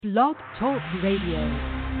Blog Talk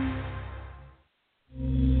Radio.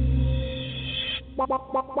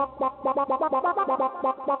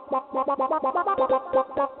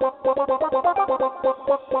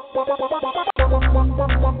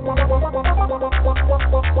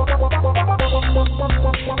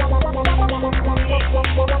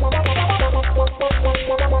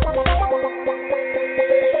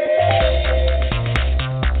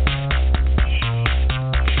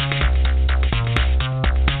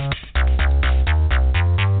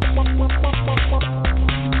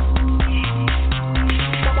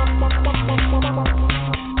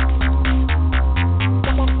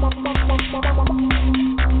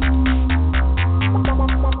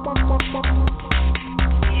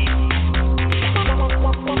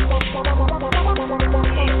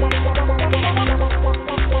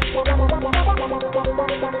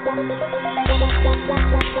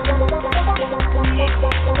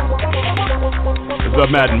 The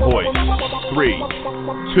Madden Voice. 3,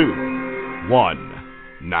 2, 1,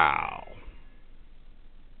 now.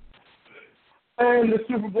 And the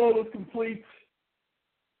Super Bowl is complete,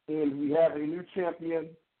 and we have a new champion.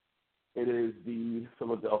 It is the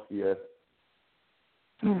Philadelphia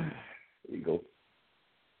Eagles.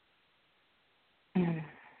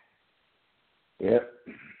 Yep.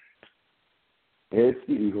 It's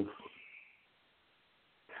the Eagles.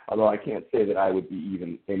 Although I can't say that I would be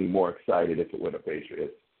even any more excited if it were the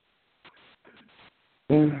Patriots.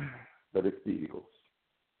 But it's the Eagles.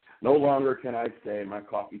 No longer can I say my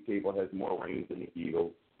coffee table has more rings than the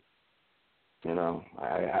Eagles. You know,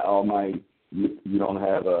 you don't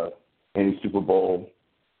have any Super Bowls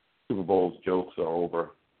jokes are over.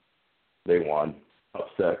 They won.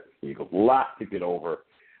 Upset Eagles. Lot to get over.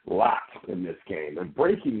 Lots in this game. And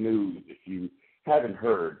breaking news, if you haven't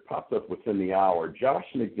heard, popped up within the hour. Josh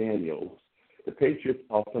McDaniels, the Patriots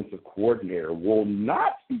offensive coordinator, will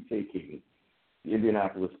not be taking the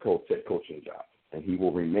Indianapolis Colts head coaching job, and he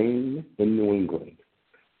will remain in New England.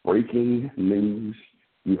 Breaking news.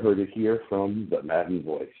 You heard it here from the Madden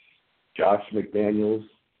Voice. Josh McDaniels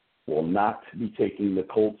will not be taking the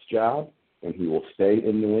Colts job, and he will stay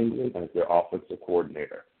in New England as their offensive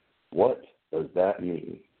coordinator. What does that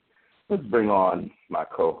mean? Let's bring on my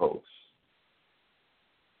co-host.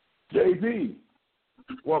 JB,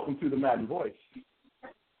 welcome to the Madden Voice.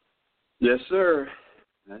 Yes, sir.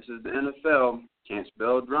 This is the NFL. Can't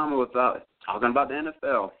spell drama without talking about the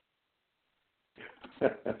NFL.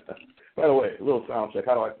 By the way, a little sound check.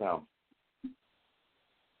 How do I sound?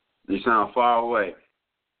 You sound far away.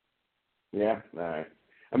 Yeah? All right.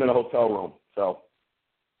 I'm in a hotel room, so,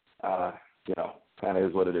 kind of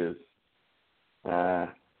is what it is.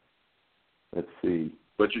 Let's see.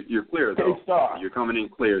 But you're clear, though. K-Star. You're coming in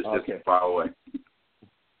clear. It's Okay. just far away.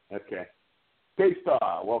 Okay.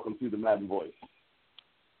 K-Star, welcome to the Madden Voice.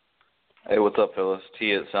 Hey, what's up, fellas?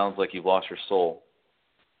 T, it sounds like you've lost your soul.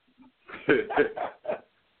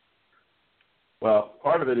 Well,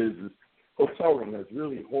 part of it is hotel room has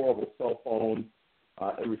really horrible cell phone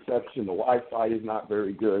reception. The Wi-Fi is not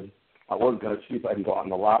very good. I wasn't going to see if I can go out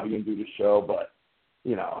in the lobby and do the show, but,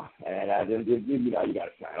 you got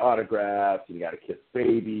to sign autographs, and you got to kiss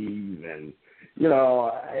babies, and,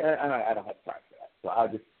 I don't have time for that. So I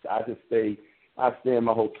just stay in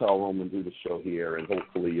my hotel room and do the show here, and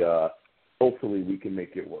hopefully we can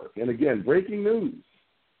make it work. And again, breaking news.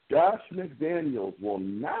 Josh McDaniels will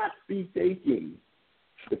not be taking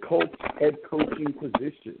the Colts head coaching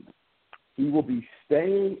position. He will be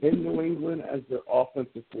staying in New England as their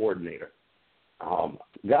offensive coordinator.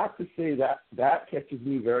 Got to say that catches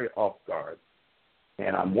me very off guard.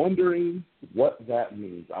 And I'm wondering what that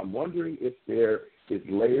means. I'm wondering if there is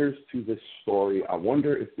layers to this story. I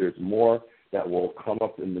wonder if there's more that will come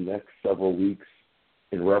up in the next several weeks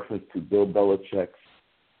in reference to Bill Belichick's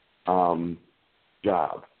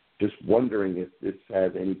job. Just wondering if this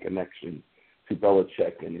has any connection to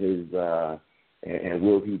Belichick and his and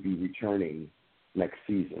will he be returning next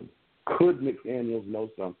season? Could McDaniels know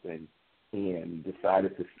something and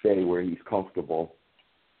decided to stay where he's comfortable,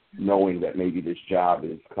 knowing that maybe this job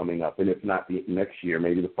is coming up, and if not the next year,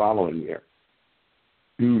 maybe the following year?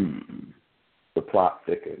 The plot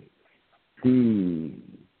thickens.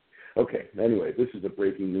 Okay, anyway, this is a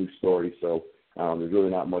breaking news story, so there's really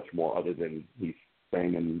not much more other than he's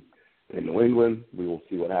staying in New England. We will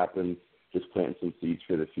see what happens. Just planting some seeds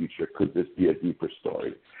for the future. Could this be a deeper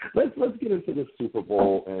story? Let's get into the Super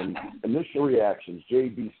Bowl and initial reactions.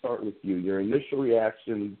 JB, start with you. Your initial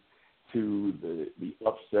reaction to the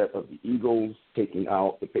upset of the Eagles taking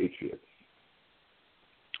out the Patriots.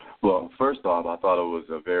 Well, first off, I thought it was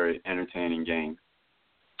a very entertaining game,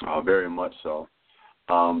 very much so.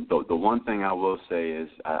 The one thing I will say is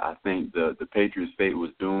I think the Patriots' fate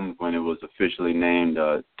was doomed when it was officially named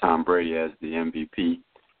Tom Brady as the MVP.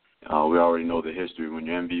 We already know the history. When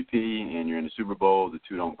you're MVP and you're in the Super Bowl, the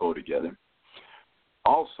two don't go together.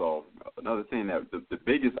 Also, another thing that the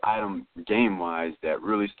biggest item game-wise that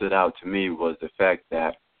really stood out to me was the fact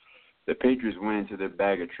that the Patriots went into their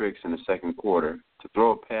bag of tricks in the second quarter to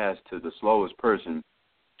throw a pass to the slowest person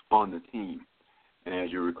on the team. And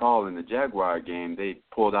as you recall, in the Jaguar game, they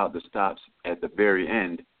pulled out the stops at the very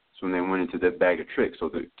end. So when they went into their bag of tricks. So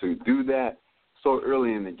to do that so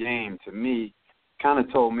early in the game, to me, kind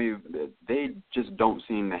of told me that they just don't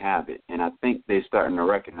seem to have it. And I think they're starting to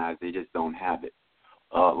recognize they just don't have it.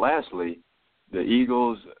 Lastly, the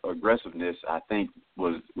Eagles' aggressiveness, I think,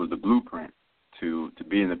 was the blueprint to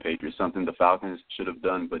beating the Patriots, something the Falcons should have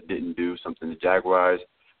done but didn't do, something the Jaguars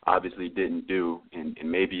obviously didn't do, and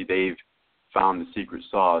maybe they've found the secret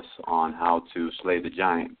sauce on how to slay the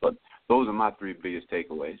giant. But those are my three biggest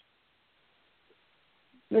takeaways.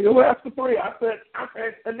 Nigga, well, that's the three. I said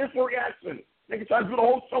initial reaction. Nigga, try to do the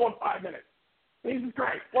whole show in 5 minutes. Jesus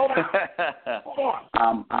Christ, slow down. Hold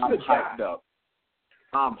on. I'm hyped up.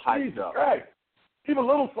 I'm hyped up. Right. Keep a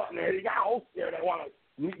little something there. You got hosts there that want to,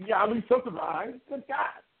 at least subdivide. Good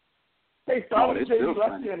God. Hey, so I don't say you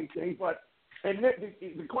left anything, but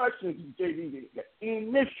the question is, JD, the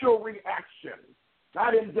initial reaction,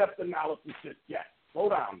 not in-depth analysis just yet. Slow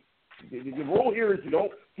down. The rule here is you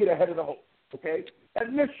don't get ahead of the host, okay?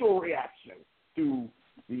 Initial reaction to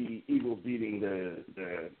the Eagles beating the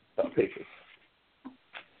Patriots.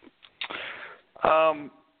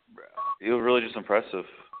 It was really just impressive.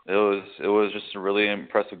 It was just a really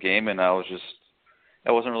impressive game, and I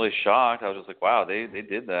wasn't really shocked. I was just like, wow, they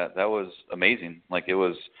did that. That was amazing. Like it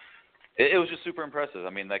was just super impressive. I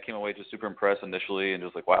mean, that came away just super impressed initially, and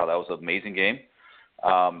just like, wow, that was an amazing game.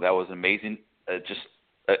 That was amazing, just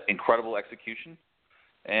incredible execution,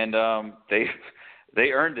 and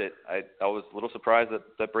they earned it. I was a little surprised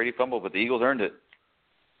that Brady fumbled, but the Eagles earned it.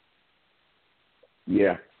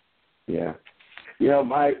 Yeah. You know,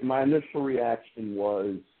 my initial reaction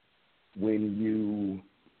was when you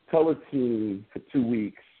tell a team for 2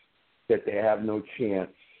 weeks that they have no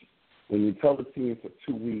chance, when you tell a team for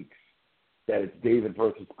 2 weeks that it's David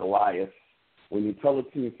versus Goliath, when you tell a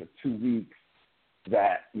team for 2 weeks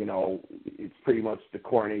that, you know, it's pretty much the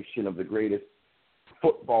coronation of the greatest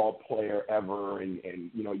football player ever, and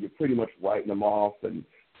you know, you're pretty much writing them off, and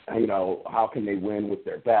you know, how can they win with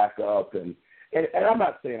their backup, and I'm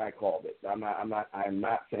not saying I called it. I'm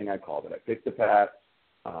not saying I called it. I picked the pass.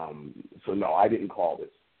 So no, I didn't call this.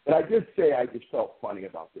 But I did say I just felt funny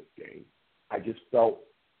about this game. I just felt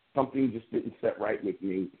something just didn't set right with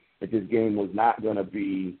me, that this game was not going to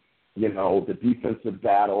be, you know, the defensive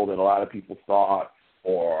battle that a lot of people thought,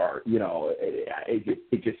 or, you know,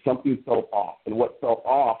 it just something felt off. And what felt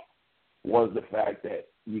off was the fact that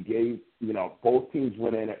you gave, you know, both teams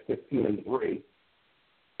went in at 15-3.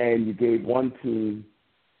 And you gave one team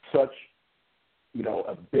such, you know,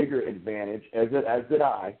 a bigger advantage, as did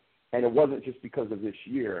I. And it wasn't just because of this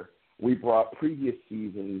year. We brought previous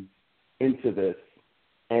seasons into this.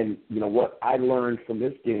 And, you know, what I learned from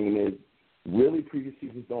this game is really previous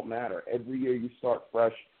seasons don't matter. Every year you start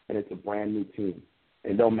fresh, and it's a brand-new team.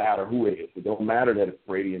 It don't matter who it is. It don't matter that it's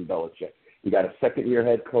Brady and Belichick. You got a second-year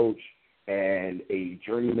head coach and a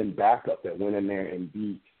journeyman backup that went in there and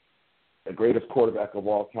beat the greatest quarterback of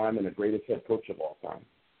all time and the greatest head coach of all time.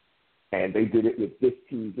 And they did it with this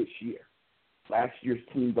team this year. Last year's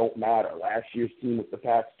team don't matter. Last year's team with the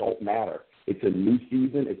Pats don't matter. It's a new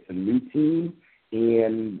season. It's a new team.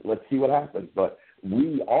 And let's see what happens. But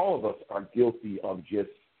all of us are guilty of just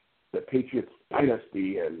the Patriots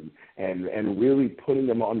dynasty and really putting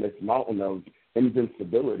them on this mountain of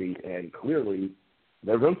invincibility. And clearly,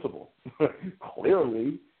 they're invincible.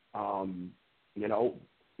 Clearly, you know,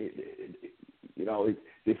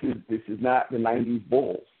 this is not the '90s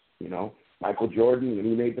Bulls. You know, Michael Jordan, when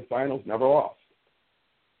he made the finals, never lost.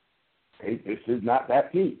 Okay, this is not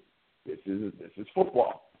that team. This is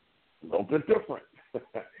football. A little bit different.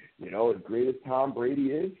 You know, as great as Tom Brady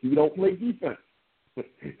is, he don't play defense.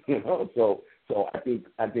 You know, so I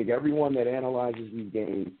think everyone that analyzes these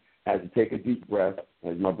games has to take a deep breath,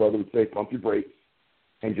 as my brother would say, pump your brakes,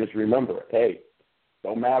 and just remember, hey,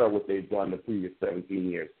 don't matter what they've done the previous 17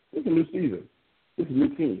 years. It's a new season. It's a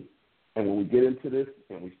new team. And when we get into this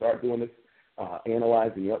and we start doing this,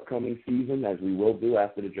 analyzing the upcoming season, as we will do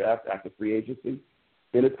after the draft, after free agency,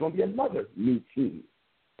 then it's going to be another new team.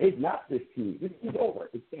 It's not this team. This is over.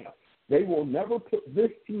 It's done. They will never put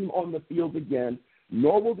this team on the field again,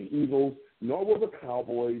 nor will the Eagles, nor will the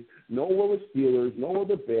Cowboys, nor will the Steelers, nor will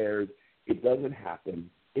the Bears. It doesn't happen.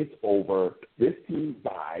 It's over. This team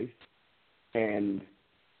dies, and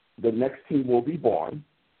the next team will be born.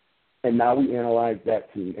 And now we analyze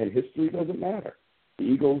that team, and history doesn't matter. The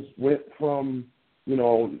Eagles went from,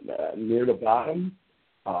 near the bottom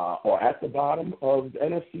or at the bottom of the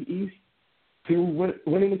NFC East to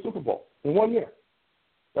winning the Super Bowl in 1 year.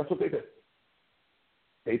 That's what they did.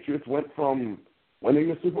 Patriots went from winning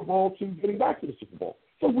the Super Bowl to getting back to the Super Bowl.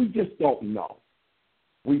 So we just don't know.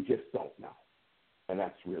 We just don't know. And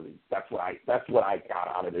that's what I got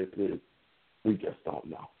out of this is we just don't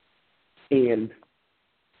know. And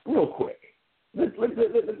real quick, let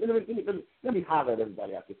me holler at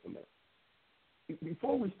everybody after some minutes.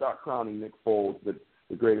 Before we start crowning Nick Foles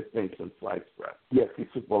the greatest thing since sliced bread, yes, he's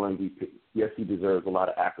Super Bowl MVP. Yes, he deserves a lot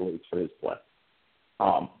of accolades for his play.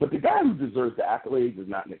 But the guy who deserves the accolades is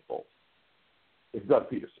not Nick Foles. It's Doug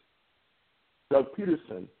Peterson. Doug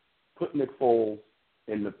Peterson put Nick Foles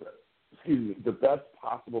in the best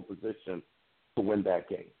possible position to win that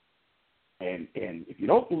game. And if you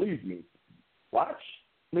don't believe me, watch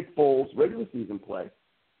Nick Foles' regular season play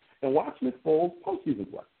and watch Nick Foles' postseason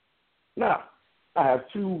play. Now, I have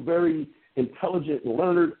two very intelligent,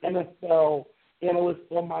 learned NFL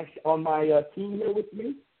analysts on my team here with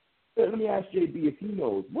me. Let me ask JB if he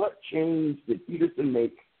knows what change did Peterson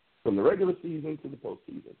make from the regular season to the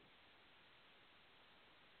postseason.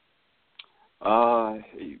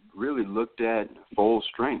 He really looked at Foles'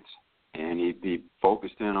 strengths, and he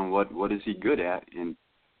focused in on what is he good at and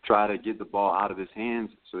try to get the ball out of his hands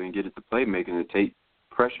so he can get it to playmaking and take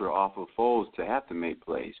pressure off of Foles to have to make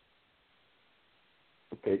plays.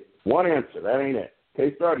 Okay, one answer. That ain't it.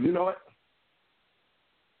 K-Star, do you know it?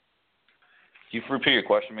 Can you repeat your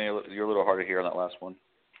question, man? You're a little hard to hear on that last one.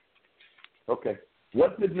 Okay.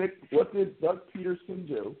 What did Doug Peterson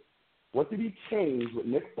do? What did he change with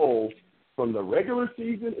Nick Foles from the regular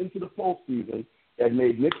season into the postseason that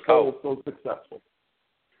made Nick Foles so successful?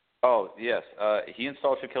 Oh, yes. He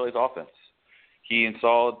installed Chip Kelly's offense. He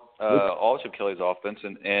installed all Chip Kelly's offense,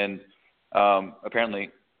 and apparently,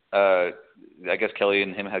 I guess Kelly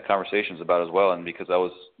and him had conversations about it as well, and because that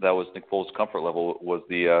was Nick Foles' comfort level was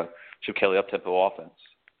the Chip Kelly up-tempo offense.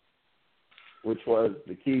 Which was,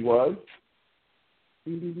 the key was?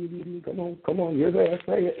 Come on, you're there,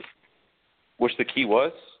 say it. Which the key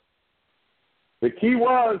was? The key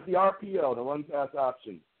was the RPO, the run-pass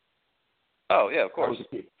option. Oh, yeah, of course. That was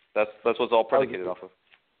the key. That's what it's all predicated off of.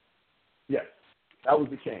 Yes, that was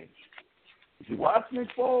the change. If you watch Nick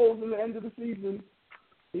Foles in the end of the season,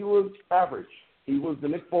 he was average. He was the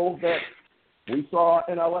Nick Foles that we saw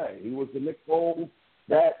in L.A. He was the Nick Foles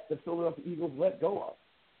that the Philadelphia Eagles let go of.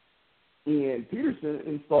 And Peterson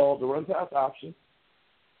installed the run-pass option,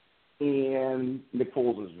 and Nick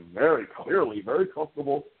Foles was very clearly very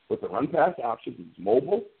comfortable with the run-pass option. He's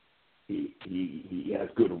mobile. He has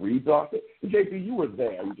good reads off it. And JP, you were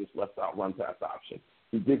there. You just left out run-pass option.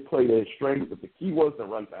 He did play to his strength, but the key was the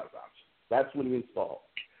run-pass option. That's when he installed.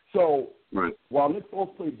 So while Nick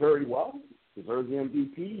Foles played very well, deserves the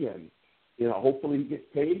MVP, and hopefully he gets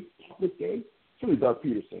paid this game, it's really Doug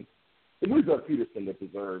Peterson. It's really Doug Peterson that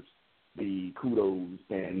deserves the kudos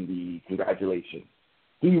and the congratulations.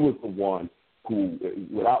 He was the one who,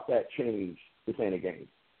 without that change, this ain't a game.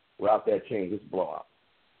 Without that change, it's a blowout.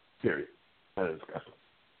 Period. That is disgusting.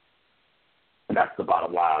 And that's the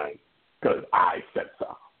bottom line, because I said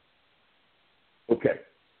so. Okay.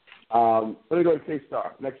 Let me go to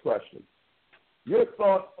K-Star. Next question. Your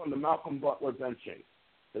thoughts on the Malcolm Butler benching?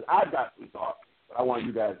 Because I've got some thoughts, but I want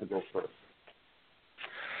you guys to go first.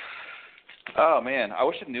 Oh, man. I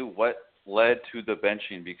wish I knew what led to the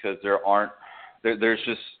benching, because there's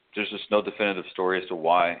just no definitive story as to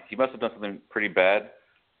why. He must have done something pretty bad.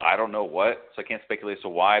 I don't know what, so I can't speculate as to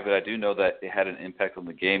why, but I do know that it had an impact on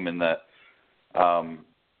the game, and that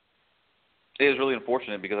it is really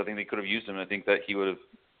unfortunate, because I think they could have used him, and I think that he would have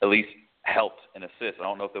at least helped and assist. I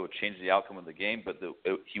don't know if that would change the outcome of the game, but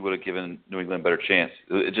he would have given New England a better chance.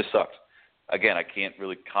 It just sucked. Again, I can't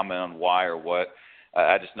really comment on why or what.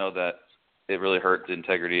 I just know that it really hurt the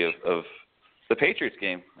integrity of the Patriots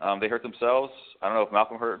game. They hurt themselves. I don't know if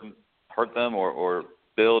Malcolm hurt them or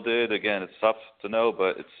Bill did. Again, it's tough to know,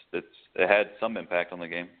 but it had some impact on the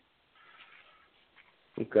game.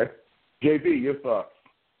 Okay. JB, your thoughts?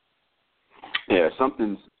 Yeah,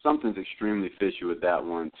 something's extremely fishy with that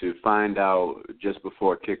one. To find out just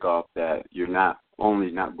before kickoff that you're not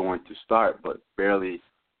only not going to start, but barely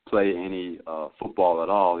play any football at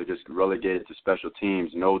all. You're just relegated to special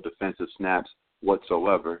teams, no defensive snaps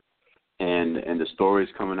whatsoever. And the stories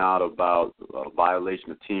coming out about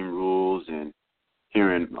violation of team rules and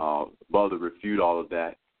hearing Butler refute all of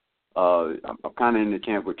that, I'm kind of in the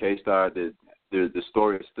camp with K-Star that the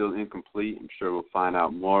story is still incomplete. I'm sure we'll find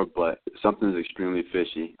out more, but something's extremely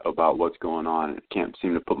fishy about what's going on. I can't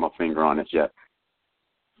seem to put my finger on it yet.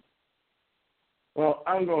 Well,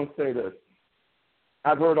 I'm going to say this.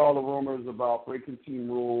 I've heard all the rumors about breaking team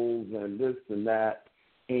rules and this and that,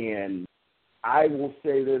 and I will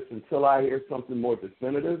say this until I hear something more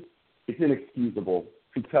definitive, it's inexcusable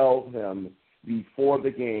to tell him before the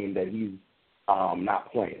game that he's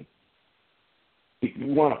not playing. If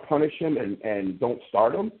you want to punish him and don't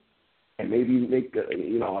start him and maybe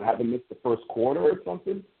have him miss the first quarter or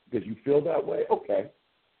something because you feel that way, okay.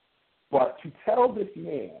 But to tell this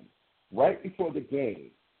man right before the game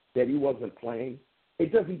that he wasn't playing,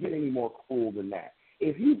 it doesn't get any more cruel than that.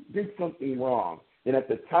 If he did something wrong, then at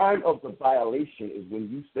the time of the violation is when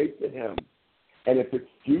you say to him, and if it's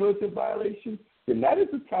cumulative violation, then that is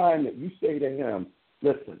the time that you say to him,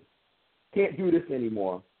 listen, can't do this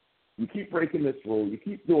anymore. You keep breaking this rule. You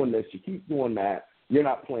keep doing this. You keep doing that. You're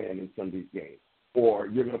not playing in Sunday's game. Or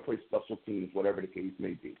you're going to play special teams, whatever the case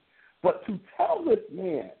may be. But to tell this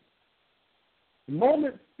man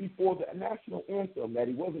moments before the national anthem that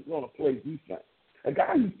he wasn't going to play defense, a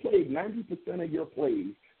guy who's played 90% of your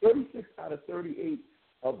plays, 36 out of 38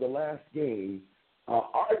 of the last game,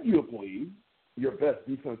 arguably your best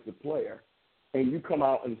defensive player, and you come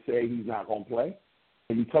out and say he's not going to play,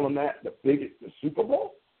 and you tell him that the Super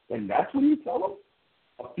Bowl, and that's when you tell him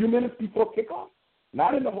a few minutes before kickoff,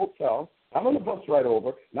 not in the hotel, not on the bus right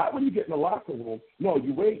over, not when you get in the locker room. No,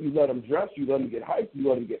 you wait, you let him dress, you let him get hyped, you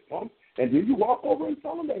let him get pumped, and then you walk over and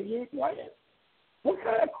tell him that he ain't playing. What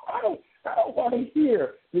kind of I don't want to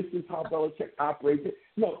hear this is how Belichick operates it.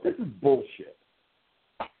 No, this is bullshit.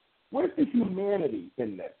 Where's the humanity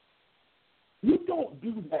in this? You don't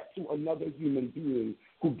do that to another human being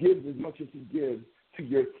who gives as much as he gives to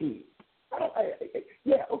your team.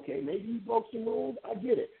 Okay, maybe he broke some rules. I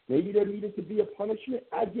get it. Maybe there needed to be a punishment.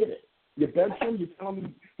 I get it. You bench him. You tell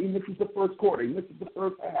him he misses the first quarter. He misses the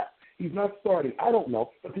first half. He's not starting. I don't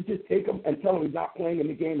know. But to just take him and tell him he's not playing in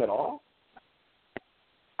the game at all?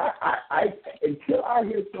 Until I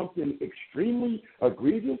hear something extremely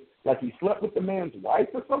egregious, like he slept with the man's wife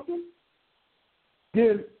or something,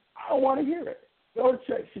 then I don't want to hear it.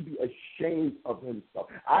 Belichick should be ashamed of himself.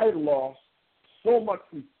 I lost so much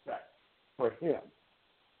respect for him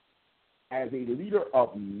as a leader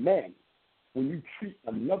of men when you treat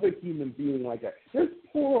another human being like that. This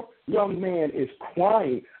poor young man is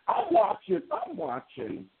crying. I'm watching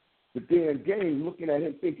the damn game, looking at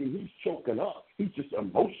him thinking he's choking up. He's just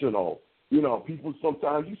emotional. People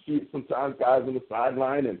sometimes, you see it sometimes, guys on the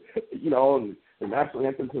sideline, and, the national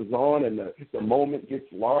anthem is on, and the moment gets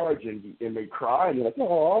large, and they cry, and you're like,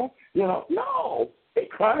 oh, no. They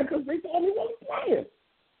cry because they thought he wasn't playing.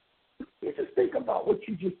 You just think about what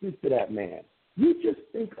you just did to that man. You just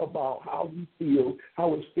think about how he feels,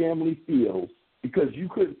 how his family feels, because you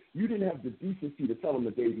didn't have the decency to tell him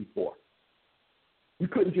the day before. You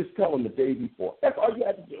couldn't just tell him the day before. That's all you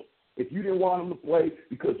had to do. If you didn't want him to play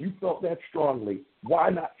because you felt that strongly, why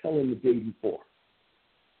not tell him the day before?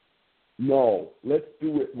 No, let's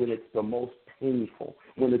do it when it's the most painful,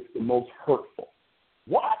 when it's the most hurtful.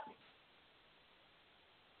 What?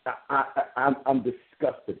 I'm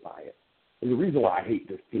disgusted by it. And the reason why I hate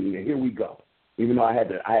this team, and here we go. Even though I had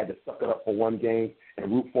to suck it up for one game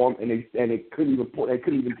and root for them, and they couldn't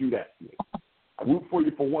even do that to me. I root for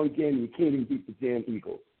you for one game, and you can't even beat the damn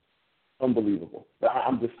Eagles. Unbelievable.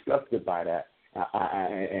 I'm disgusted by that.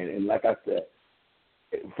 And like I said,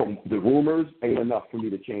 from the rumors ain't enough for me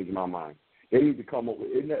to change my mind. They need to come up with,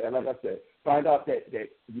 and like I said, find out that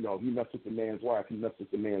he messed with the man's wife, he messed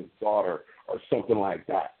with the man's daughter, or something like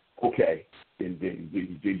that. Okay, then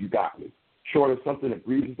you got me. Short of something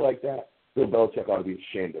egregious like that, Bill Belichick ought to be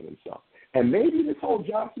ashamed of himself. And maybe this whole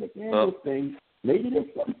Josh McDaniels thing, maybe there's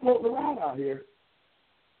something floating around out here.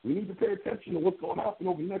 We need to pay attention to what's going to happen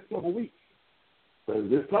over the next several weeks. Because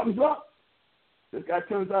if something's up, this guy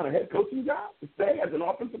turns down a head coaching job to stay as an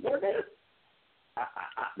offensive coordinator.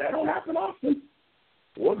 That don't happen often.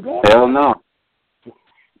 What's going on? Hell no.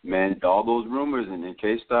 Man, all those rumors, and in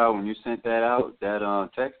K-Style, when you sent that out, that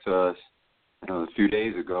text to us a few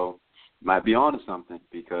days ago, might be onto something,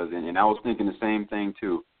 because, and I was thinking the same thing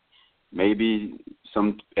too. Maybe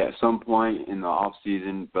at some point in the off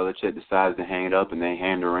season, Belichick decides to hang it up and they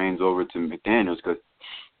hand the reins over to McDaniels, because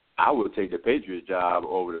I would take the Patriots job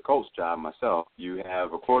over the Colts job myself. You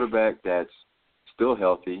have a quarterback that's still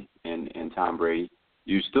healthy in Tom Brady.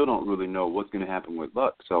 You still don't really know what's going to happen with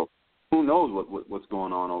Luck. So who knows what's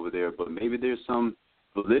going on over there? But maybe there's some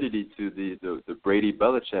validity to the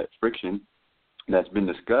Brady-Belichick friction that's been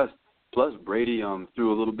discussed. Plus, Brady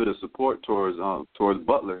threw a little bit of support towards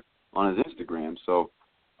Butler on his Instagram. So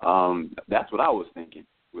that's what I was thinking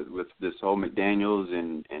with this whole McDaniels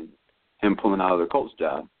and him pulling out of the coach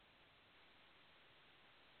job.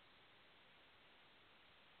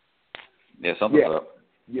 Yeah, something's up.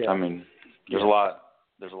 Yeah. I mean, there's a lot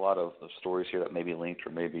of stories here that may be linked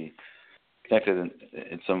or maybe connected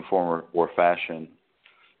in some form or fashion.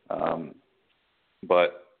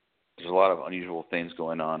 But there's a lot of unusual things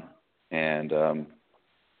going on, and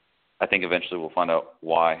I think eventually we'll find out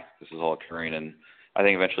why this is all occurring. And I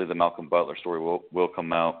think eventually the Malcolm Butler story will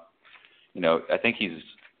come out. You know, I think he's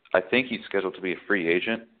scheduled to be a free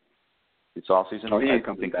agent this offseason. Oh, he ain't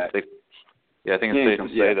coming back. I think it's safe to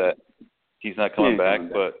say that he's not coming back.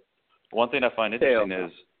 But one thing I find interesting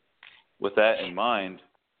is, with that in mind,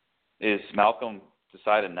 is Malcolm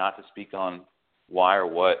decided not to speak on why or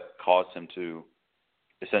what caused him to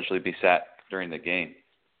essentially be sat during the game.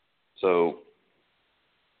 So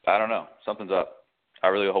I don't know. Something's up. I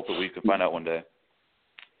really hope that we can find out one day.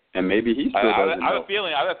 And maybe he still doesn't know. I have a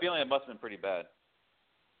feeling it must have been pretty bad.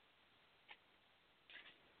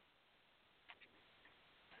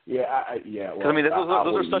 Well, I mean, those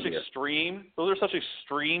are such extreme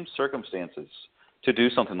circumstances to do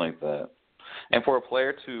something like that, and for a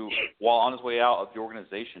player to, while on his way out of the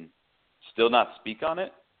organization, still not speak on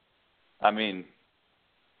it. I mean,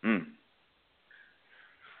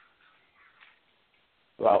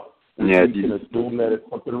 Well, yeah, we can assume that it's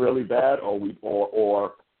something really bad, or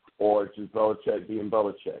it's just Belichick being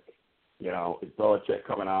Belichick. You know, it's Belichick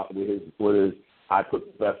coming out with his I put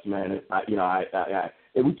the best man in,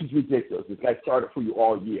 which is ridiculous. This guy started for you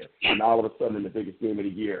all year, and all of a sudden in the biggest game of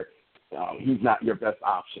the year, he's not your best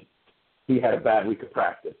option. He had a bad week of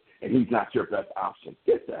practice, and he's not your best option.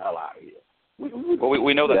 Get the hell out of here. We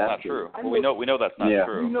know that's not true. We know that's not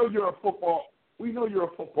true. We know you're a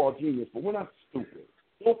football genius, but we're not stupid.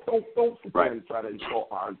 Don't sit there and try to insult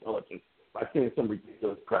our intelligence by saying some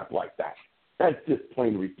ridiculous crap like that. That's just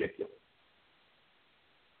plain ridiculous.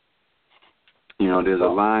 You know, there's a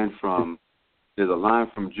line from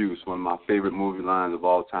Juice, one of my favorite movie lines of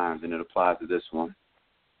all times, and it applies to this one.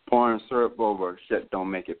 Pouring syrup over shit don't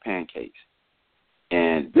make it pancakes.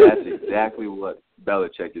 And that's exactly what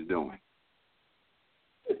Belichick is doing.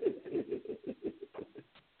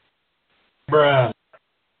 Bruh.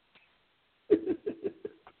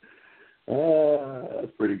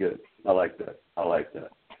 That's pretty good. I like that. I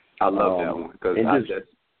love that one because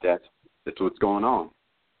that's what's going on.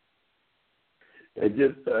 And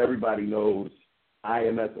just so everybody knows, I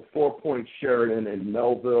am at the 4 Point Sheraton in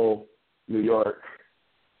Melville, New York,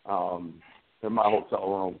 in my hotel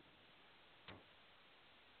room.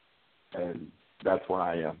 And that's where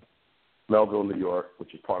I am. Melville, New York,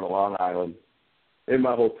 which is part of Long Island, in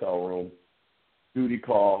my hotel room, duty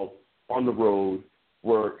call, on the road,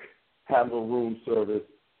 work, had a little room service,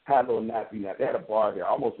 had a little nappy nap. They had a bar there. I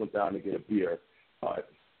almost went down to get a beer, but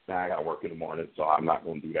now I got to work in the morning, so I'm not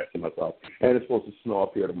going to do that to myself. And it's supposed to snow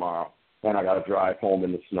up here tomorrow, and I got to drive home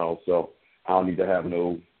in the snow, so I don't need to have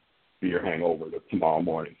no beer hangover tomorrow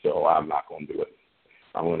morning, so I'm not going to do it.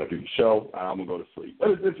 I'm going to do the show, and I'm going to go to sleep. But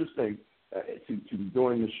it's interesting to be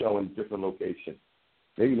doing the show in a different location.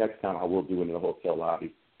 Maybe next time I will do it in the hotel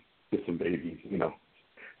lobby, get some babies,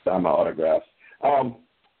 sign my autographs. I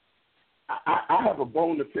have a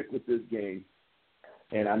bone to pick with this game,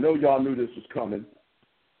 and I know y'all knew this was coming.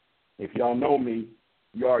 If y'all know me,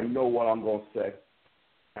 you already know what I'm going to say.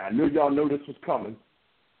 I knew y'all knew this was coming,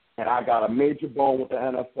 and I got a major bone with the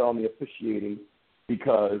NFL and the officiating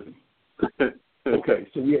because, okay,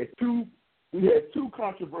 so we had two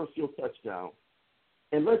controversial touchdowns,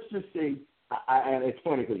 and let's just say, and it's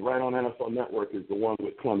funny because right on NFL Network is the one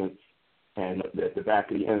with Clements and at the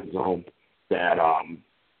back of the end zone that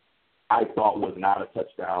I thought was not a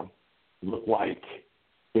touchdown. Looked like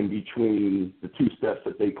in between the two steps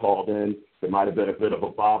that they called in, there might have been a bit of a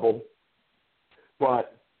bobble.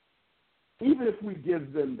 But even if we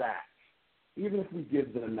give them that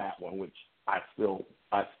one, which I still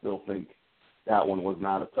think that one was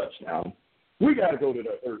not a touchdown, we got to go to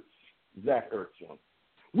the Zach Ertz one.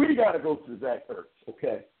 We got to go to Zach Ertz,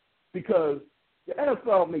 okay? Because the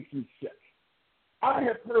NFL makes me sick. I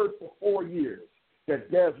have heard for 4 years that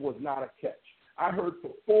Dez was not a catch. I heard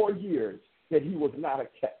for 4 years that he was not a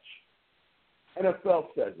catch.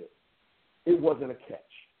 NFL says it. It wasn't a catch.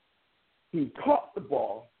 He caught the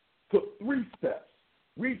ball, took 3 steps,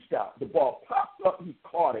 reached out. The ball popped up. He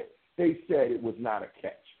caught it. They said it was not a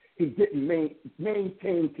catch. He didn't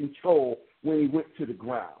maintain control when he went to the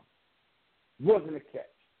ground. Wasn't a catch.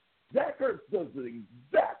 Zach Ertz does the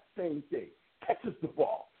exact same thing. Catches the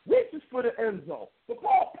ball, reaches for the end zone. The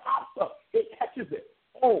ball pops up. He catches it.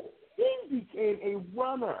 Oh, he became a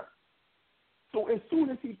runner. So as soon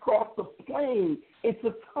as he crossed the plane, it's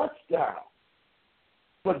a touchdown.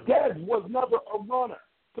 But Dez was never a runner.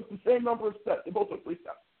 Took the same number of steps. They both took 3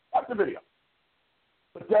 steps. Watch the video.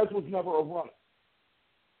 But Dez was never a runner.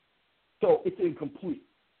 So it's incomplete.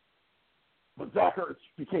 But Zach Ertz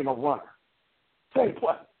became a runner. Same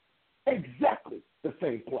play. Exactly the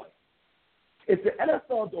same play. If the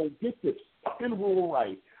NFL don't get this fucking rule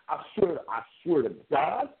right, I swear to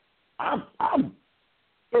God, I'm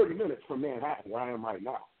 30 minutes from Manhattan, where I am right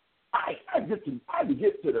now. I can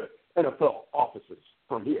get to the NFL offices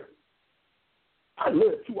from here. I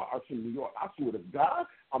live 2 hours from New York. I swear to God,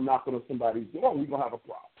 I'm knocking on somebody's door and we're going to have a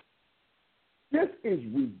problem. This is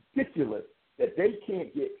ridiculous that they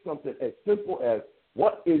can't get something as simple as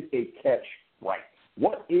what is a catch right?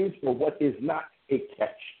 What is or what is not a catch?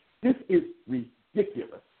 This is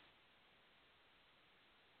ridiculous.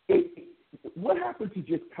 What happened to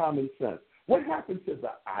just common sense? What happened to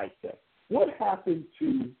the eye test? What happened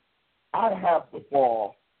to I have the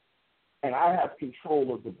ball and I have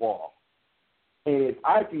control of the ball? And if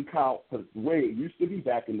I can count, because the way it used to be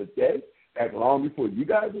back in the day, back long before you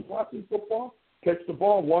guys was watching football, catch the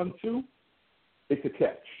ball 1-2, it's a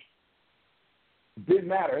catch. Didn't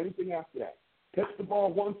matter anything after that. Catch the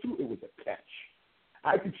ball 1-2, it was a catch.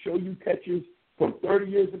 I could show you catches from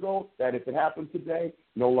 30 years ago that if it happened today,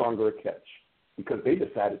 no longer a catch because they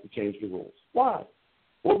decided to change the rules. Why?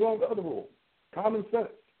 What's wrong with the other rules? Common sense.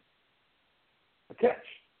 A catch.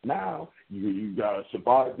 Now, you got to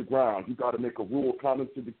survive the ground. You got to make a rule common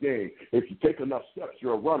to the game. If you take enough steps,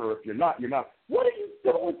 you're a runner. If you're not, you're not. What are you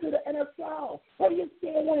doing to the NFL? What are you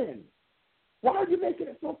doing? Why are you making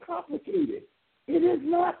it so complicated? It is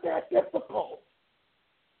not that difficult.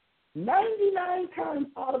 99 times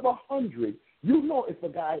out of 100, you know if a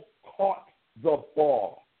guy caught the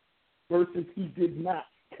ball versus he did not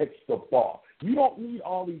catch the ball. You don't need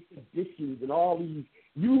all these additions and all these,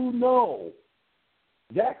 you know.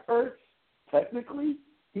 Zach Ertz, technically,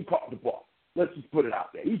 he caught the ball. Let's just put it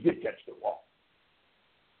out there. He did catch the ball.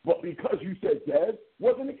 But because you said Dez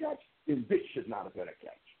wasn't a catch, then this should not have been a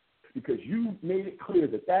catch. Because you made it clear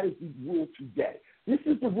that that is the rule today. This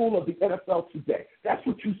is the rule of the NFL today. That's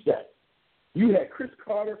what you said. You had Chris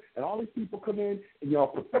Carter and all these people come in, and y'all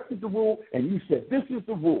perfected the rule, and you said, this is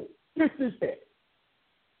the rule. This is it.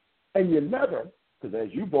 And you never, because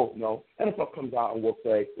as you both know, NFL comes out and will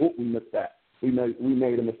say, oh, we missed that. We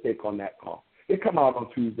made a mistake on that call. They come out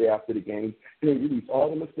on Tuesday after the game, and they release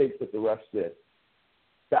all the mistakes that the refs did.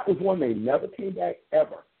 That was one they never came back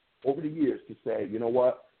ever over the years to say, you know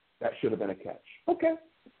what, that should have been a catch. Okay,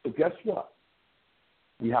 so guess what?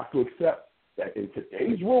 We have to accept that in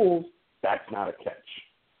today's rules, that's not a catch.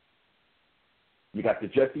 You got the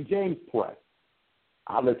Jesse James play.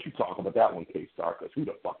 I'll let you talk about that one, K-Star, because who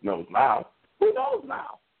the fuck knows now? Who knows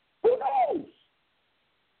now? Who knows?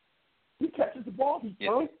 He catches the ball. He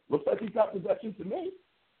turns. Looks like he's got possession to me.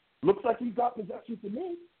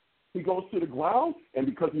 He goes to the ground, and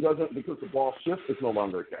because the ball shifts, it's no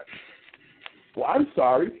longer a catch. Well, I'm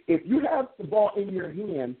sorry. If you have the ball in your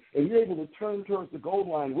hand and you're able to turn towards the goal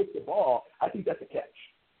line with the ball, I think that's a catch.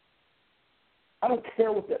 I don't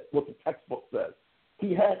care what the textbook says.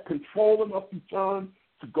 He had control enough to turn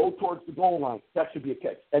to go towards the goal line. That should be a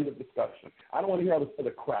catch. End of discussion. I don't want to hear all this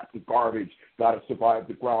other crap and garbage, got to survive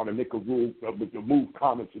the ground and make a rule with the move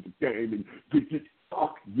comments of the game and just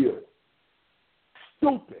fuck you.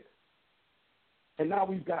 Stupid. And now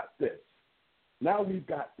we've got this.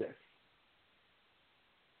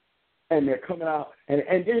 And they're coming out, and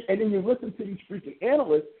then you listen to these freaking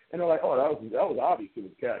analysts, and they're like, oh, that was obvious it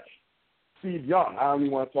was a catch. Steve Young, I don't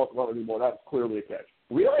even want to talk about it anymore. That's clearly a catch.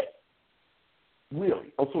 Really?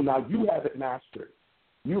 Oh, so now you have it mastered.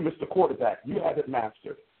 You, Mr. Quarterback, you have it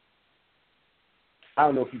mastered. I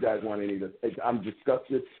don't know if you guys want any of this. I'm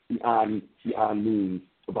disgusted beyond means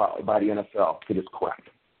by the NFL for this crap.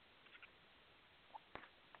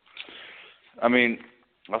 I mean,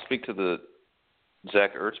 I'll speak to the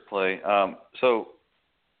Zach Ertz play. So,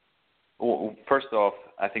 first off,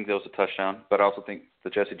 I think that was a touchdown, but I also think the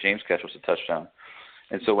Jesse James catch was a touchdown.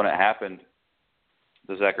 And so when it happened,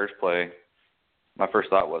 the Zach Ertz play, my first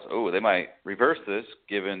thought was, oh, they might reverse this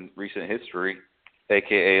given recent history,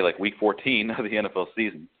 a.k.a. like Week 14 of the NFL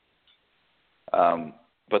season.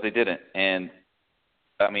 But they didn't. And,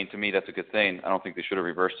 I mean, to me, that's a good thing. I don't think they should have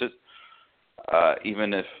reversed it.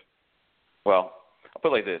 Even if, well, I'll put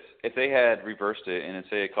it like this. If they had reversed it and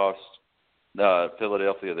say it cost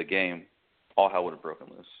Philadelphia the game, all hell would have broken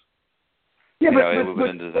loose. Yeah, it would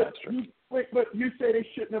have been a disaster. Wait, but you say they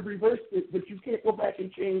shouldn't have reversed it, but you can't go back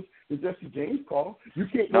and change the Jesse James call. You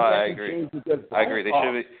can't go back and change the Des Bryant I agree. They call.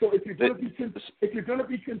 should be. So if you're going to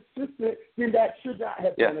be consistent, then that should not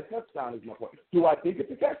have been a touchdown. Is my point. Do I think it's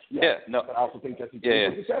a catch? Yes. Yeah. No. But I also think Jesse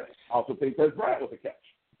James was a catch. I also think Des Bryant was a catch.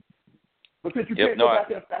 But since you can't go back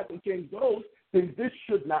and fast and change those, then this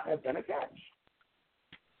should not have been a catch.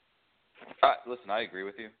 Listen, I agree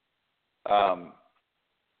with you. And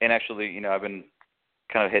actually, I've been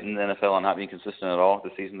kind of hitting the NFL on not being consistent at all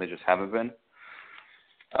this season. They just haven't been.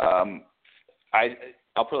 I'll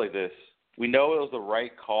put it like this. We know it was the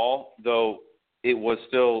right call, though it was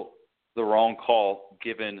still the wrong call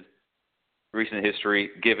given recent history,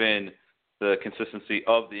 given the consistency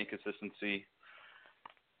of the inconsistency.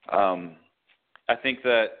 I think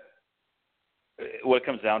that what it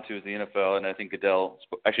comes down to is the NFL, and I think Goodell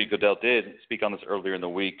did speak on this earlier in the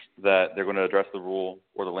week, that they're going to address the rule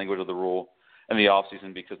or the language of the rule in the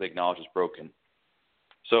offseason because they acknowledge it's broken.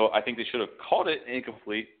 So I think they should have called it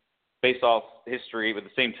incomplete based off history, but at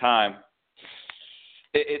the same time,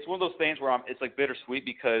 it's one of those things where it's like bittersweet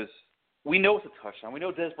because we know it's a touchdown. We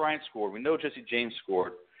know Des Bryant scored. We know Jesse James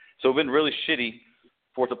scored. So it's been really shitty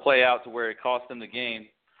for it to play out to where it cost them the game.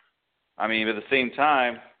 I mean, but at the same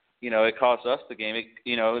time, it cost us the game.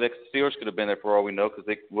 The Steelers could have been there for all we know because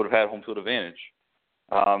they would have had home field advantage.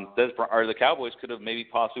 The Cowboys could have maybe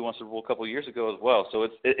possibly won Super Bowl a couple of years ago as well. So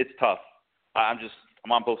it's tough. I'm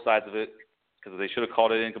on both sides of it because they should have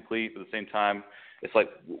called it incomplete. But at the same time, it's like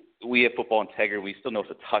we have football integrity. We still know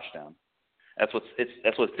it's a touchdown. That's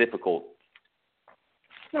what's difficult.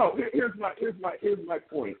 No, here's my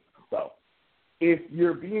point. So, if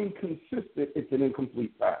you're being consistent, it's an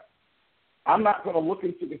incomplete pass. I'm not going to look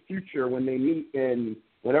into the future when they meet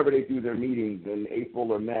whenever they do their meetings in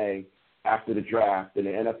April or May after the draft, and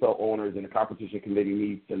the NFL owners and the competition committee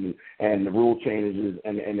meets and the rule changes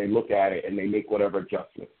and they look at it and they make whatever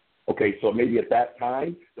adjustments. Okay, so maybe at that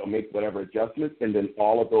time they'll make whatever adjustments, and then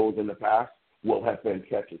all of those in the past will have been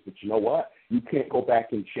catches. But you know what? You can't go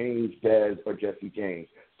back and change Des or Jesse James.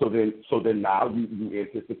 So then now you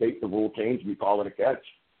anticipate the rule change, we call it a catch.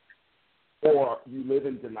 Or you live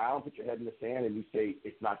in denial, put your head in the sand, and you say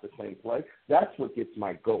it's not the same play. That's what gets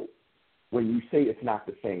my goat, when you say it's not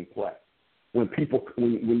the same play. When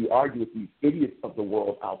you argue with these idiots of the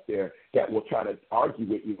world out there that will try to argue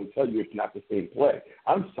with you and tell you it's not the same play.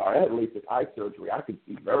 I'm sorry, I had LASIK eye surgery. I can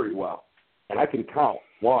see very well. And I can count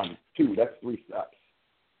 1, 2, that's 3 steps.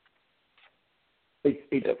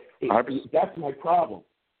 That's my problem.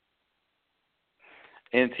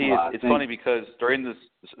 And it's funny because during the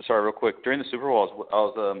Super Bowl,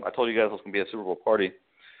 I told you guys it was going to be a Super Bowl party,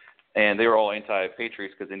 and they were all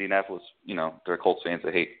anti-Patriots because Indianapolis, they're Colts fans,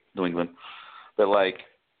 they hate New England. But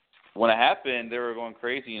when it happened, they were going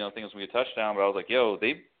crazy, thinking it was going to be a touchdown. But I was like,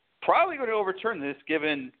 they probably going to overturn this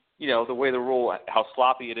given, the way the rule, how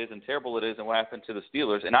sloppy it is and terrible it is, and what happened to the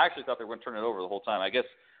Steelers. And I actually thought they were going to turn it over the whole time. I guess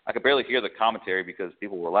I could barely hear the commentary because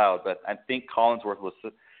people were loud, but I think Collinsworth was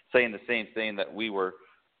saying the same thing that we're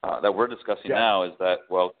discussing now, is that,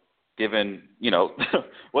 well, given,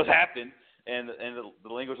 what's happened and the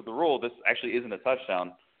language of the rule, this actually isn't a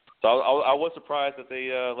touchdown. So I was surprised that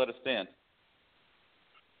they let it stand.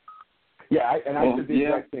 Yeah, I said the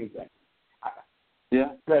exact same thing.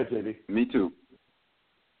 Go ahead, JB. Me too.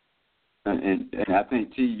 And I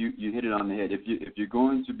think, T, you hit it on the head. If you're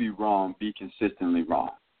going to be wrong, be consistently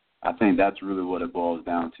wrong. I think that's really what it boils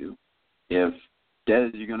down to. If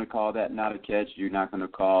Des, you're going to call that not a catch, you're not going to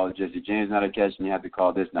call Jesse James not a catch, and you have to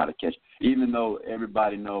call this not a catch, even though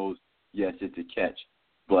everybody knows, yes, it's a catch.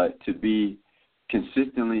 But to be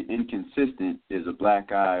consistently inconsistent is a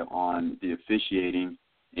black eye on the officiating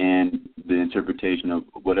and the interpretation of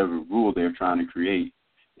whatever rule they're trying to create.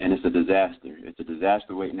 And it's a disaster. It's a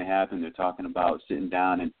disaster waiting to happen. They're talking about sitting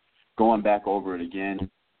down and going back over it again.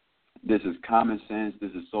 This is common sense.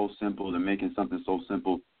 This is so simple. They're making something so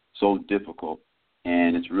simple so difficult.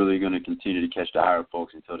 And it's really going to continue to catch the eye of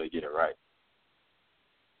folks until they get it right.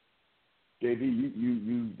 JB,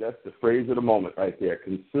 you that's the phrase of the moment right there.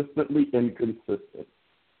 Consistently inconsistent.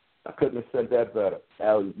 I couldn't have said that better.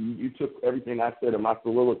 Al, you took everything I said in my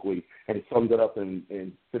soliloquy and summed it up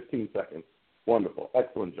in 15 seconds. Wonderful.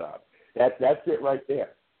 Excellent job. That's it right there.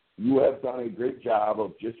 You have done a great job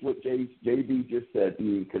of just what JB just said,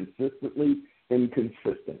 being consistently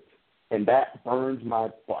inconsistent. And that burns my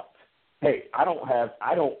butt. Hey,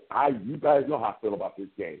 you guys know how I feel about this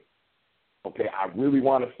game. Okay, I really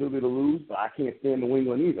want Philly to lose, but I can't stand New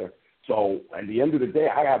England either. So at the end of the day,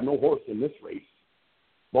 I have no horse in this race.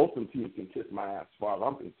 Both of them teams can kiss my ass as far as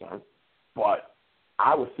I'm concerned. But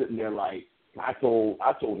I was sitting there like, I told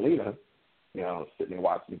Lena, You know, sitting there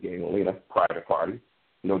watching the game with Lena, private party,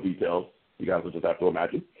 no details. You guys will just have to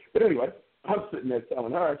imagine. But anyway, I'm sitting there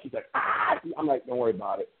telling her, and she's like, I'm like, don't worry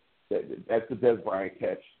about it. That's the Des Bryant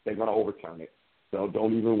catch. They're going to overturn it. So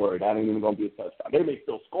don't even worry. That ain't even going to be a touchdown. They may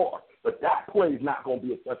still score, but that play is not going to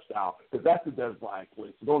be a touchdown because that's the Des Bryant play.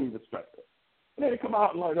 So don't even stress it. And then they come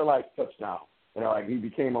out and they're like, touchdown. And they're like, he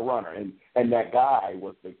became a runner. And that guy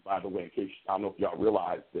was, by the way, in case I don't know if y'all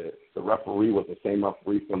realized, the referee was the same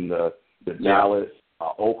referee from the Dallas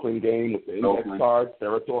Oakland game with the index card,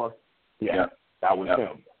 Serator. Yeah, that was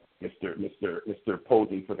him, Mr.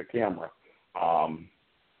 posing for the camera.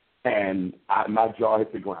 And my jaw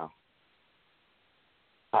hit the ground.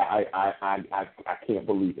 I can't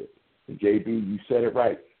believe it. JB, you said it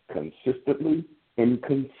right. Consistently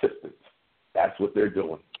inconsistent. That's what they're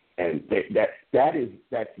doing. And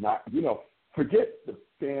that's not, forget the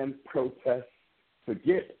fan protests.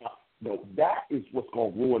 Forget, that is what's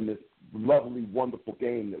going to ruin this lovely, wonderful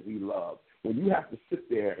game that we love. When you have to sit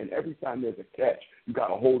there and every time there's a catch, you got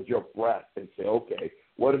to hold your breath and say, okay,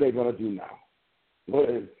 what are they going to do now? Are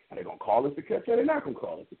they going to call this a catch or are they not going to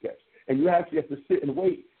call this a catch? And you actually have to sit and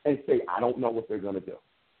wait and say, I don't know what they're going to do.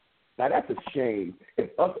 Now, that's a shame if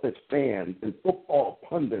us as fans and football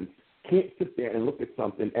pundits can't sit there and look at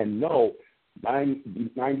something and know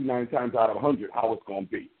 99 times out of 100 how it's going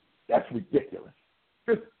to be. That's ridiculous.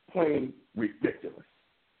 Just plain ridiculous.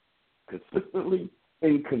 Consistently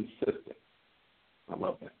inconsistent. I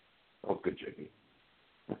love that. That was good, JB.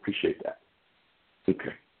 I appreciate that.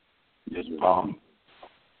 Okay. Yes,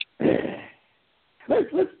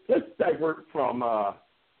 let's divert from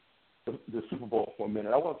the Super Bowl for a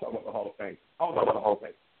minute. I want to talk about the Hall of Fame.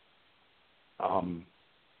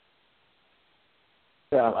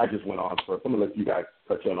 I just went on first. I'm going to let you guys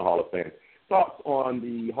touch on the Hall of Fame. Thoughts on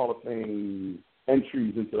the Hall of Fame,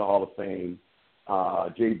 entries into the Hall of Fame.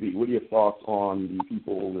 JB, what are your thoughts on the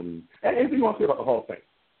people and anything you want to say about the Hall of Fame?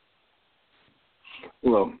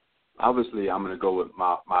 Well, obviously I'm going to go with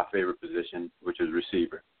my favorite position, which is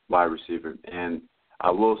wide receiver. And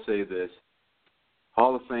I will say this,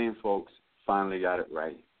 Hall of Fame folks finally got it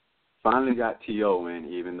right. Finally got T.O.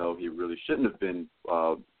 in, even though he really shouldn't have been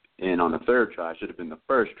in on the third try. It should have been the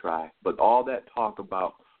first try. But all that talk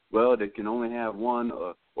about, well, they can only have one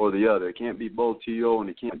or the other. It can't be both T.O. and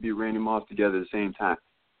it can't be Randy Moss together at the same time.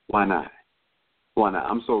 Why not?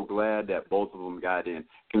 I'm so glad that both of them got in.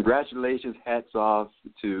 Congratulations, hats off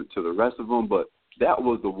to the rest of them, but that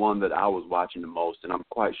was the one that I was watching the most, and I'm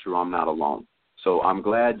quite sure I'm not alone. So I'm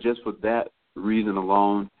glad just for that reason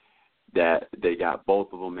alone that they got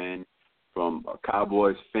both of them in. From a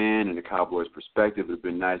Cowboys fan and a Cowboys perspective, it would have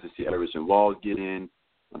been nice to see Everson Walls get in.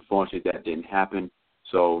 Unfortunately, that didn't happen.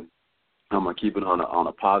 So I'm going to keep it on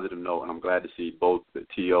a positive note, and I'm glad to see both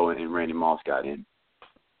T.O. and Randy Moss got in.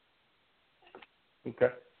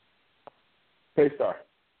 Okay. K-Star.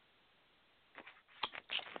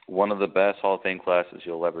 One of the best Hall of Fame classes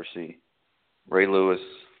you'll ever see. Ray Lewis,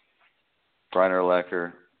 Brian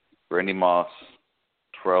Urlacher, Randy Moss,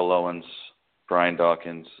 Terrell Owens, Brian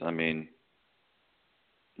Dawkins. I mean,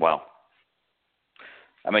 wow.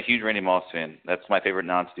 I'm a huge Randy Moss fan. That's my favorite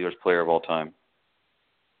non-Steelers player of all time.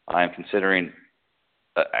 I am considering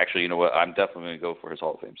actually, you know what? I'm definitely going to go for his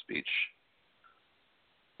Hall of Fame speech.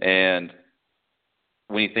 And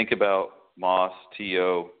when you think about Moss,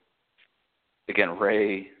 T.O., again,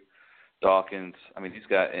 Ray, Dawkins, I mean, these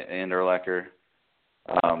guys, and Urlacher,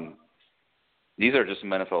 these are just some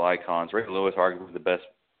NFL icons. Ray Lewis, arguably the best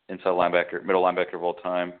middle linebacker of all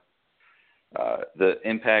time. The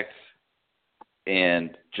impact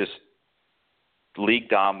and just league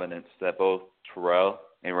dominance that both Terrell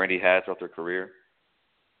and Randy had throughout their career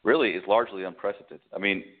really is largely unprecedented. I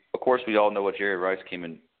mean, of course, we all know what Jerry Rice came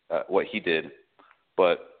in, what he did,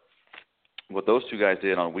 but what those two guys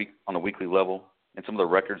did on a weekly level and some of the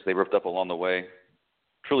records they ripped up along the way,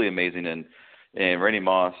 truly amazing. And Randy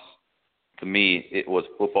Moss, to me, it was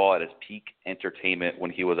football at its peak entertainment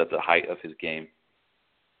when he was at the height of his game.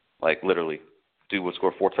 Like, literally, dude would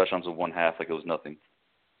score 4 touchdowns in one half like it was nothing.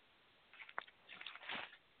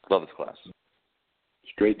 Love this class.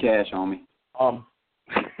 Straight cash, homie.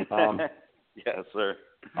 Yes, sir.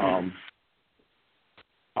 I'm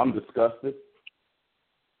disgusted.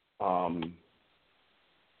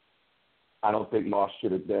 I don't think Moss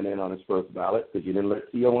should have been in on his first ballot because you didn't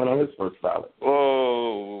let T.O. in on his first ballot.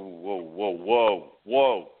 Whoa.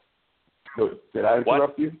 Did I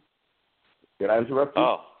interrupt you?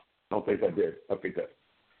 Oh. I don't think I did. Okay, good.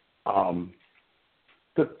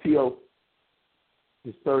 Took T.O.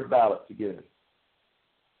 his third ballot to get in.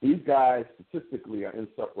 These guys statistically are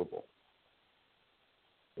inseparable.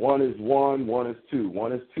 One is 1, one is 2,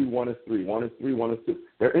 one is 2, one is 3, one is 3, one is 2.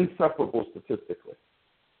 They're inseparable statistically.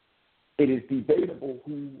 It is debatable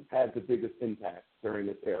who had the biggest impact during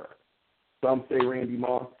this era. Some say Randy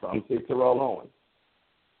Moss, some say Terrell Owens.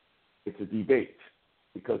 It's a debate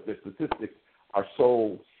because their statistics are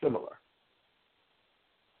so similar.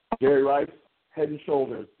 Jerry Rice, head and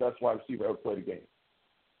shoulders, best wide receiver ever played a game.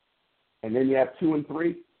 And then you have 2 and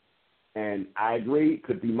 3, and I agree, it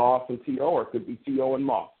could be Moss and T.O. or it could be T.O. and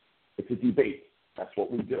Moss. It's a debate. That's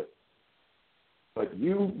what we do. But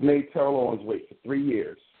you made Terrell Owens wait for 3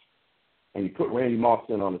 years, and you put Randy Moss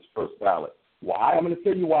in on his first ballot. Why? I'm going to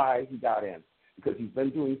tell you why he got in. Because he's been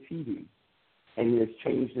doing TV, and he has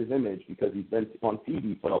changed his image because he's been on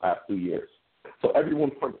TV for the last 2 years. So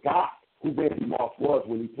everyone forgot who Randy Moss was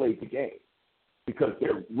when he played the game because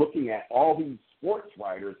they're looking at all these sports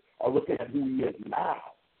writers are looking at who he is now,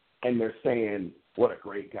 and they're saying, what a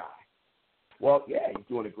great guy. Well, yeah, he's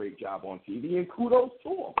doing a great job on TV, and kudos to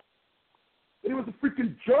him. But he was a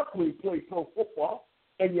freaking jerk when he played pro football,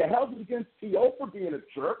 and you held it against T.O. for being a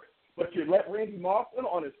jerk, but you let Randy Moss in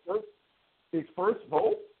on his first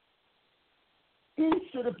vote? He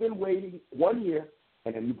should have been waiting 1 year,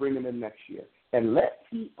 and then you bring him in next year. And let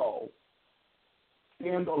T.O.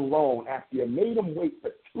 stand alone after you made him wait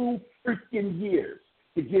for 2 freaking years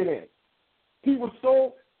to get in. He was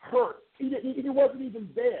so hurt. He wasn't even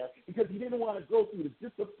there because he didn't want to go through the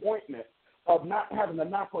disappointment of not having to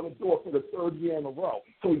knock on the door for the 3rd year in a row.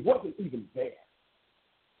 So he wasn't even there.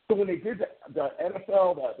 So when they did the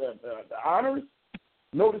NFL, the honors,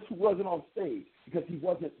 notice who wasn't on stage because he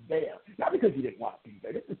wasn't there. Not because he didn't want to be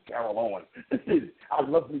there. This is Terrell Owens. This is I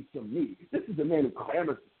Love Lisa Me. This is the man who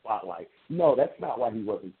clamors the spotlight. No, that's not why he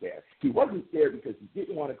wasn't there. He wasn't there because he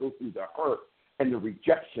didn't want to go through the hurt and the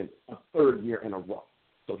rejection a 3rd year in a row.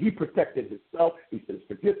 So he protected himself. He says,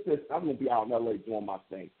 forget this. I'm going to be out in L.A. doing my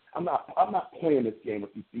thing. I'm not playing this game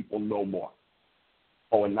with these people no more.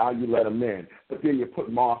 Oh, and now you let him in. But then you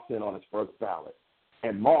put Moss in on his first ballot.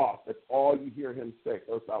 And Moss, that's all you hear him say.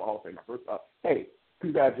 First ballot Hall of Famer. First ballot. Hey,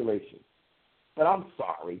 congratulations. But I'm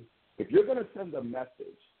sorry. If you're going to send a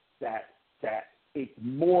message that it's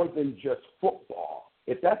more than just football,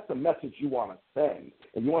 if that's the message you want to send,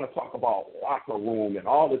 and you want to talk about locker room and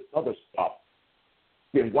all this other stuff,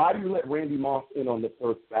 then why do you let Randy Moss in on the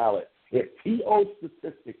first ballot? If T.O.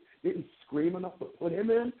 statistics didn't scream enough to put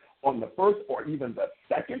him in on the first or even the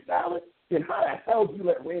second ballot, then how the hell do you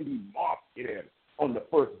let Randy Moss get in on the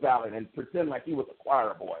first ballot and pretend like he was a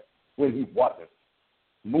choir boy when he wasn't?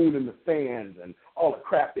 Mooning the fans and all the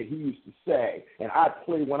crap that he used to say, and I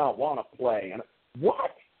play when I want to play. And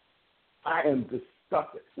what? I am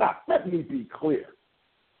disgusted. Now, let me be clear.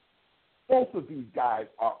 Both of these guys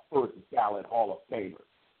are first ballot Hall of Famers.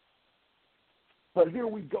 But here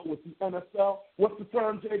we go with the NFL. What's the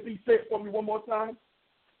term, JB? Say it for me one more time.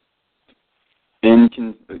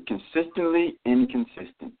 Consistently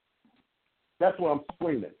inconsistent. That's what I'm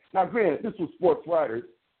screaming. Now, granted, this was sports writers,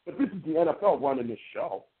 but this is the NFL running this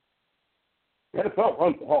show. The NFL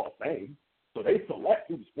runs the Hall of Fame, so they select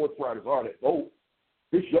who the sports writers are that vote.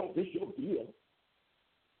 This your deal.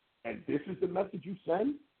 And this is the message you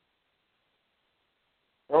send?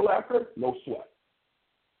 Earl Acker, no sweat.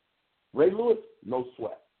 Ray Lewis, no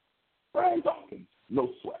sweat. Brian Dawkins, no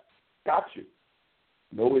sweat. Got you.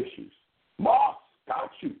 No issues. Moss, got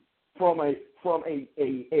you. From a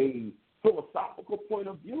philosophical point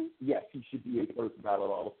of view, yes, he should be a first ballot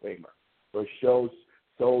Hall of Famer. But so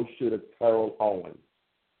should have Terrell Owens.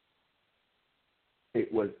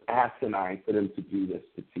 It was asinine for them to do this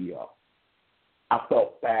to T.O. I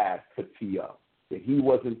felt bad for T.O. that he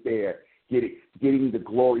wasn't there getting the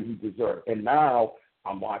glory he deserved. And now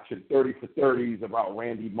I'm watching 30 for 30s about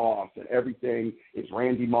Randy Moss, and everything is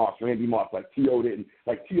Randy Moss. Like T.O.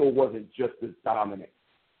 wasn't just as dominant.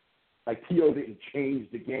 Like T.O. didn't change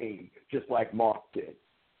the game just like Moss did.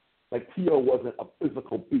 Like T.O. wasn't a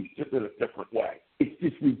physical beast, just in a different way. It's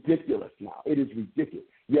just ridiculous now. It is ridiculous.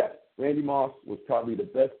 Yes, Randy Moss was probably the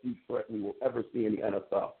best deep threat we will ever see in the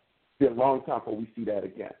NFL. It's been a long time before we see that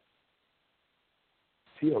again.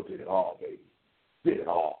 T.O. did it all, baby. Did it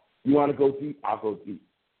all. You want to go deep? I'll go deep.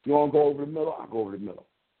 You want to go over the middle? I'll go over the middle.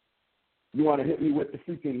 You want to hit me with the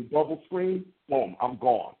freaking bubble screen? Boom, I'm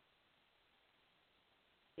gone.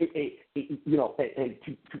 And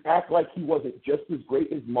to act like he wasn't just as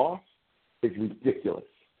great as Moss is ridiculous.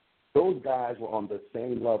 Those guys were on the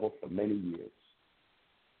same level for many years.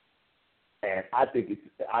 And I think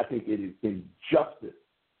it is injustice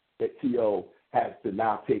that T.O. has to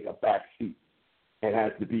now take a back seat and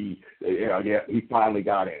has to be, he finally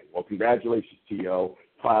got in. Well, congratulations, T.O.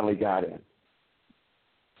 Finally got in.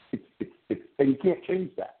 And you can't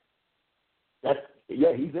change that.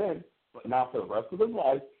 He's in, but now for the rest of his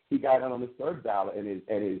life, he got in on his third ballot, and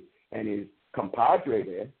his compadre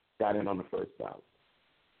there got in on the first ballot.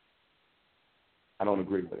 I don't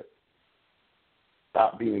agree with it.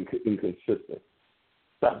 Stop being inconsistent.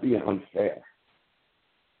 Stop being unfair.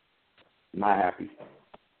 I'm not happy.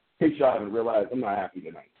 In case y'all haven't realized, I'm not happy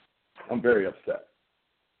tonight. I'm very upset.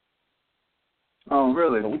 Oh,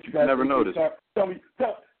 really? So what you guys never noticed.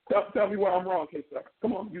 Tell me where I'm wrong, K-Star.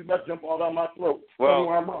 Come on, you must jump all down my throat. Well, tell me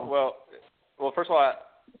where I'm wrong. Well, first of all,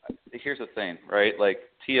 here's the thing, right? Like,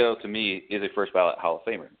 T.O. to me is a first ballot Hall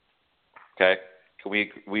of Famer. Okay? Can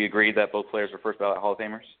we agree that both players are first ballot Hall of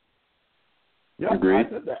Famers? Yeah, agreed. I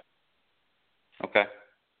said that. Okay.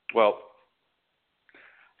 Well,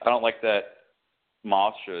 I don't like that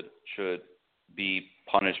Moss should be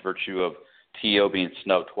punished virtue of T.O. being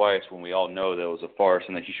snubbed twice when we all know that it was a farce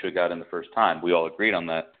and that he should have got in the first time. We all agreed on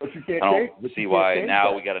that. But you can't I don't see why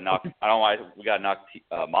now we got to knock. I don't know why we got to knock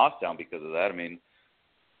Moss down because of that. I mean,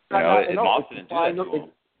 Moss didn't do that to him.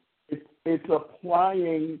 It's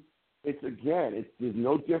applying. There's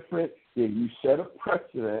no different than you set a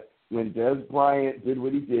precedent when Des Bryant did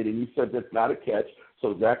what he did, and you said that's not a catch,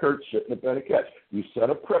 so Zach Ertz shouldn't have been a catch. You set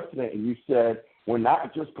a precedent, and you said we're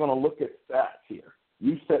not just going to look at stats here.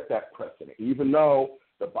 You set that precedent, even though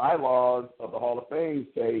the bylaws of the Hall of Fame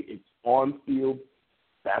say it's on field.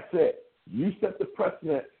 That's it. You set the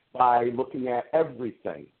precedent by looking at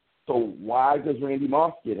everything. So why does Randy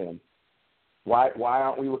Moss get in? Why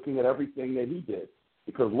aren't we looking at everything that he did?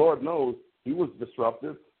 Because Lord knows he was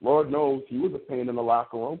disruptive. Lord knows he was a pain in the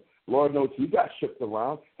locker room. Lord knows he got shipped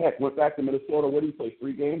around. Heck, went back to Minnesota. What did he play,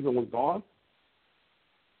 3 games and was gone?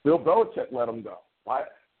 Bill Belichick let him go. Why?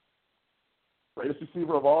 Greatest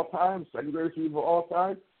receiver of all time, second greatest receiver of all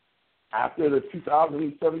time. After the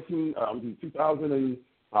 2007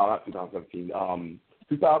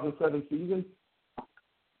 season,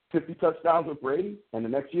 50 touchdowns with Brady, and the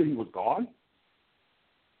next year he was gone.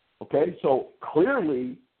 Okay, so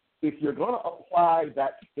clearly, if you're going to apply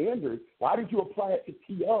that standard, why did you apply it to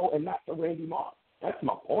T.O. and not to Randy Moss? That's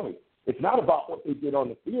my point. It's not about what they did on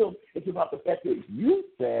the field. It's about the fact that you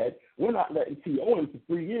said we're not letting T.O. in for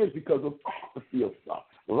 3 years because of off-the-field stuff,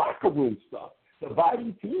 locker room stuff,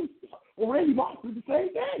 dividing team stuff. Well, Randy Moss did the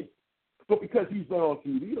same thing. But because he's been on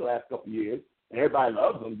TV the last couple of years, and everybody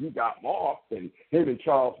loves him, you got Moss and him and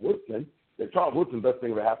Charles Woodson. And Charles Woodson, the best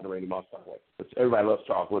thing ever happened to Randy Moss, by the way. Everybody loves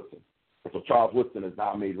Charles Woodson. And so Charles Woodson has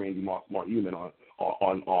now made Randy Moss more human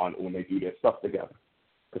on when they do their stuff together.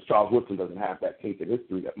 Because Charles Woodson doesn't have that tainted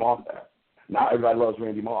history that Moss has. Now everybody loves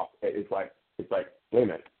Randy Moss. It's like, wait a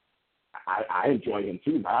minute. I enjoy him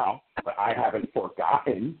too now, but I haven't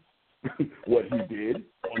forgotten what he did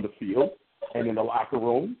on the field and in the locker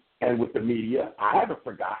room and with the media. I haven't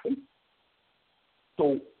forgotten.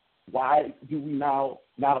 So why do we now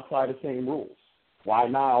not apply the same rules? Why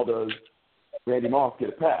now does Randy Moss get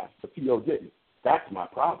a pass, but T.O. didn't? That's my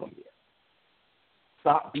problem here.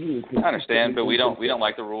 Stop being. I understand, but we don't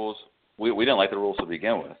like the rules. We didn't like the rules to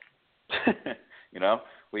begin with.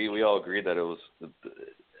 We all agreed that it was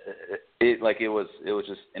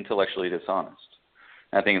just intellectually dishonest.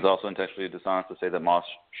 And I think it's also intellectually dishonest to say that Moss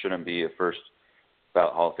shouldn't be a first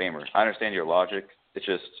ballot Hall of Famer. I understand your logic. It's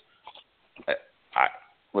just,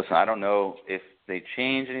 listen, I don't know if they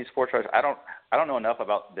change any sports rights. I don't know enough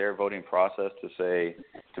about their voting process to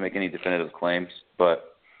make any definitive claims,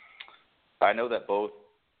 but I know that both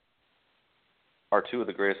are 2 of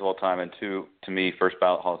the greatest of all time and 2, to me, first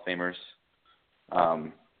ballot Hall of Famers.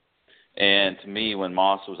 And to me, when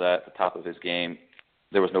Moss was at the top of his game,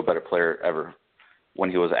 there was no better player ever when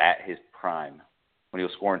he was at his prime, when he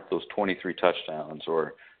was scoring those 23 touchdowns,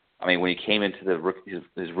 when he came into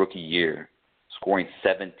his rookie year, scoring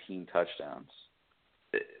 17 touchdowns.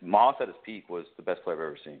 Moss at his peak was the best player I've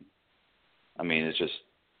ever seen. I mean, it's just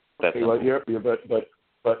that's.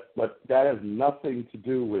 But that has nothing to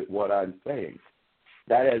do with what I'm saying.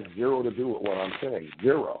 That has zero to do with what I'm saying.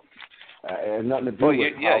 Zero. And nothing to do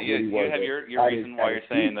with how good he was. You have your reason why you're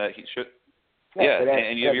saying that he should.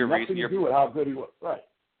 And you have your reason. To do with how good he was. Right.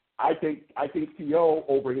 I think T.O.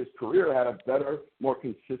 over his career had a better, more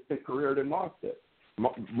consistent career than Moss did.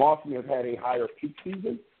 Moss may have had a higher peak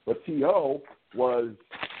season, but T.O. was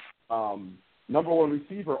number 1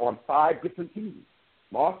 receiver on 5 different teams.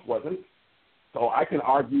 Moss wasn't. So I can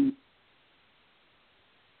argue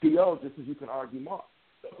T.O. just as you can argue Moss.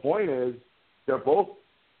 The point is, they're both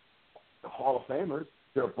Hall of Famers.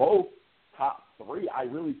 They're both top 3. I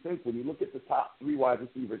really think when you look at the top 3 wide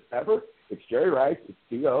receivers ever, it's Jerry Rice, it's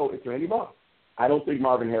T.O., it's Randy Moss. I don't think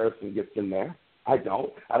Marvin Harrison gets in there. I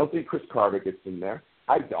don't think Chris Carter gets in there.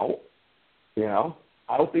 I don't. You know,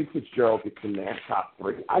 I don't think Fitzgerald gets in there top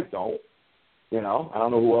 3. I don't. You know, I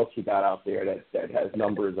don't know who else you got out there that has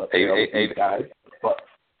numbers up there with these guys. But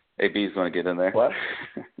AB's going to get in there. What?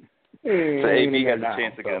 So AB has a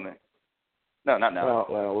chance to get in there. No, not now.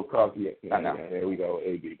 Well, we'll cross the. Not now. There we go.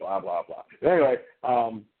 AB. Blah blah blah. Anyway,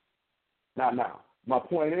 not now. My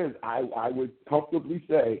point is, I would comfortably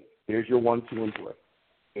say, here's your 1, 2, and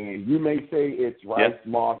 3. And you may say it's Rice,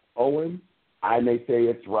 Moss, Owens. I may say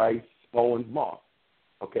it's Rice, Owens, Moss.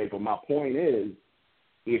 Okay, but my point is,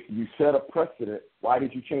 if you set a precedent, why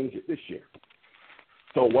did you change it this year?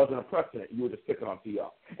 So it wasn't a precedent. You were just picking on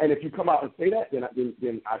T.O. And if you come out and say that, then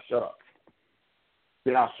I shut up.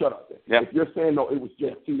 Then I'll shut up. Yeah. If you're saying, no, it was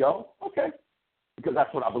just T.O., okay. Because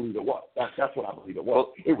that's what I believe it was. That's what I believe it was.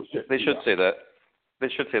 Well, it was just They T.O. should say that. They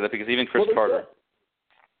should say that because even Chris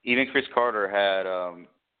Carter had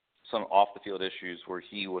some off-the-field issues where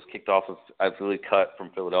he was kicked off of, I believe, cut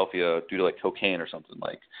from Philadelphia due to, like, cocaine or something.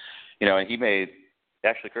 Like, you know, and he made –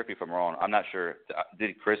 actually, correct me if I'm wrong. I'm not sure.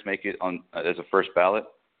 Did Chris make it on as a first ballot?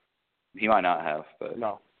 He might not have. But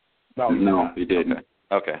No, he didn't.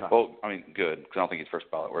 Okay. Well, I mean, good, because I don't think he's first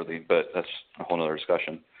ballot worthy, but that's a whole other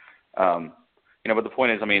discussion. You know, but the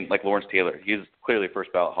point is, I mean, like Lawrence Taylor, he's clearly a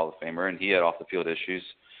first ballot Hall of Famer, and he had off-the-field issues.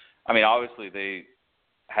 I mean, obviously they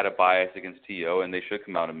had a bias against T.O., and they should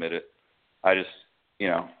come out and admit it. I just, you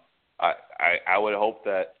know, I would hope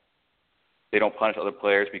that they don't punish other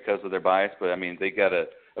players because of their bias, but, I mean,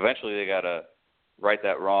 eventually they got to right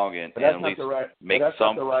that wrong and at least make some. That's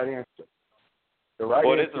not the right answer.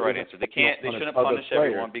 What is the right answer? They shouldn't punish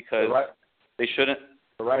everyone because they shouldn't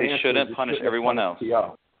punish everyone else.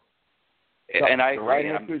 And I agree,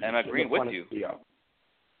 and I'm agreeing with you.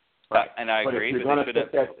 Right. And I agree, but they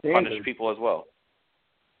shouldn't punish people as well.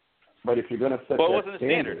 But if you're going to set it wasn't a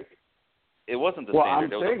standard. It wasn't the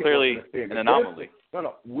standard. It was clearly an anomaly.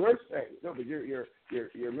 No, we're saying no, but you're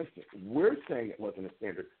missing. We're saying it wasn't a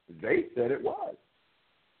standard. They said it was.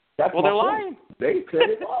 That's they're lying. They said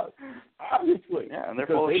it was. Obviously. Yeah, and they're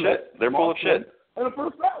full of shit. They're full of shit. And the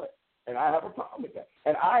first ballot. And I have a problem with that.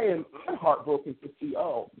 And I'm heartbroken for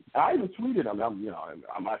T.O. I even tweeted him.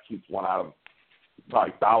 My tweet's one out of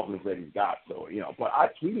probably thousands that he's got. So, you know, but I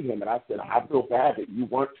tweeted him and I said, I feel bad that you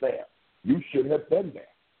weren't there. You should have been there.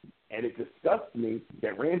 And it disgusts me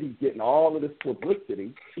that Randy's getting all of this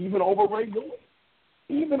publicity, even over Ray Lewis.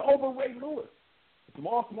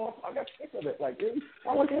 Small. I got sick of it. Like, really? I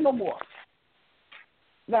don't want to hear no more.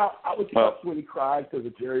 Now, I was touched when he cried because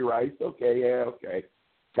of Jerry Rice. Okay.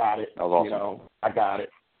 Got it. That was awesome. You know, I got it.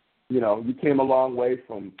 You know, you came a long way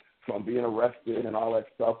from being arrested and all that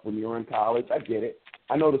stuff when you were in college. I get it.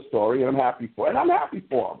 I know the story, and I'm happy for it. And I'm happy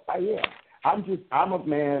for him. I am. I'm a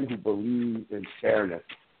man who believes in fairness.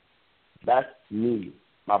 That's me.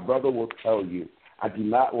 My brother will tell you, I do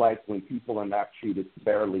not like when people are not treated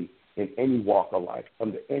fairly in any walk of life,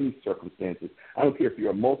 under any circumstances. I don't care if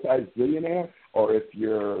you're a multi-billionaire or if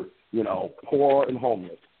you're, you know, poor and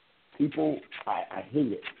homeless. People, I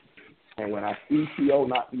hate it. And when I see T.O.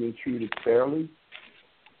 not being treated fairly,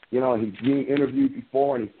 you know, and he's being interviewed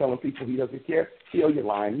before and he's telling people he doesn't care, T.O., you're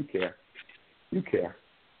lying. You care.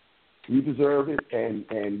 You deserve it,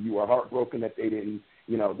 and you are heartbroken that they didn't.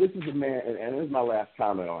 You know, this is a man, and this is my last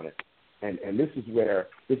comment on it, and this is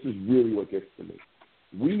really what gets to me.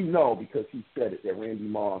 We know, because he said it, that Randy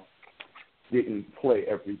Moss didn't play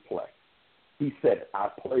every play. He said it, I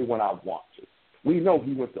play when I want to. We know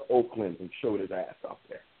he went to Oakland and showed his ass out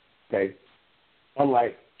there, okay?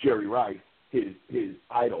 Unlike Jerry Rice, his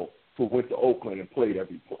idol, who went to Oakland and played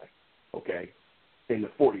every play, okay?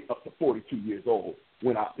 Up to 42 years old,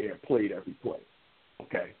 went out there and played every play,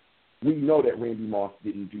 okay? We know that Randy Moss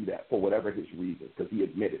didn't do that for whatever his reason, because he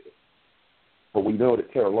admitted it. But we know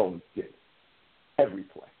that Terrell Owens did every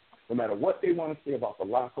play. No matter what they want to say about the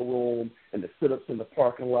locker room and the sit-ups in the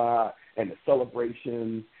parking lot and the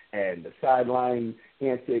celebrations and the sideline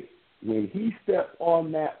antics, when he stepped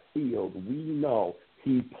on that field, we know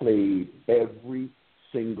he played every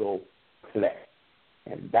single play.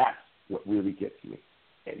 And that's what really gets me.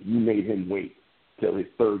 And you made him wait till his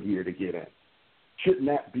third year to get in. Shouldn't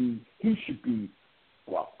that be, he should be,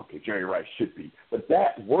 well, okay, Jerry Rice should be, but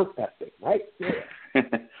that work ethic right there,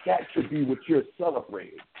 that should be what you're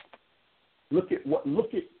celebrating. Look at,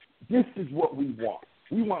 this is what we want.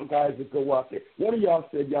 We want guys that go out there. One of y'all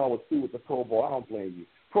said y'all was through with the Pro Bowl. I don't blame you.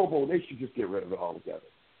 Pro Bowl, they should just get rid of it altogether.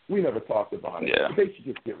 We never talked about it. Yeah. But they should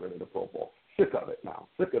just get rid of the Pro Bowl. Sick of it now.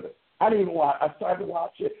 Sick of it. I didn't even watch. I started to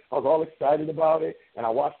watch it. I was all excited about it, and I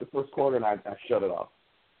watched the first quarter, and I shut it off.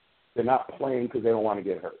 They're not playing because they don't want to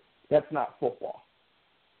get hurt. That's not football,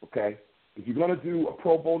 okay? If you're going to do a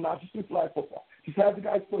Pro Bowl now, just do flag football. Just have the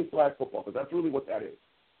guys play flag football, because that's really what that is.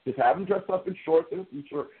 Just have them dress up in shorts and a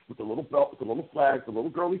t-shirt with a little belt, with the little flags, the little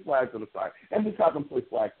girly flags on the side, and just have them play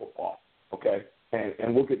flag football, okay?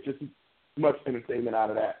 And we'll get just as much entertainment out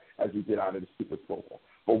of that as we did out of the Super Bowl.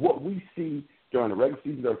 But what we see during the regular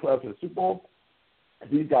season, during the playoffs and the Super Bowl,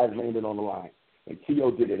 these guys landed on the line. And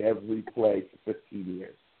T.O. did it every play for 15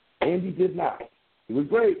 years. Andy did not. He was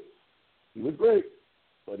great,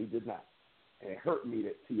 but he did not. And it hurt me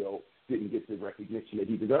that T.O. didn't get the recognition that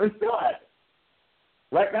he deserved. And still has.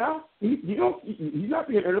 Right now, he's not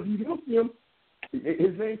being interviewed. You don't see him.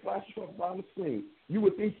 His name flashes up on the screen. You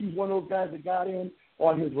would think he's one of those guys that got in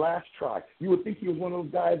on his last try. You would think he was one of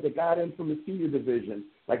those guys that got in from the senior division,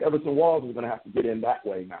 like Everson Walls was going to have to get in that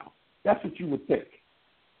way now. That's what you would think.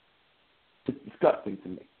 It's disgusting to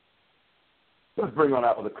me. Let's bring on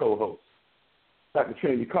out with a co-host. Dr.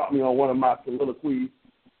 Train, you caught me on one of my soliloquies,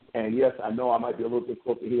 and yes, I know I might be a little bit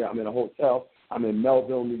closer here. I'm in a hotel. I'm in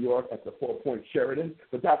Melville, New York, at the 4 Point Sheridan.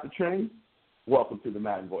 But Dr. Train, welcome to the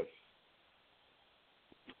Madden Voice.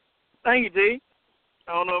 Thank you, D.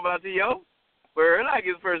 I don't know about T.O., but I like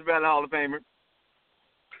his first ballot Hall of Famer.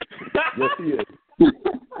 Yes, he is.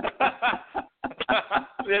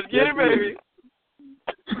 Let's get it, baby.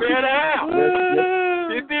 Spread out.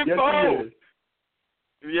 Yes, he is.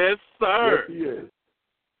 Yes, sir. Yes, he is.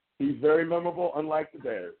 He's very memorable, unlike the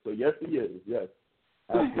Bears. So, yes, he is. Yes.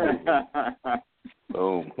 Absolutely.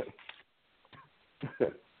 Boom.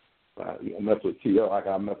 I mess with T.O. I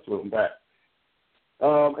got to mess with him back.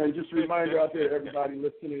 And just a reminder out there, everybody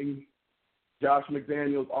listening, Josh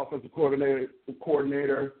McDaniels, offensive coordinator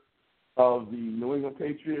of the New England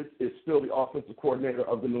Patriots, is still the offensive coordinator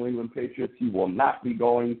of the New England Patriots. He will not be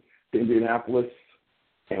going to Indianapolis,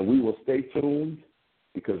 and we will stay tuned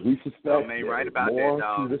because we suspect there's more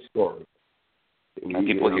to this story.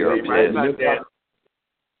 People here are right about that.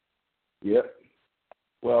 Yep.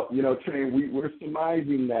 Well, Train, we're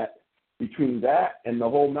surmising that between that and the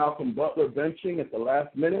whole Malcolm Butler benching at the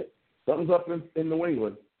last minute, something's up in New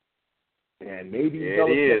England. And maybe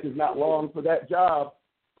Belichick is not long for that job.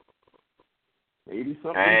 Maybe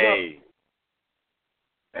something's up.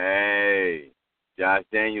 Hey, Josh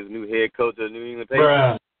Daniels, new head coach of the New England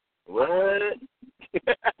Patriots. What?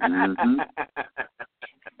 Mm-hmm.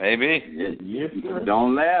 Maybe. Yes, sir.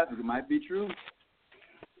 Don't laugh. It might be true.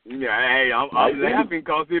 Yeah, hey, I'm laughing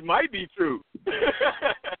because it might be true.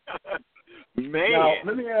 Man. Now,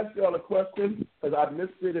 let me ask y'all a question, because I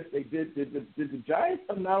missed it if they did. Did the Giants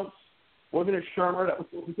announce, wasn't it Shermer that was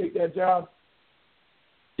supposed to take that job?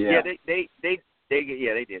 Yeah, they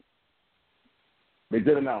did. They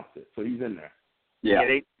did announce it, so he's in there. Yeah,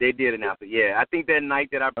 they did announce it. Yeah, I think that night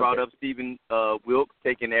that I brought up Stephen Wilkes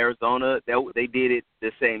taking Arizona, they did it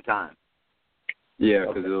the same time. Yeah,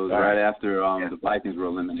 because it was right after the Vikings were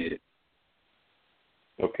eliminated.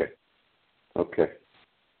 Okay.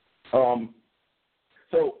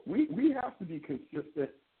 So we have to be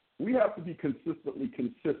consistent. We have to be consistently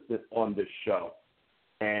consistent on this show.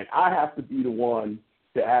 And I have to be the one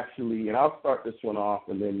to actually, and I'll start this one off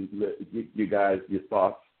and then give you guys your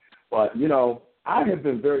thoughts. But, I have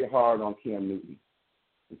been very hard on Cam Newton,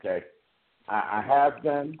 okay? I have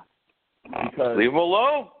been because leave him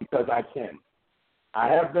alone. Because I can. I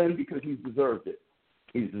have been because he's deserved it.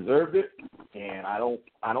 He's deserved it, and I don't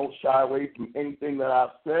shy away from anything that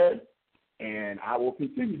I've said, and I will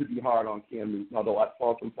continue to be hard on Cam Newton, although I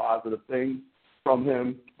saw some positive things from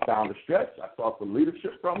him down the stretch. I saw some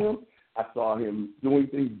leadership from him. I saw him doing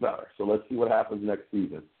things better. So let's see what happens next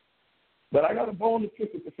season. But I got a bone to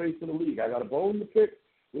pick with the face of the league. I got a bone to pick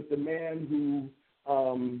with the man who,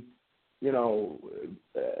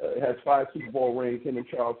 has 5 Super Bowl rings. Him and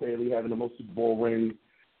Charles Haley having the most Super Bowl rings,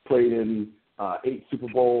 played in 8 Super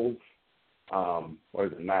Bowls. Or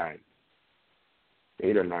is it 9?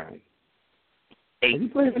 8 or 9? 8. Has he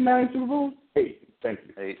played in 9 Super Bowls? 8. Thank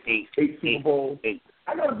you. 8 Super Bowls. 8.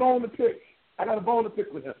 I got a bone to pick.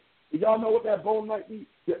 With him. Do y'all know what that bone might be?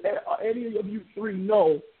 Do any of you 3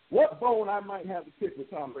 know what bone I might have to pick with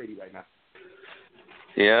Tom Brady right now?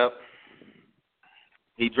 Yep.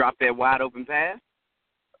 He dropped that wide open pass?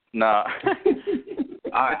 Nah. All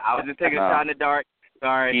right, I was just taking a shot in the dark.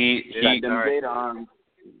 Sorry.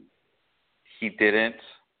 He didn't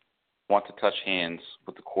want to touch hands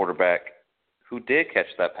with the quarterback who did catch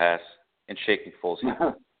that pass and shaking Foles'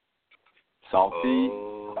 hand. Salty.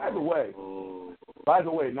 By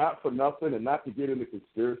the way, not for nothing and not to get into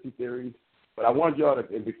conspiracy theories, but I want y'all to,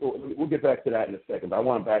 we'll get back to that in a second, but I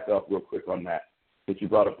want to back up real quick on that you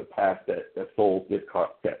brought up the pass that Foles did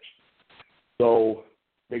catch. So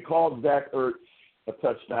they called Zach Ertz a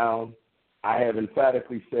touchdown. I have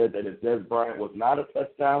emphatically said that if Des Bryant was not a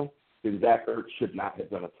touchdown, then Zach Ertz should not have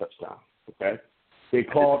done a touchdown. Okay? They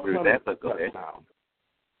called Clemens a touchdown.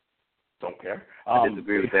 Don't care. I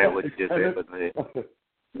disagree with that, what you just said, but go ahead.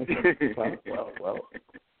 well,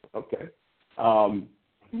 okay.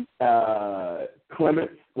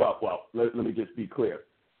 Clemens, let me just be clear.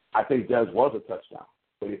 I think Dez was a touchdown.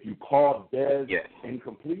 But if you call Dez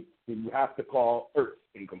incomplete, then you have to call Ertz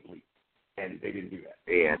incomplete. And they didn't do that.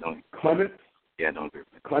 Yeah, don't. Clemens, don't agree.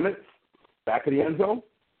 Clemens, back of the end zone.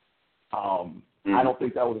 I don't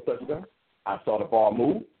think that was a touchdown. I saw the ball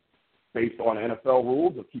move based on NFL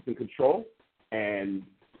rules of keeping control. And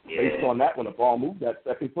based on that, when the ball moved, that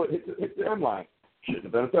second foot hit the end line. Shouldn't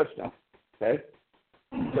have been a touchdown. Okay?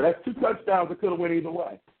 So that's 2 touchdowns that could have went either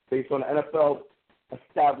way based on the NFL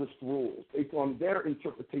established rules, based on their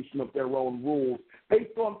interpretation of their own rules,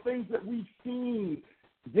 based on things that we've seen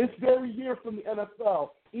this very year from the NFL.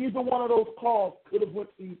 Either one of those calls could have went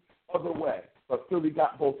the other way, but Philly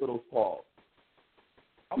got both of those calls.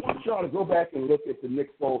 I want y'all to go back and look at the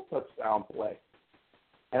Nick Foles touchdown play.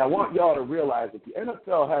 And I want y'all to realize that the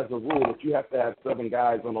NFL has a rule that you have to have 7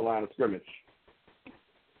 guys on the line of scrimmage.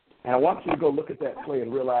 And I want you to go look at that play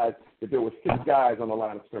and realize that there were 6 guys on the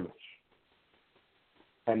line of scrimmage.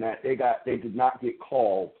 And that they did not get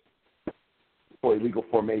called for illegal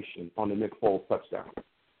formation on the Nick Foles touchdown.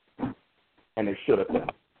 And they should have been.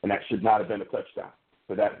 And that should not have been a touchdown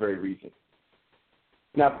for that very reason.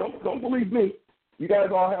 Now, don't believe me. You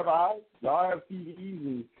guys all have eyes. Y'all have TVs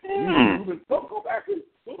and YouTube. Don't go back and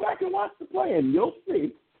watch the play, and you'll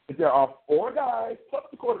see that there are 4 guys plus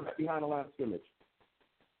the quarterback behind the line of scrimmage.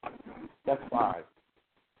 That's 5.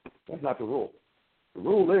 That's not the rule. The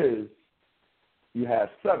rule is you have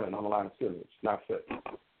 7 on the line of scrimmage, not 6.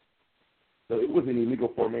 So it was an illegal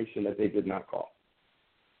formation that they did not call.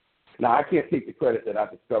 Now, I can't take the credit that I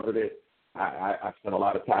discovered it. I spent a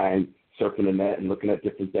lot of time surfing the net and looking at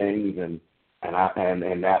different things, and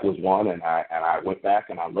that was one. And I went back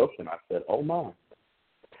and I looked and I said, "Oh my!"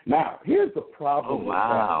 Now, here's the problem. Oh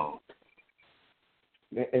wow!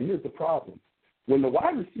 And here's the problem: when the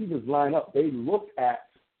wide receivers line up, they look at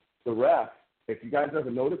the ref. If you guys ever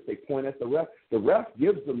notice, they point at the ref. The ref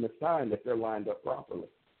gives them the sign that they're lined up properly.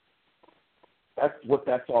 That's what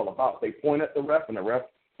that's all about. They point at the ref, and the ref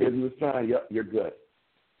gives them the sign, "Yep, you're good."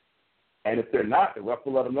 And if they're not, the ref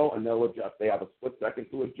will let them know, and they'll adjust. They have a split second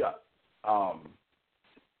to adjust.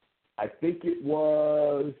 I think it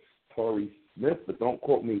was Torrey Smith, but don't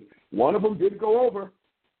quote me. One of them did go over,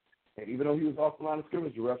 and even though he was off the line of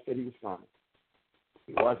scrimmage, the ref said he was fine.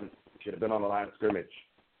 He wasn't. He should have been on the line of scrimmage.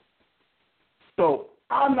 So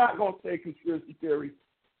I'm not going to say conspiracy theory,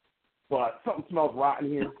 but something smells rotten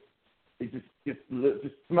here. It just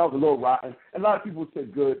smells a little rotten. And a lot of people would say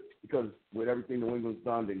good because with everything New England's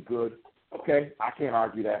done, then good. Okay, I can't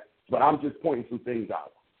argue that, but I'm just pointing some things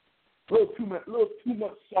out. A little too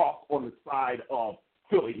much sauce on the side of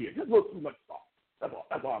Philly here. Just a little too much sauce. That's all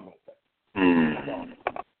I'm going to say. That's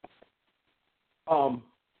all.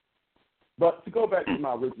 But to go back to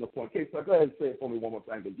my original point, Kate, so go ahead and say it for me one more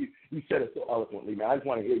time, because you said it so eloquently, man. I just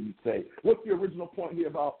want to hear you say, what's the original point here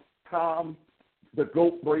about Tom, the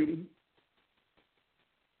GOAT Brady?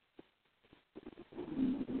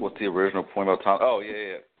 What's the original point about Tom? Oh,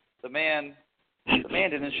 yeah. The man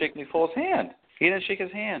didn't shake Nick Foles' hand. He didn't shake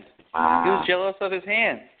his hand. Wow. He was jealous of his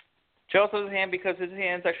hand. Jealous of his hand because his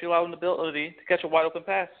hands actually allowed him the ability to catch a wide open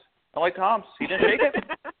pass. Unlike Tom's, he didn't shake it.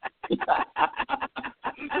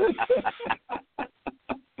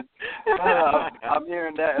 I'm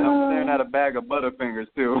hearing that, and I'm staring at a bag of Butterfingers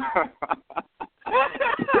too.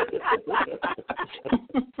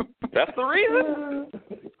 That's the reason.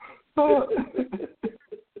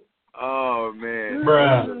 Oh man,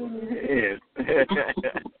 bruh.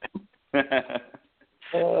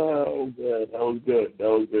 Oh man, that was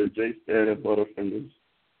good. Jay staring at Butterfingers.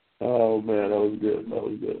 Oh man, that was good.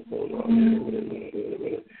 Hold on.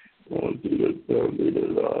 I want to do this.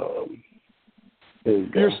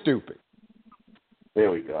 You're stupid.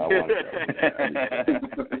 There we go.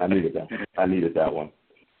 I needed that. I needed that one.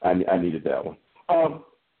 Wow. I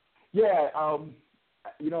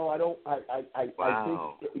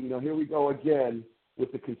think, here we go again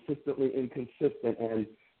with the consistently inconsistent and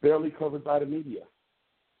barely covered by the media.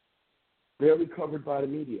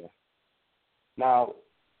 Now,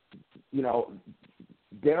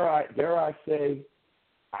 dare I say,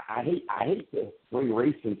 I hate to bring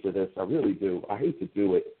race into this. I really do. I hate to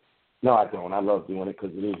do it. No, I don't. I love doing it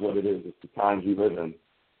because it is what it is. It's the times we live in.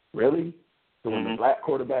 Really? So when the black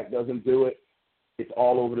quarterback doesn't do it, it's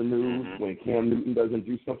all over the news. When Cam Newton doesn't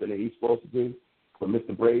do something that he's supposed to do. But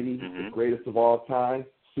Mr. Brady, the greatest of all time,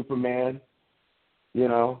 Superman,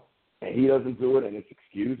 and he doesn't do it, and it's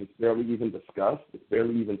excused. It's barely even discussed. It's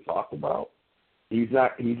barely even talked about. He's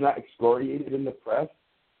not excoriated in the press.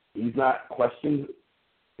 He's not questioned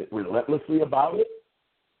relentlessly about it.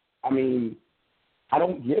 I mean, I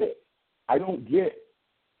don't get it. I don't get,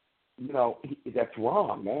 that's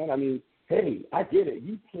wrong, man. I mean, hey, I get it.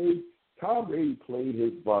 Tom Brady played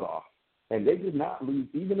his butt off, and they did not lose,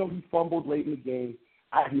 even though he fumbled late in the game.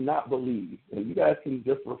 I do not believe, and you guys can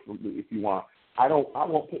differ from me if you want. I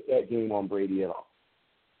won't put that game on Brady at all.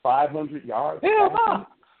 500 yards. Yeah,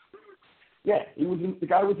 yeah, the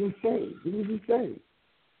guy was insane. He was insane.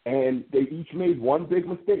 And they each made one big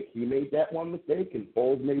mistake. He made that one mistake, and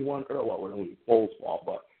Foles made one early. Well, it was only Foles' fault,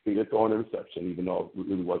 but he did throw an interception, even though it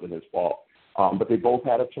really wasn't his fault. But they both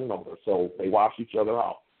had a turnover, so they washed each other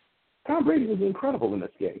out. Tom Brady was incredible in this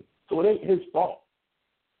game, so it ain't his fault.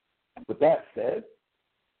 With that said,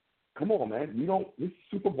 come on, man. This is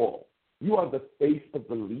Super Bowl. You are the face of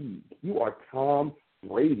the league. You are Tom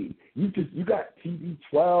Brady. You got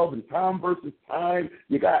TV12 and Time versus Time.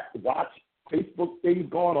 You got watch Facebook things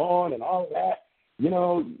going on and all that,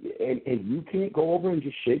 and you can't go over and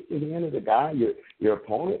just shake the hand of the guy, your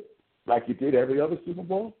opponent, like you did every other Super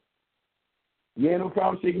Bowl. You ain't no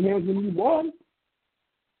problem shaking hands when you won.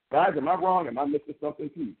 Guys, am I wrong? Am I missing something?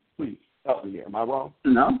 Please help me here. Am I wrong?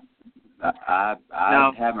 No. I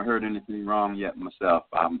haven't heard anything wrong yet myself.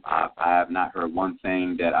 I have not heard one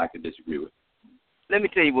thing that I could disagree with. Let me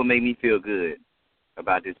tell you what made me feel good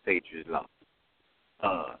about this Patriots loss.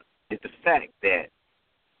 It's the fact that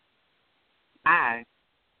I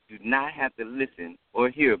do not have to listen or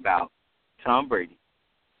hear about Tom Brady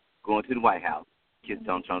going to the White House, kiss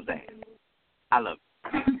Donald Trump's ass. I love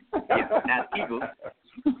it. Yeah, now the Eagles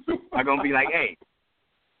are going to be like, hey,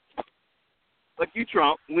 fuck you,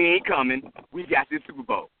 Trump. We ain't coming. We got this Super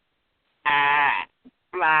Bowl.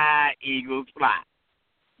 Fly, Eagles, fly.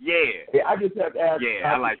 Yeah. Hey, I just have to ask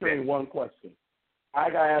Dr. Train one question. I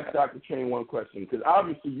got to ask Dr. Train one question, because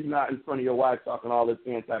obviously you're not in front of your wife talking all this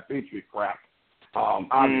anti-patriot crap,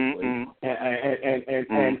 obviously.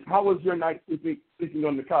 Mm-hmm. And how was your night sleeping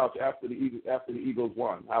on the couch after the Eagles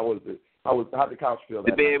won? How was it? How'd the couch feel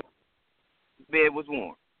that night? The bed was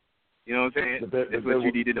warm. You know what I'm saying? That's what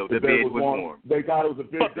you need to know. The bed was warm. They thought it was a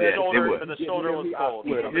big bed. The shoulder was cold.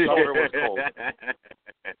 The shoulder was cold.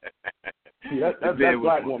 See, that's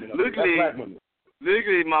black woman. That's black woman.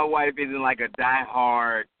 Literally, my wife isn't like a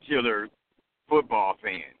die-hard killer football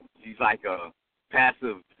fan. She's like a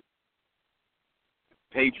passive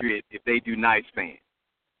Patriot if they do nice fan.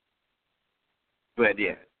 But,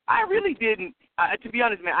 yeah, I really didn't. To be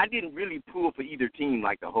honest, man, I didn't really pull for either team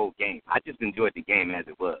like the whole game. I just enjoyed the game as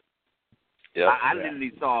it was. Yep. I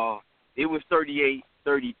literally saw it was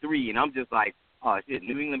 38-33, and I'm just like, oh, shit,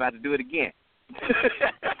 New England about to do it again.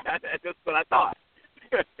 That's what I thought.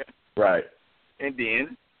 Right. And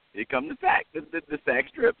then here comes the sack, the sack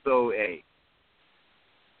strip. So, hey.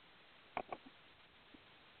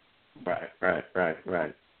 Right.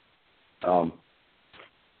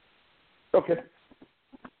 Okay.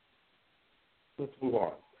 Let's move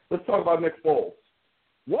on. Let's talk about Nick Foles.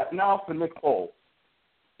 What now for Nick Foles?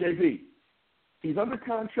 JB, he's under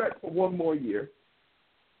contract for one more year,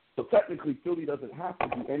 so technically Philly doesn't have to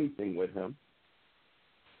do anything with him.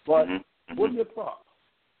 But what are your thoughts?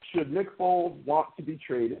 Should Nick Foles want to be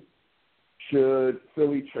traded? Should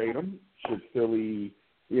Philly trade him? Should Philly,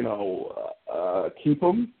 keep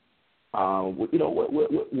him? What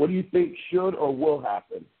do you think should or will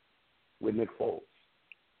happen with Nick Foles?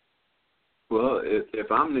 Well,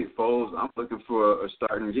 if I'm Nick Foles, I'm looking for a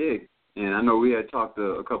starting gig. And I know we had talked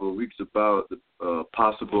a couple of weeks about the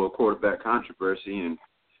possible quarterback controversy and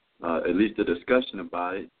at least a discussion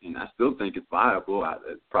about it. And I still think it's viable.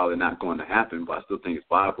 It's probably not going to happen, but I still think it's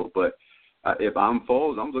viable. But if I'm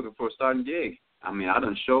Foles, I'm looking for a starting gig. I mean, I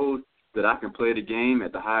done showed that I can play the game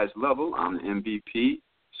at the highest level. I'm the MVP,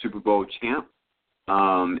 Super Bowl champ.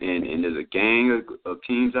 And there's a gang of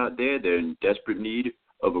teams out there. They're in desperate need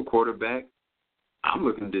of a quarterback. I'm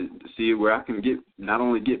looking to see where I can not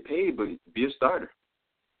only get paid, but be a starter.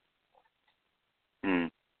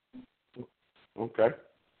 Okay.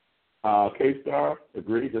 K-Star,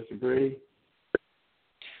 agree, disagree?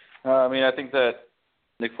 I think that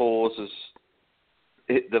Nick Foles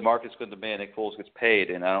the market's going to demand Nick Foles gets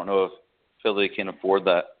paid, and I don't know if Philly can afford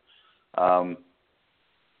that. I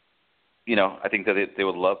think that they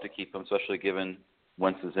would love to keep him, especially given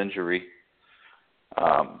Wentz's injury.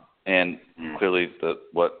 And clearly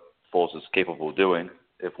what Foles is capable of doing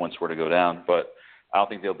if Wentz were to go down. But I don't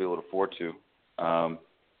think they'll be able to afford to. I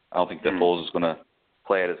don't think that Foles is going to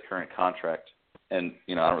play at his current contract. And,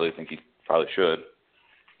 I don't really think he probably should,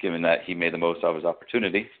 given that he made the most of his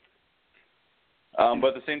opportunity. But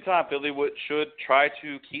at the same time, Philly should try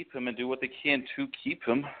to keep him and do what they can to keep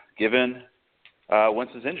him, given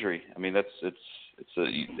Wentz's injury. I mean,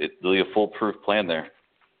 it's really a foolproof plan there.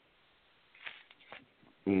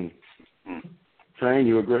 Train,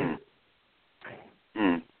 you agree?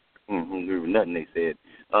 Agree with nothing they said.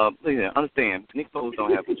 Understand, Nick Foles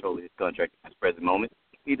don't have control of his contract at this present moment.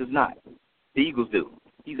 He does not. The Eagles do.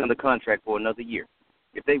 He's under contract for another year.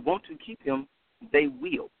 If they want to keep him, they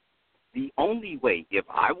will. The only way, if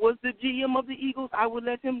I was the GM of the Eagles, I would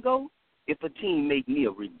let him go if a team made me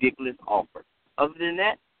a ridiculous offer. Other than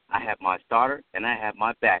that, I have my starter and I have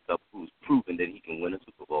my backup who's proven that he can win a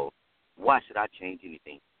Super Bowl. Why should I change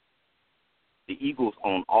anything? The Eagles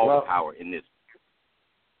own all the power in this.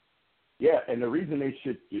 Yeah, and the reason they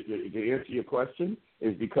should, to answer your question,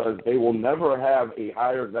 is because they will never have a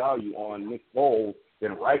higher value on Nick Foles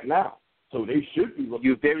than right now. So they should be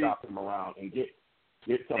looking to shop him around and get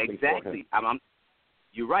something for him.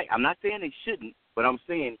 You're right. I'm not saying they shouldn't, but I'm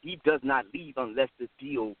saying he does not leave unless the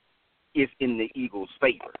deal is in the Eagles'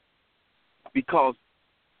 favor. Because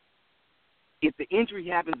if the injury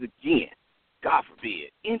happens again, God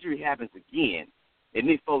forbid, injury happens again, and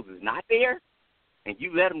Nick Foles is not there, and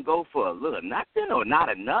you let him go for a little nothing or not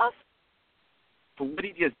enough for what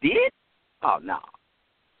he just did, oh, no.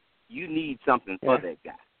 You need something for that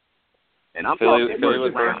guy. And I'm talking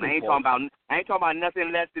first round. I ain't talking about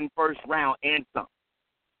nothing less than first round and something.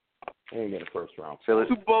 He ain't get a first round.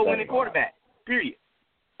 Super Bowl winning quarterback, period.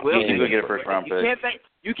 Well, he's going to get a first round pick.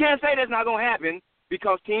 You can't say that's not going to happen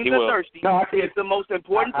because teams are thirsty. No, it's the most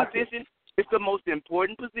important position. It's the most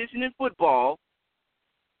important position in football.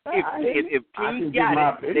 If teams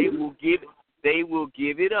got it, they will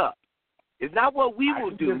give it up. It's not what we will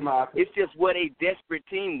do. It's just what a desperate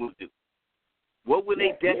team will do. What will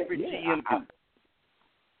a desperate GM do?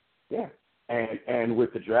 Yeah, and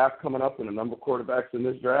with the draft coming up and the number of quarterbacks in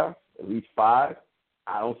this draft, at least 5,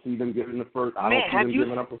 I don't see them giving the first. I don't see them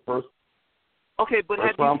giving up a first. Okay, but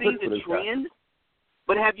have you seen the trend?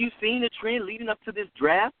 But have you seen the trend leading up to this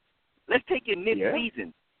draft? Let's take it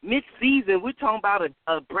mid-season. Mid-season, we're talking about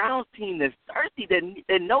a Browns team that's thirsty,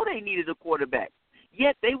 that know they needed a quarterback.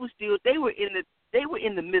 Yet they were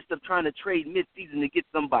in the midst of trying to trade mid-season to get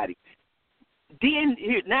somebody. Then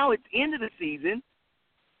now it's end of the season.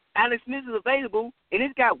 Alex Smith is available, and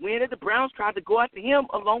it's got wind that the Browns tried to go after him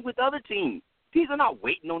along with other teams. Teams are not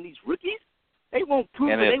waiting on these rookies. They won't prove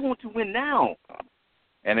that they want to win now.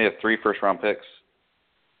 And they have 3 first-round picks.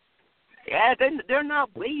 Yeah, they're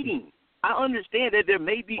not waiting. I understand that there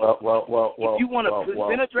may be. Well, if you want to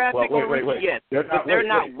present a draft pick on rookie, yes, they're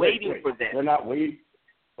not waiting for that. They're not waiting.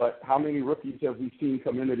 But how many rookies have we seen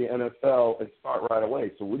come into the NFL and start right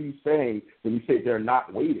away? So what are you saying when you say they're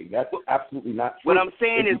not waiting? That's absolutely not true. What I'm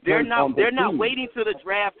saying is they're not waiting to the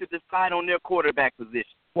draft to decide on their quarterback position.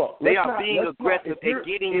 Well, they are being aggressive at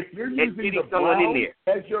getting someone in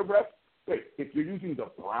there. As your if you're using the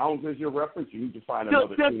Browns as your reference, you need to find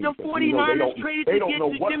another team. The 49ers traded to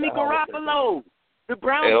get Jimmy Garoppolo. The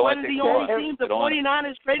Browns weren't the only team. The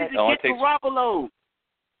 49ers traded to get Garoppolo.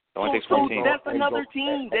 So that's another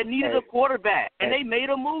team that needed a quarterback, and they made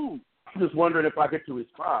a move. I'm just wondering if I get to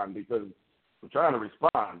respond because I'm trying to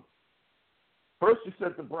respond. First you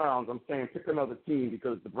said the Browns. I'm saying pick another team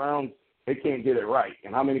because the Browns, they can't get it right.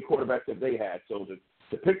 And how many quarterbacks have they had? So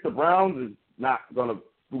to pick the Browns is not going to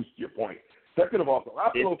boost your point. Second of all,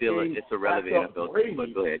 it's irrelevant NFL team,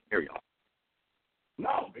 but go ahead, carry on.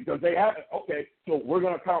 No, because they haven't. Okay, so we're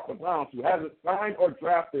going to count the Browns, who hasn't signed or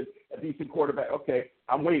drafted a decent quarterback. Okay,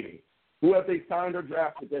 I'm waiting. Who have they signed or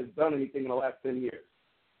drafted that's done anything in the last 10 years?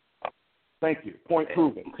 Thank you. Point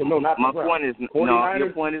proven. So no, not my point is your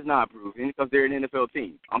point is not proven because they're an NFL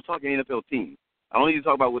team. I'm talking NFL teams. I don't need to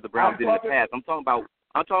talk about what the Browns did in the past. I'm talking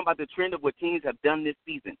about the trend of what teams have done this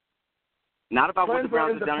season. Not about what the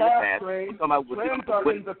Browns have done in the past. I'm talking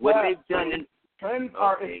about what they've done in. Trends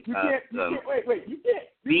are. You can't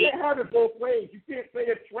have it both ways. You can't say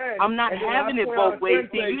a trend. I'm not having it both ways.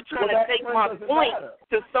 You're trying to take my point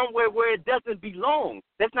to somewhere where it doesn't belong.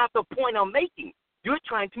 That's not the point I'm making. You're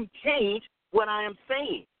trying to change what I am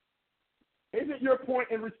saying. Isn't your point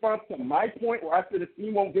in response to my point where I said the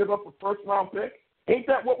team won't give up a first-round pick? Ain't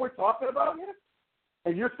that what we're talking about here?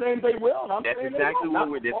 And you're saying they will, and I'm saying exactly they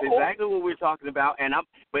won't. That's exactly what we're talking about.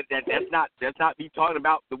 But that's not me talking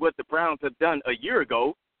about what the Browns have done a year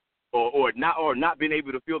ago, or not being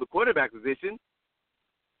able to fill the quarterback position.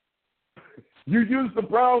 You use the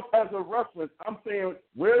Browns as a reference. I'm saying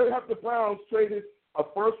where have the Browns traded a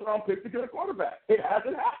first-round pick to get a quarterback? It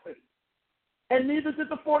hasn't happened. And neither did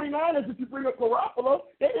the 49ers. If you bring up Garoppolo,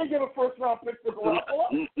 they didn't give a first-round pick for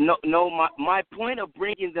Garoppolo. No. My point of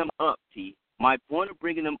bringing them up, T. My point of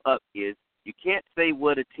bringing them up is you can't say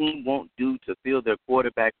what a team won't do to fill their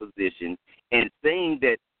quarterback position, and saying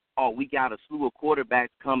that, oh, we got a slew of quarterbacks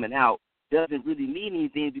coming out doesn't really mean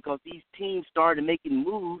anything, because these teams started making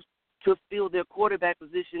moves to fill their quarterback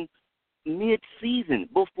position mid-season,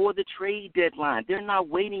 before the trade deadline. They're not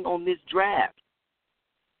waiting on this draft.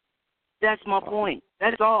 That's my point.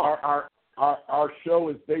 That's all. Our show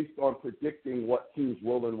is based on predicting what teams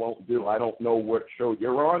will and won't do. I don't know what show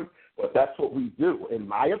you're on, but that's what we do. In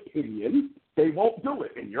my opinion, they won't do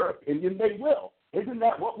it. In your opinion, they will. Isn't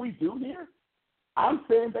that what we do here? I'm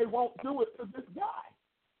saying they won't do it for this guy.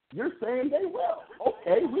 You're saying they will.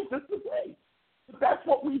 Okay, we disagree. But that's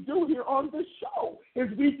what we do here on this show, is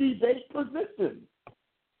we debate positions.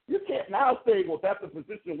 You can't now say, well, that's a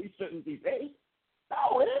position we shouldn't debate.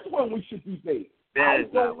 No, it is one we should debate. That is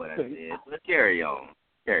not what I said. Let's carry on.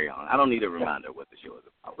 Carry on. I don't need a reminder of what the show is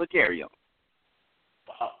about. Let's carry on.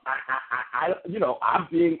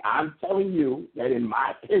 I'm telling you that in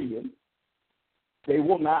my opinion, they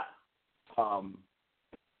will not offer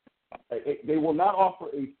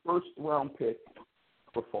a first-round pick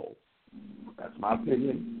for Foles. That's my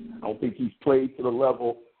opinion. I don't think he's played to the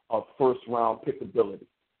level of first-round pickability.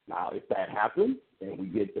 Now, if that happens and we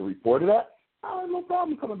get the report of that, I have no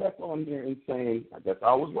problem coming back on here and saying, I guess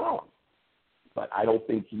I was wrong. But I don't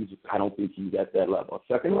think he's at that level.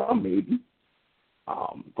 A second round, maybe.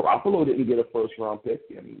 Garoppolo didn't get a first-round pick,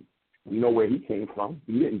 and we know where he came from.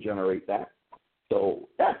 He didn't generate that. So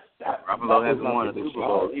that's that. Garoppolo hasn't won a Super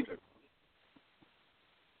Bowl either.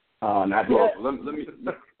 Not yet.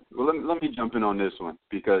 Let me jump in on this one,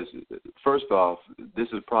 because first off, this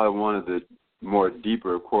is probably one of the more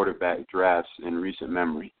deeper quarterback drafts in recent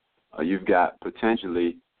memory. You've got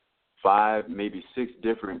potentially 5, maybe 6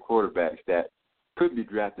 different quarterbacks that could be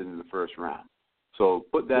drafted in the first round. So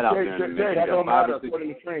put that out there. That don't matter. Put in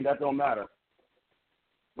the train. That don't matter.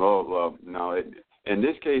 Oh, well, no. In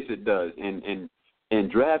this case, it does. In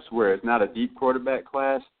drafts where it's not a deep quarterback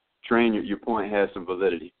class, Train, your point has some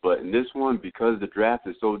validity. But in this one, because the draft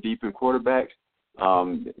is so deep in quarterbacks,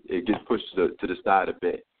 it gets pushed to the side a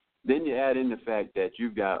bit. Then you add in the fact that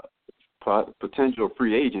you've got potential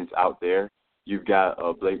free agents out there. You've got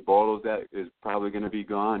Blake Bortles that is probably going to be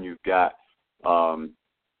gone. You've got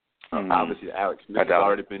obviously Alex Smith has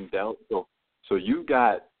already been dealt. So you've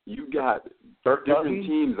got different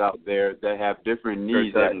teams out there that have different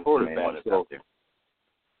needs at quarterback. So,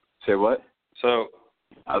 say what? So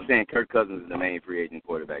I was saying Kirk Cousins is the main free agent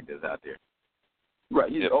quarterback that's out there.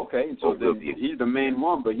 Right. Okay. So he's the main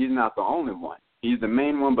one, but he's not the only one. He's the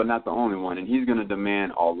main one, but not the only one, and he's going to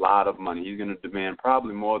demand a lot of money. He's going to demand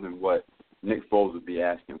probably more than what Nick Foles would be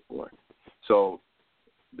asking for. So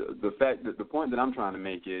the point that I'm trying to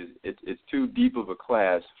make is it's too deep of a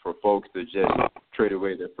class for folks to just trade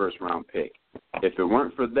away their first-round pick. If it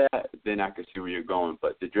weren't for that, then I could see where you're going.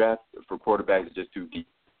 But the draft for quarterbacks is just too deep,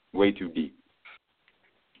 way too deep.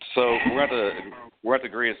 So we're going to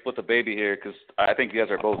agree and split the baby here, because I think you guys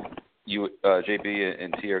are both, JB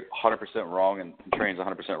and T, are 100% wrong, and Train's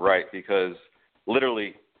 100% right, because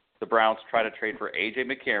literally the Browns try to trade for A.J.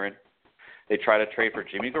 McCarron, they try to trade for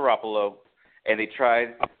Jimmy Garoppolo, and they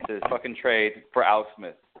tried to fucking trade for Alex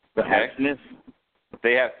Smith. Okay? Smith.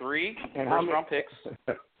 They have 3 first-round picks.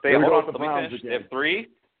 They hold on. Let me finish. They have 3.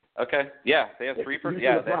 Okay. Yeah, they have 3 first.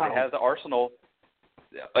 Yeah, they have the arsenal.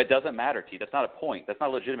 It doesn't matter, T. That's not a point. That's not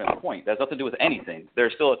a legitimate point. That has nothing to do with anything.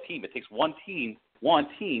 They're still a team. It takes one team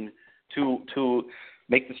to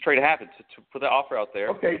make this trade happen, to put the offer out there.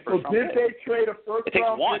 Okay, so did they trade a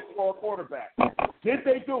first-round pick for a quarterback? Did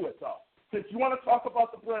they do it, though? Since you want to talk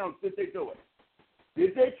about the Browns, did they do it?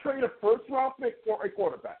 Did they trade a first-round pick for a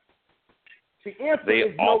quarterback? The answer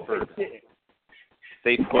is no, they didn't.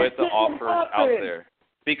 They put the offers out there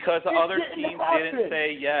because the other team didn't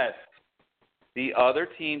say yes. The other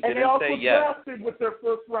team didn't say yes. And they also drafted with their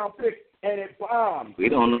first-round pick, and it bombed. We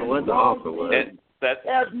don't know what the offer was. They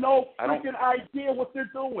have no freaking idea what they're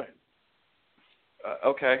doing.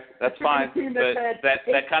 Okay, that's fine. But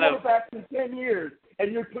that kind of quarterbacks in 10 years,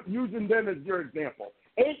 and you're using them as your example.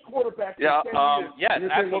 8 quarterbacks in 10 years. Yes,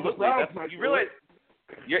 absolutely. You realize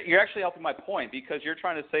you're actually helping my point, because you're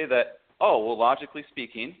trying to say that, logically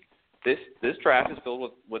speaking, this draft is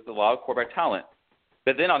filled with a lot of quarterback talent.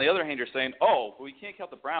 But then on the other hand, you're saying, we can't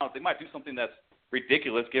count the Browns. They might do something that's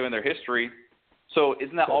ridiculous given their history. So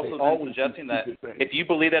isn't that also then suggesting that if you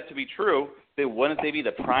believe that to be true, then wouldn't they be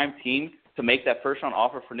the prime team to make that first-round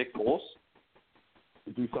offer for Nick Foles?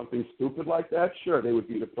 To do something stupid like that? Sure, they would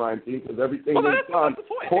be the prime team, because everything they've done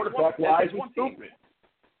quarterback-wise is stupid.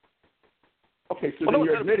 Okay, so then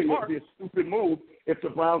you're admitting it would be a stupid move if the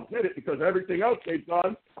Browns did it, because everything else they've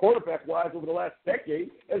done, quarterback-wise, over the last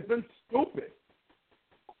decade has been stupid.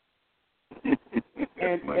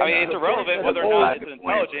 It's irrelevant whether or not it's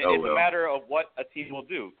intelligent. It's a matter of what a team will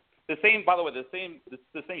do. The same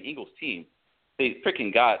Eagles team, they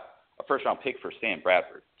freaking got a first-round pick for Sam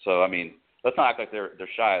Bradford. So, let's not act like they're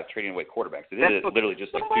shy of trading away quarterbacks. They did it literally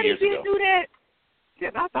just like 2 years ago. Somebody did do that. Yeah,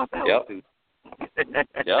 I thought that was too.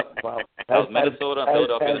 Yep. Well, that was Minnesota and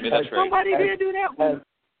Philadelphia that made that trade. Somebody did do that one.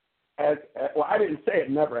 Well, I didn't say it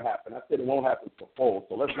never happened. I said it won't happen for Foles.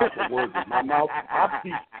 So let's not put words in my mouth.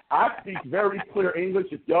 I speak very clear English.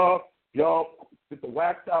 If y'all get the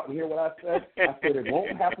wax out and hear what I said it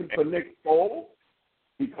won't happen for Nick Foles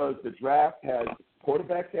because the draft has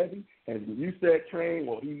quarterbacks heavy. And you said, Train,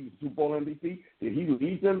 well, he's Super Bowl MVP. Did he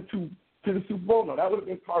lead them to the Super Bowl? No, that would have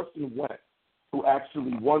been Carson Wentz, who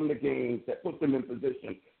actually won the games that put them in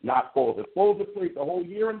position, not Foles. If Foles had played the whole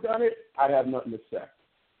year and done it, I'd have nothing to say.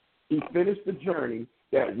 He finished the journey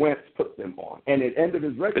that Wentz put them on. And the end of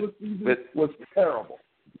his regular season was terrible.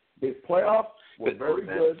 His playoffs were very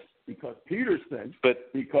good because Peterson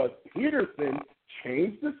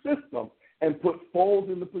changed the system and put Foles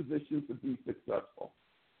in the position to be successful.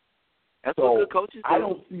 That's what good coaches do. I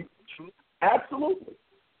don't see – absolutely.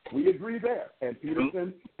 We agree there. And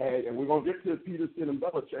Peterson, and we're going to get to Peterson and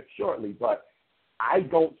Belichick shortly, but I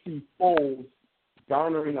don't see Foles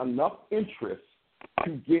garnering enough interest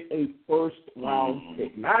to get a first-round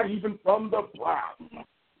pick, not even from the Browns.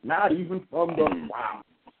 Not even from the Browns.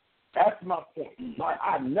 That's my point.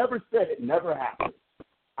 I never said it never happened.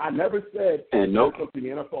 I never said something the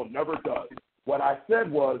NFL never does. What I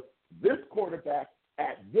said was this quarterback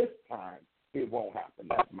at this time, it won't happen.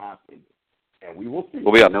 That's my opinion. And we will see.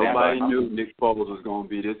 Well, nobody knew Nick Foles was going to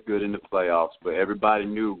be this good in the playoffs, but everybody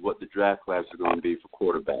knew what the draft class was going to be for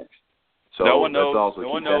quarterbers. So no one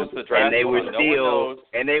knows the draft. And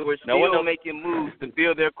they were still making moves to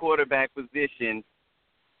fill their quarterback position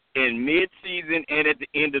in mid-season and at the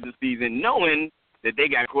end of the season, knowing that they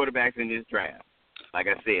got quarterbacks in this draft. Like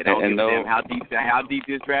I said, I don't give a damn how deep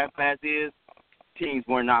this draft class is. Teams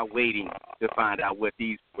were not waiting to find out what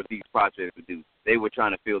these prospects would do. They were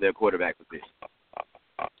trying to fill their quarterback position.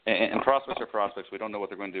 And prospects are prospects. We don't know what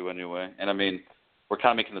they're going to do anyway. And, we're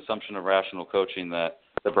kind of making the assumption of rational coaching that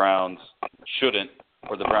the Browns shouldn't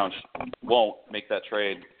or the Browns won't make that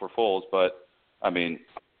trade for Foles. But,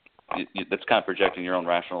 that's kind of projecting your own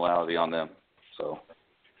rationality on them. So.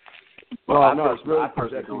 Well, no, it's really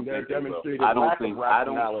projecting their demonstrated lack of rationality. I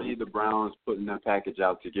don't see the Browns putting that package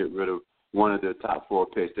out to get rid of one of their top 4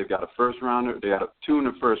 picks. They've got a first-rounder. They got 2 in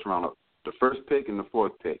the first round, the first pick and the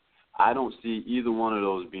 4th pick. I don't see either one of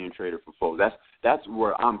those being traded for Foles. That's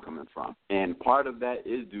where I'm coming from. And part of that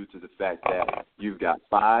is due to the fact that you've got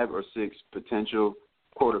 5 or 6 potential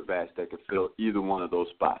quarterbacks that could fill either one of those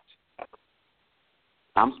spots.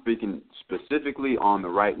 I'm speaking specifically on the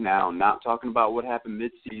right now, not talking about what happened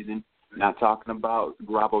mid-season, not talking about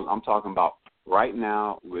Garoppolo. I'm talking about right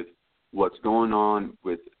now with what's going on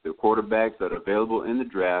with the quarterbacks that are available in the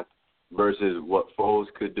draft versus what Foles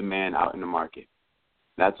could demand out in the market.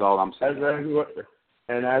 That's all I'm saying.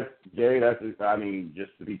 And that's, Jay,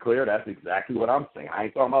 just to be clear, that's exactly what I'm saying. I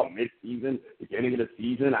ain't talking about mid-season, beginning of the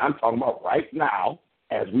season. I'm talking about right now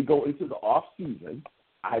as we go into the off-season.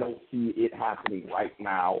 I don't see it happening right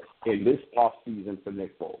now in this off-season for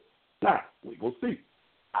Nick Foles. Now, we will see.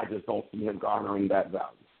 I just don't see him garnering that value.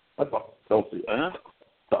 That's all. Don't see it.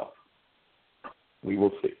 So, we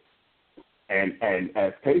will see. And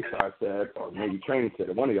as K-Star said, or maybe Train said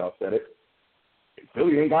it, one of y'all said it,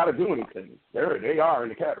 Philly ain't got to do anything. They are in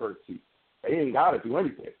the catbird seat. They ain't got to do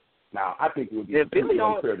anything. Now, I think it would be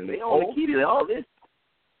unfair to Nick Foles. The key to all this.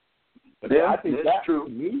 But I think that's true.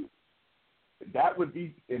 To me, that would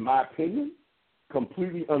be, in my opinion,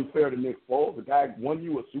 completely unfair to Nick Foles. The guy won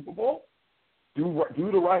you a Super Bowl. Do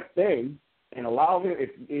the right thing and allow him.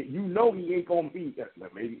 If he ain't gonna be,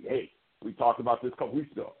 maybe. Hey, we talked about this a couple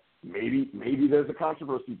weeks ago. Maybe there's a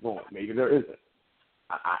controversy going. Maybe there isn't.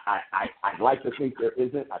 I'd like to think there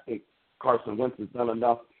isn't. I think Carson Wentz has done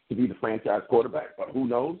enough to be the franchise quarterback, but who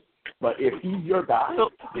knows? But if he's your guy,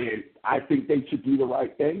 then I think they should do the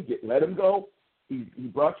right thing. Let him go. He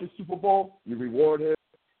brought you Super Bowl. You reward him,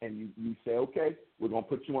 and you say, okay, we're gonna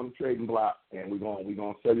put you on the trading block, and we're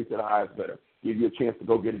gonna sell you to the highest bidder. Give you a chance to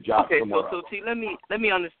go get a job somewhere else. So T, let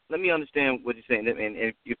me understand what you're saying, and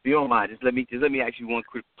if you don't mind, just let me ask you one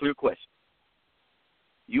clear question.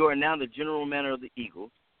 You are now the general manager of the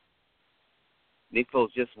Eagles. Nick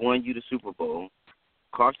Foles just won you the Super Bowl.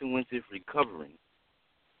 Carson Wentz is recovering.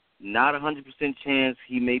 Not 100% chance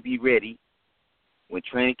he may be ready when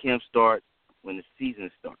training camp starts, when the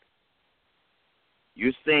season starts.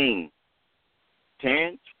 You're saying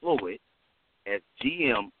Terrence Floyd, as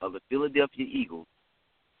GM of the Philadelphia Eagles,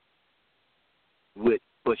 would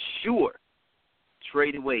for sure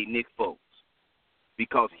trade away Nick Foles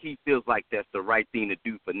because he feels like that's the right thing to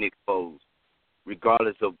do for Nick Foles,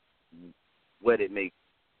 regardless of what it may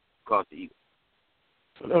cost the Eagles.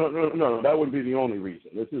 No, that wouldn't be the only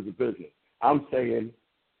reason. This is a business. I'm saying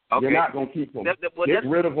you're not going to keep him. Get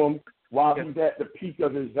rid of him while he's at the peak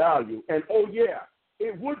of his value. And,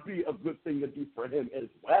 it would be a good thing to do for him as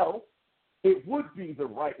well. It would be the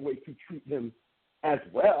right way to treat him as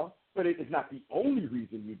well, but it is not the only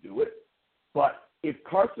reason you do it. But if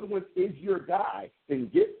Carson Wentz is your guy, then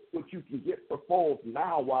get what you can get for Foles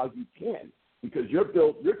now while you can, because you're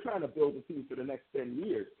trying to build a team for the next 10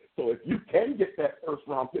 years. So if you can get that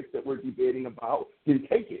first-round pick that we're debating about, then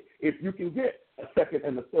take it. If you can get a second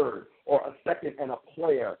and a third, or a second and a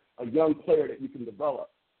young player that you can develop,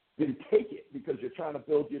 then take it, because you're trying to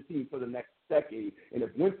build your team for the next decade. And if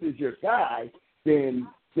Wentz is your guy, then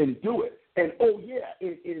do it. And,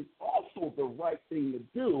 it is also the right thing to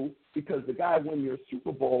do because the guy won your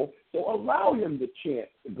Super Bowl, so allow him the chance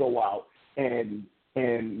to go out and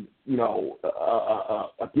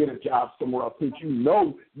get a job somewhere else since you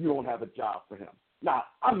don't have a job for him. Now,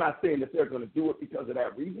 I'm not saying that they're going to do it because of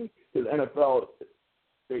that reason, because NFL,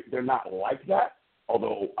 they're not like that,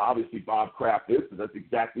 although obviously Bob Kraft is, because that's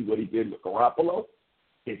exactly what he did with Garoppolo.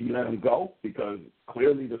 If he let him go, because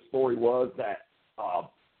clearly the story was that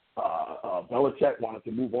Belichick wanted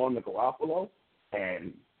to move on to Garoppolo,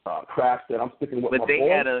 and Kraft said, I'm sticking with my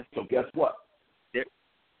boy. So guess what?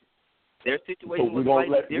 Their situation was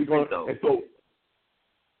slightly different, though.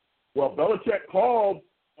 Well, Belichick called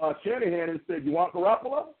Shanahan and said, you want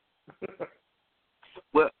Garoppolo?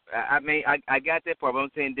 Well, I mean, I got that part, but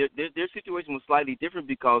I'm saying their situation was slightly different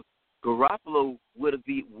because Garoppolo was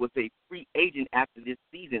a free agent after this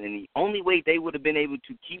season, and the only way they would have been able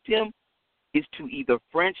to keep him is to either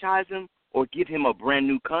franchise him or give him a brand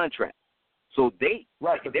new contract. So their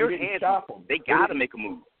hands, they got to make a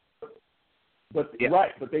move. But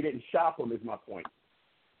but they didn't shop him. Is my point.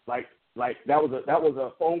 Like that was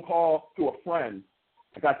a phone call to a friend.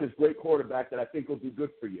 I got this great quarterback that I think will do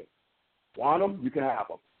good for you. Want him? You can have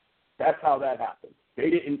him. That's how that happened. They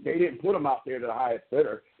didn't put him out there to the highest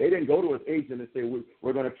bidder. They didn't go to his agent and say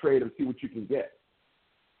we're going to trade him, see what you can get.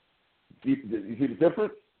 You see the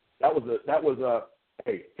difference? That was a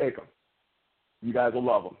hey, take him. You guys will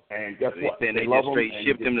love him. And guess what? They just straight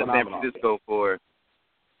shipped him to San Francisco for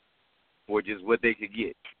just what they could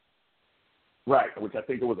get. Right, which I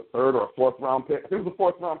think it was a third or a fourth round pick. I think it was a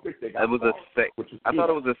fourth round pick they got. It was a second. I thought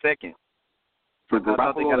it was a second. For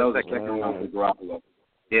Garoppolo, that was a second round for Garoppolo.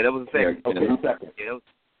 Yeah, that was a second. Okay, second. Yeah,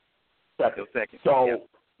 that was second. So,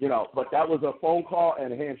 but that was a phone call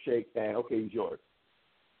and a handshake, and okay, he's yours.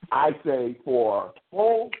 I say for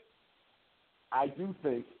Foles, I do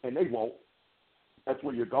think, and they won't, that's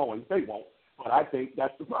where you're going, they won't, but I think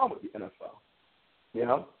that's the problem with the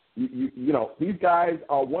NFL. These guys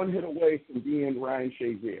are one hit away from being Ryan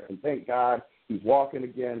Shazier, and thank God he's walking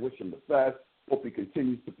again. Wish him the best. Hope he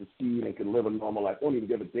continues to proceed and can live a normal life. Don't even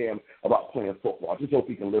give a damn about playing football. Just hope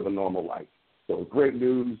he can live a normal life. So great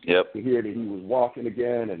news to hear that he was walking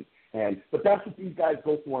again, but that's what these guys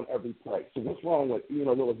go through on every play. So what's wrong with being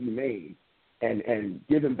a little humane and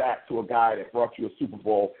giving back to a guy that brought you a Super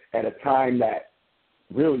Bowl at a time that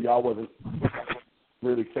really y'all wasn't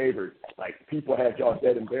really favored? Like, people had y'all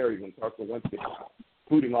dead and buried when Carson Wentz came out,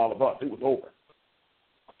 including all of us. It was over.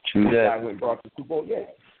 True that. The guy went and brought the Super Bowl. Yeah.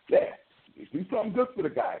 Do something good for the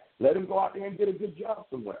guy. Let him go out there and get a good job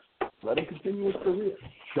somewhere. Let him continue his career.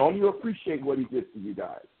 Show him you appreciate what he did for you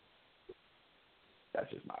guys. That's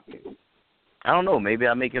just my opinion. I don't know. Maybe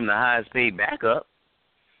I make him the highest paid backup.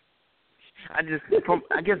 I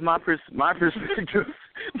guess my perspective.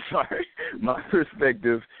 Sorry, my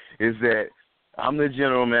perspective is that I'm the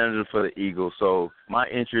general manager for the Eagles, so my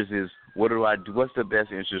interest is what do I do? What's the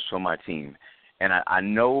best interest for my team? And I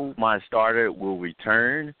know my starter will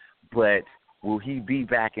return, but will he be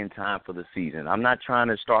back in time for the season? I'm not trying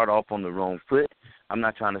to start off on the wrong foot. I'm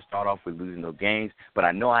not trying to start off with losing no games, but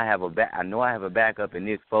I know I have a backup in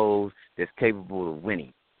Nick Foles that's capable of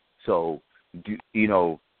winning. So,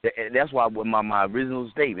 that's why my original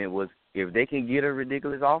statement was, if they can get a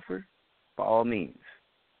ridiculous offer, by all means,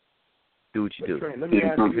 do what you do. From a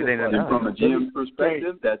GM's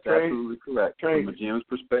perspective, that's absolutely correct. From a GM's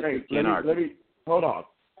perspective, hold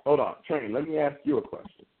on. Train, let me ask you a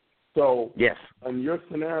question. So, yes, in your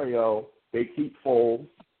scenario, they keep Foles,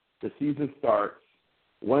 the season starts,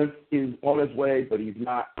 Wentz is on his way, but he's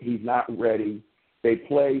not ready. They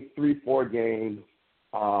play 3-4 games.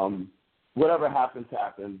 whatever happens,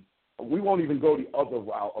 happens. We won't even go the other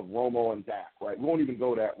route of Romo and Dak, right? We won't even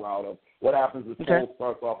go that route of what happens if Foles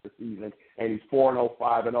starts off the season and he's 4-0,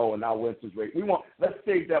 5-0, and now Wentz is great. Let's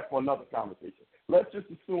save that for another conversation. Let's just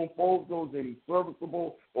assume Foles goes in, he's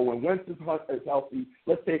serviceable, or when Wentz is healthy,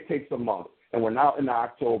 let's say it takes a month, and we're now in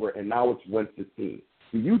October, and now it's Wentz's team.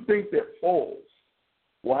 Do you think that Foles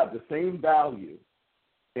will have the same value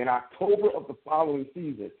in October of the following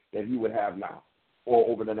season that he would have now or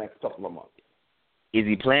over the next couple of months? Is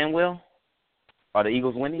he playing well? Are the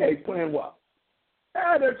Eagles winning? Yeah, he's playing well.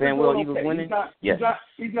 Yeah, they're playing well. okay. Eagles winning.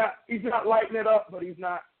 He's not lighting it up, but he's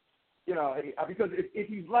not. Because if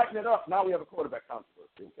he's lighting it up, now we have a quarterback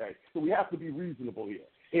controversy. Okay, so we have to be reasonable here.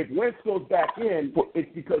 If Wentz goes back in, it's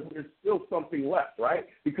because there's still something left, right?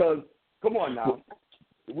 Because come on now,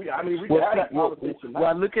 we can have that conversation. Well,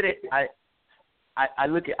 I look at it. I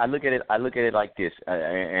look at it like this,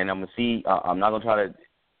 and I'm gonna see. I'm not gonna try to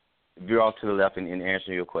veer off to the left in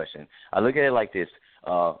answering your question. I look at it like this.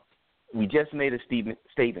 We just made a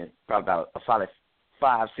statement probably about a solid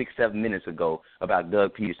 5, 6, 7 minutes ago about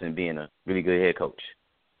Doug Peterson being a really good head coach.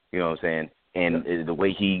 You know what I'm saying? And the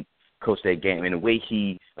way he coached that game and the way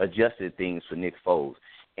he adjusted things for Nick Foles.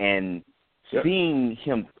 And seeing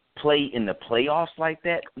him play in the playoffs like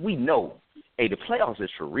that, we know, hey, the playoffs is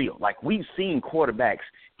for real. Like, we've seen quarterbacks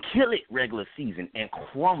kill it regular season and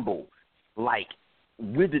crumble like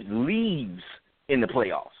withered leaves in the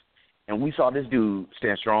playoffs. And we saw this dude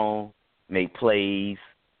stand strong, make plays.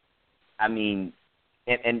 I mean,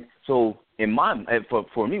 and so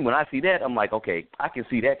for me, when I see that, I'm like, okay, I can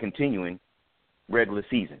see that continuing regular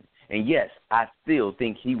season. And yes, I still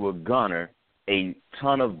think he will garner a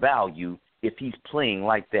ton of value if he's playing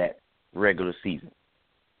like that regular season.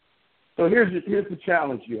 So here's the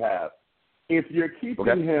challenge you have. If you're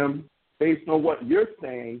keeping him based on what you're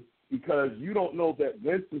saying, because you don't know that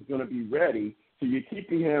Wentz is going to be ready, so you're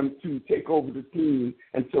keeping him to take over the team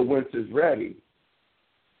until Wentz is ready,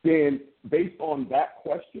 then based on that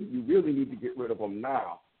question, you really need to get rid of him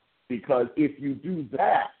now. Because if you do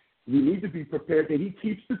that, you need to be prepared that he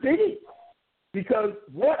keeps the team. Because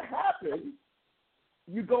what happens,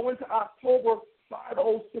 you go into October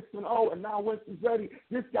 5-0, 6-0, and now Wentz is ready.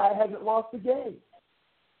 This guy hasn't lost a game.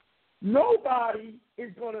 Nobody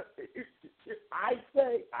is going to –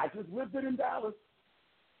 I just lived it in Dallas.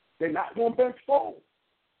 They're not going to bench Foles.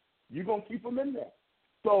 You're going to keep him in there.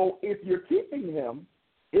 So if you're keeping him,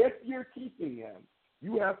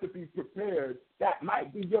 you have to be prepared. That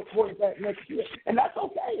might be your quarterback next year. And that's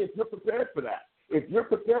okay if you're prepared for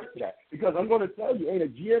that. Because I'm going to tell you, ain't a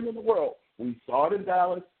GM in the world. We saw it in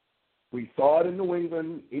Dallas. We saw it in New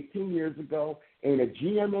England 18 years ago. Ain't a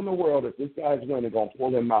GM in the world, if this guy's winning, going to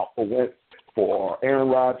pull him out for Wentz, for Aaron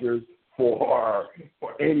Rodgers, for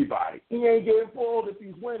anybody. He ain't getting pulled if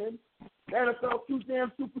he's winning. The NFL's too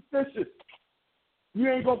damn superstitious. You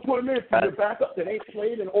ain't going to put him in for your backup that ain't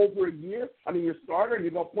played in over a year. I mean, your starter, and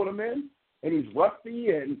you're going to put him in, and he's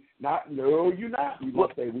rusty and not. No, you're not. You're going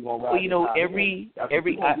to say we're going to ride. Well, you know,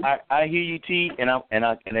 I hear you, T, and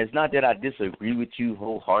it's not that I disagree with you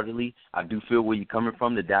wholeheartedly. I do feel where you're coming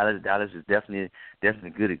from. The Dallas is definitely a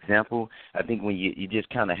good example. I think when you just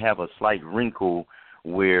kind of have a slight wrinkle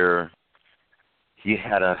where you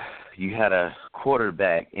had a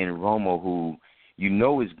quarterback in Romo who you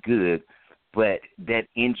know is good, but that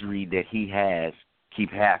injury that he has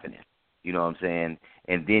keep happening. You know what I'm saying?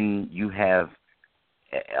 And then you have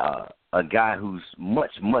a guy who's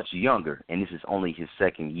much, much younger, and this is only his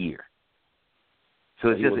second year. So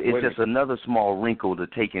it's just another small wrinkle to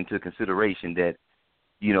take into consideration that,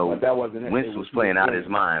 you know, Wentz was playing out of his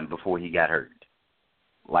mind before he got hurt.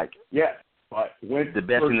 Like, but Wentz, the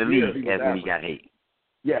best in the league as when he got hit.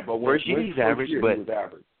 Yeah, but first year he's average, but he was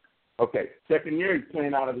average. Okay, second year he's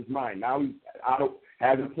playing out of his mind. Now he's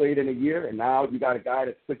hasn't played in a year, and now you got a guy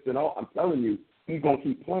that's 6-0. I'm telling you, he's gonna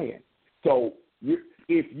keep playing. So if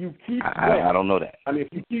you keep, I don't know that. I mean,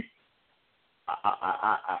 if you keep,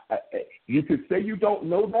 you could say you don't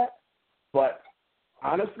know that, but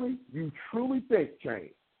honestly, you truly think, Train,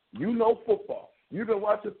 you know football. You've been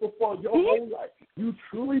watching football your whole life. You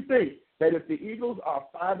truly think that if the Eagles are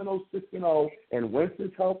 5-0, 6-0, and Wentz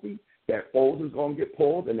is healthy, that Foles is going to get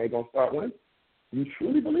pulled and they're going to start winning? You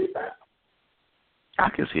truly believe that? I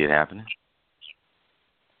can see it happening.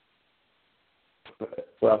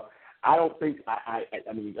 Well, I don't think I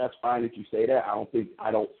mean, that's fine that you say that.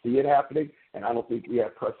 I don't see it happening, and I don't think we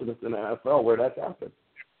have precedence in the NFL where that's happened.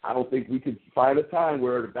 I don't think we could find a time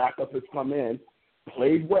where the backup has come in,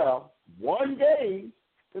 played well, won games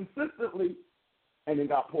consistently, and then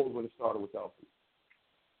got pulled when the starter was healthy.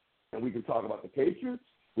 And we can talk about the Patriots.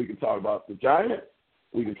 We can talk about the Giants.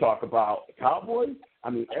 We can talk about the Cowboys. I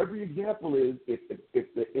mean, every example is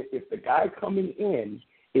if the guy coming in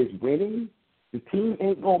is winning, the team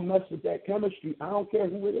ain't gonna mess with that chemistry. I don't care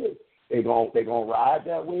who it is. They're gonna ride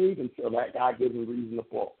that wave until that guy gives them reason to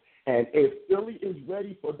fall. And if Philly is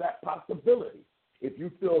ready for that possibility, if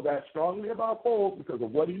you feel that strongly about Foles because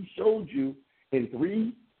of what he showed you in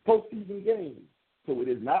 3 postseason games, so it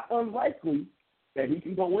is not unlikely that he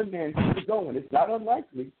can go in there and keep it going. It's not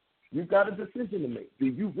unlikely. You've got a decision to make. Do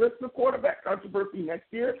you risk the quarterback controversy next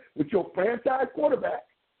year with your franchise quarterback,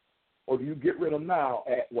 or do you get rid of him now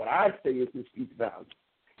at what I say is his peak value?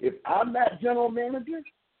 If I'm that general manager,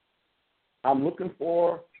 I'm looking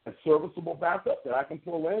for a serviceable backup that I can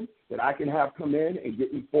pull in, that I can have come in and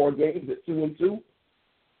get me 4 games at 2-2,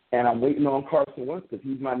 and I'm waiting on Carson Wentz because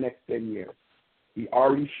he's my next 10 years. He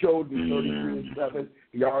already showed me 33-7.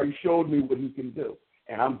 He already showed me what he can do,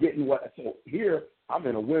 and I'm getting what. So here, I'm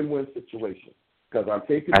in a win-win situation because I'm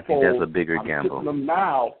taking. I think that's a bigger gamble. I'm them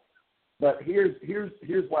now, but here's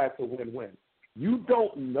why it's a win-win. You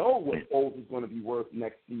don't know what Foles is going to be worth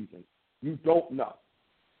next season. You don't know.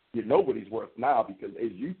 You know what he's worth now because,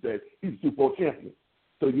 as you said, he's a Super Bowl champion.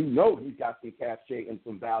 So you know he's got some cachet and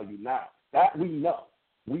some value now. That we know.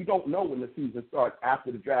 We don't know when the season starts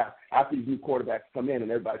after the draft, after these new quarterbacks come in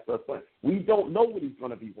and everybody starts playing. We don't know what he's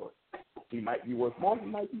going to be worth. He might be worth more. He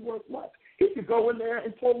might be worth less. He could go in there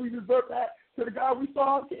and totally revert back to the guy we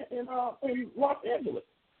saw in Los Angeles.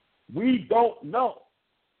 We don't know.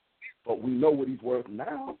 But we know what he's worth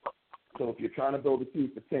now. So if you're trying to build a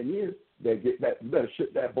team for 10 years, you better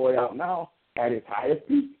ship that boy out now at his highest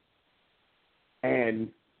peak. And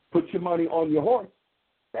put your money on your horse.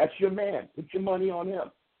 That's your man. Put your money on him.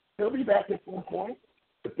 He'll be back at some point,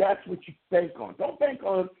 but that's what you bank on. Don't bank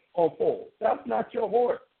on Foles. That's not your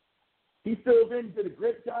horse. He filled in, did a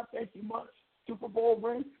great job. Thank you much. Super Bowl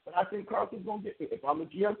ring, but I think Carson's going to get me. If I'm a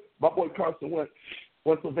GM, my boy Carson went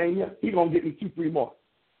Pennsylvania, he's going to get me 2-3 more.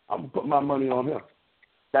 I'm going to put my money on him.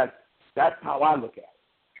 That's how I look at it.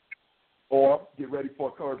 Or get ready for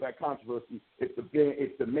a quarterback controversy. If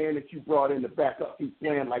the man that you brought in to back up keeps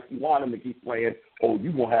playing like you want him to keep playing, you're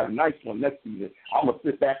going to have a nice one next season. I'm going to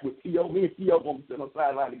sit back with T.O. Me and T.O. going to be sitting on the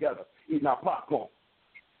sideline together, eating our popcorn.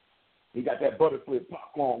 He got that butterfly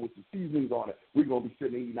popcorn with the seasonings on it. We're going to be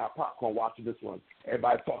sitting eating our popcorn watching this one.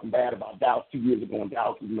 Everybody's talking bad about Dallas 2 years ago, and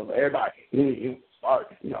Dallas, everybody, sorry,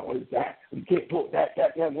 what is that? We can't pull that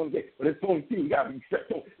one day. But it's the only team. You got to be set.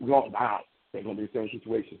 We're going down. They're going to be the same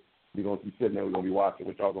situation. We're going to be sitting there. We're going to be watching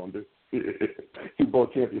what y'all going to do. Super Bowl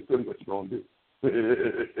champion, Philly, what you going to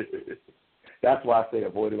do? That's why I say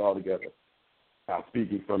avoid it altogether. I'm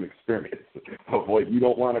speaking from experience. Avoid. You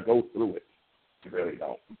don't want to go through it. You really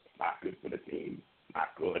don't. Not good for the team. Not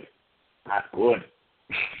good. Not good.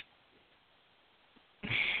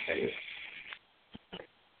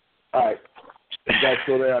 All right. You guys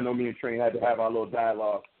still there? I know me and Train had to have our little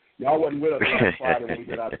dialogue. Y'all wasn't with us last Friday when we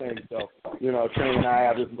did our thing, so, Train and I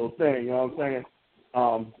have this little thing, you know what I'm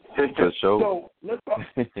saying? So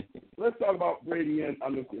let's talk about Brady and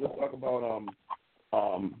let's talk about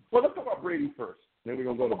let's talk about Brady first. Then we're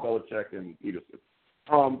gonna go to Belichick and Peterson.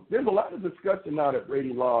 There's a lot of discussion now that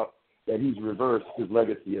Brady lost that he's reversed his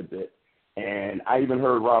legacy a bit, and I even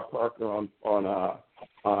heard Rob Parker on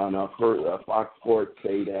Fox Sports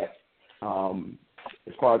say that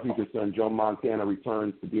as far as he's concerned, Joe Montana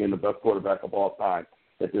returns to being the best quarterback of all time.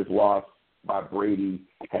 That this loss by Brady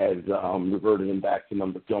has reverted him back to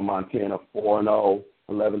Joe Montana, 4-0,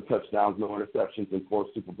 11 touchdowns, no interceptions, and 4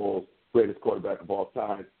 Super Bowls, greatest quarterback of all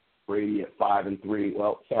time. Brady at 5-3.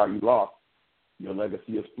 Well, sorry, you lost. Your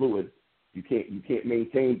legacy is fluid. You can't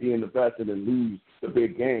maintain being the best and then lose the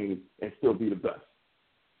big game and still be the best.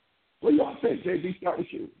 What do y'all think? JB, start with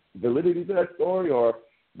you. Validity to that story, or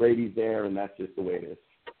Brady's there and that's just the way it is?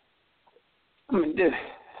 I mean,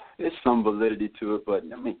 there's some validity to it, but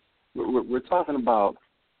I mean, we're talking about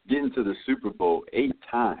getting to the Super Bowl 8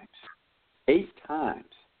 times. 8 times.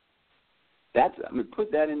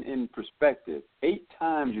 Put that in perspective. 8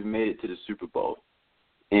 times you've made it to the Super Bowl,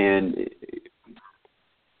 and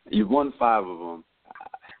you've won 5 of them.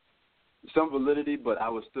 Some validity, but I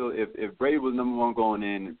was still, if Brady was number 1 going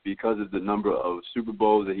in because of the number of Super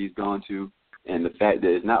Bowls that he's gone to, and the fact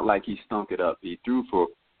that it's not like he stunk it up. He threw for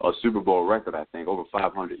a Super Bowl record, I think, over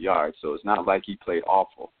 500 yards. So it's not like he played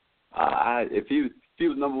awful. If he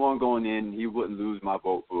was number 1 going in, he wouldn't lose my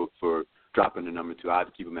vote for dropping to number 2.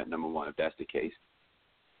 I'd keep him at number 1 if that's the case.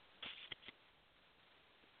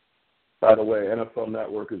 By the way, NFL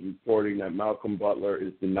Network is reporting that Malcolm Butler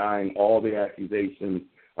is denying all the accusations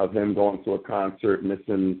of him going to a concert,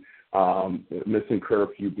 missing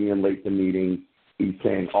curfew, being late to meetings. He's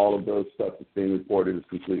saying all of those stuff that's being reported is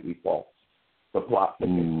completely false. The plot.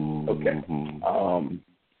 Okay.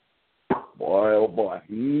 Boy, oh boy.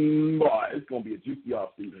 Boy, it's going to be a juicy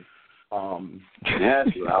offseason. Yes,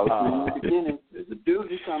 I was saying at the beginning. There's a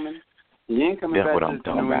dude coming. He ain't coming back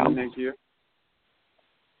to New England next year.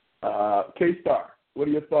 K-Star, what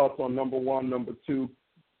are your thoughts on number 1, number 2,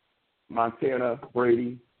 Montana,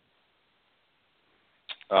 Brady?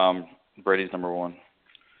 Brady's number 1.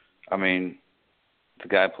 I mean, the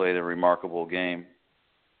guy played a remarkable game.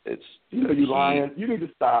 You lying. You need to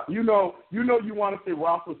stop. You know you want to say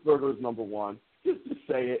Roethlisberger is number 1. Just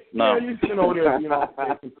say it. No. Yeah, you're sitting over there,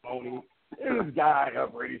 facing Tony. And this guy,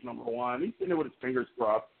 Brady's number 1. He's sitting there with his fingers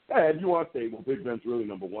crossed. Hey, you want to say, well, Big Ben's really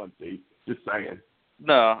number 1, see? Just saying.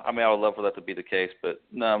 No, I mean, I would love for that to be the case, but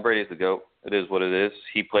no, Brady's the GOAT. It is what it is.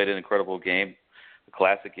 He played an incredible game, a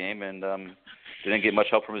classic game, and didn't get much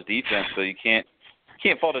help from his defense, so you can't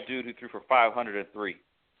fault a dude who threw for 503.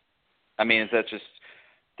 I mean, that's just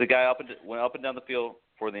the guy went up and down the field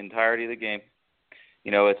for the entirety of the game.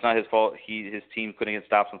 You know, it's not his fault. His team couldn't get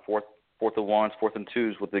stops on fourth and ones, 4th and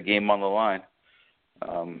 2s with the game on the line.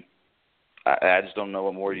 I just don't know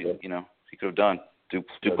what more he could have done to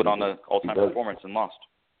put on an all-time performance and lost.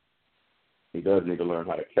 He does need to learn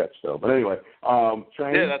how to catch, though. But anyway,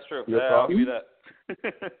 Train. Yeah, that's true. Yeah, I'll give you that.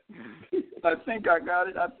 I think I got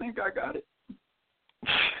it.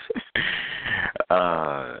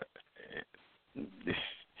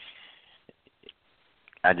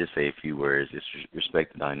 I just say a few words. Just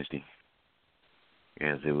respect the dynasty.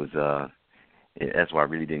 Because it was, that's why I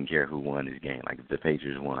really didn't care who won this game. Like, if the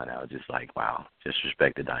Patriots won, I was just like, wow, just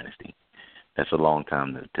respect the dynasty. That's a long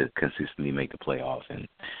time to consistently make the playoffs and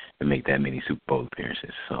make that many Super Bowl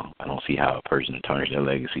appearances. So I don't see how a person tarnishes their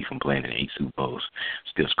legacy from playing in 8 Super Bowls.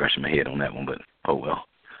 Still scratching my head on that one, but oh well.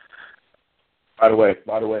 By the way,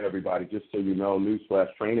 everybody, just so you know,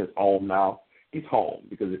 newsflash, Train is home now. He's home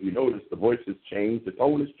because if you notice, the voice has changed, the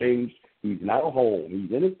tone has changed. He's now home.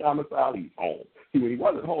 He's in his domicile. He's home. See, when he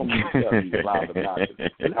wasn't home, he was loud and obnoxious.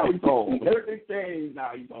 And now he's home. Everything changed.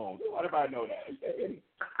 Now he's home. Why everybody know that? Okay.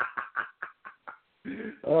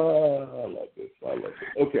 I love this.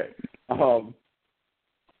 Okay.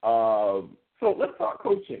 So let's talk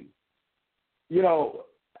coaching. You know,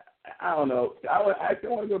 I don't know. I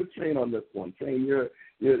don't want to go to Train on this one. Train, you're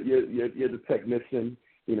the technician.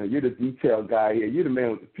 You know, you're the detail guy here. You're the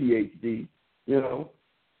man with the PhD. You know,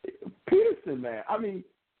 Peterson, man. I mean,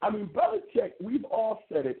 Belichick. We've all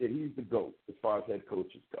said it that he's the GOAT as far as head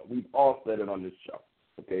coaches go. We've all said it on this show.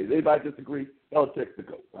 Okay, does anybody disagree? Belichick's the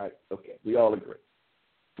GOAT, right? Okay, we all agree.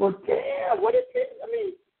 Well, damn, what is it? I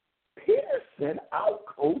mean, Peterson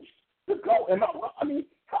out-coached the GOAT.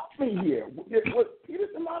 Help me here. Was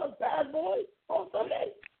Peterson not a bad boy on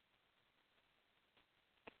Sunday?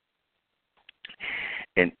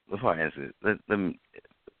 And before I answer, let me,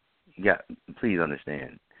 please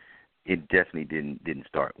understand, it definitely didn't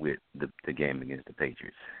start with the game against the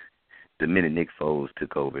Patriots. The minute Nick Foles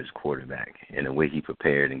took over as quarterback and the way he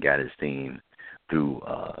prepared and got his team through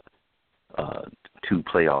 2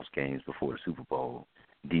 playoffs games before the Super Bowl,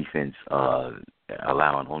 defense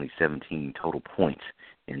allowing only 17 total points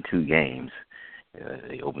in 2 games.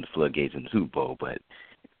 They opened the floodgates in the Super Bowl, but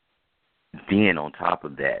then on top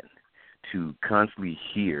of that, to constantly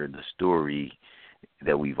hear the story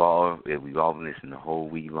that we've all listened the whole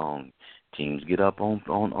week long. Teams get up on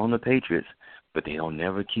the Patriots, but they don't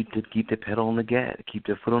never keep their pedal on the gas, keep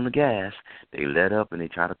their foot on the gas. They let up and they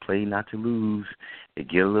try to play not to lose. They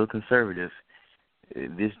get a little conservative.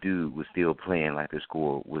 This dude was still playing like the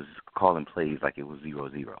score was calling plays like it was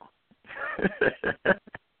 0-0.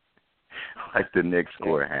 Like the next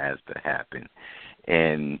score has to happen.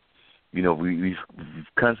 And you know, we've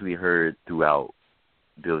constantly heard throughout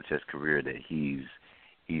Belichick's career that he's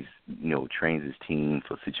trains his team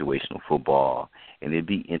for situational football, and it'd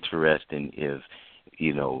be interesting if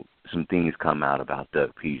some things come out about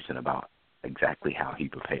Doug Peterson about exactly how he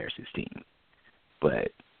prepares his team.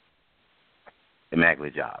 But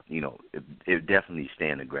immaculate job, it definitely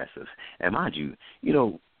staying aggressive. And mind you,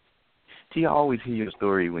 do you always hear your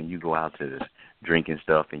story when you go out to drink and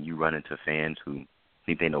stuff and you run into fans who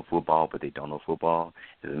think they know football, but they don't know football?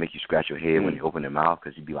 Does it make you scratch your head when they open their mouth?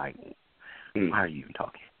 Because you'd be like, why are you even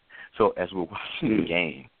talking? So as we're watching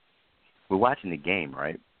the game,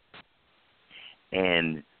 right?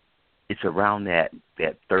 And it's around that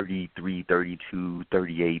 33, 32,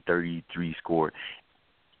 38, 33 score.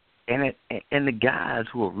 And the guys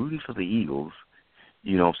who are rooting for the Eagles,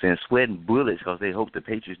 sweating bullets because they hope the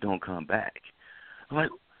Patriots don't come back. I'm like,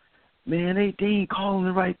 man, they ain't calling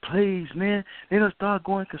the right plays, man. They gonna start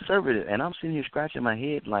going conservative. And I'm sitting here scratching my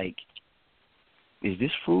head like, is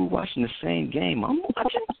this fool watching the same game I'm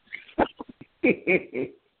watching?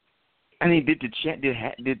 I mean, did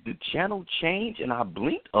the channel change and I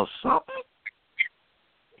blinked or something?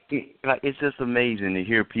 Like, it's just amazing to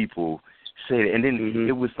hear people say that. And then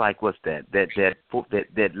it was like, what's that?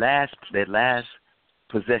 That last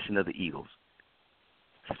possession of the Eagles,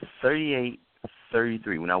 38-33.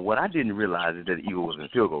 Now, what I didn't realize is that the Eagles was in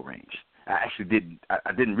field goal range. I actually didn't.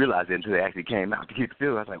 I didn't realize it until they actually came out to kick the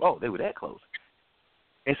field goal. I was like, oh, they were that close.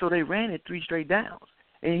 And so they ran it 3 straight downs.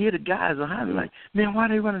 And here the guys behind me like, man, why are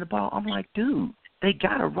they running the ball? I'm like, dude, they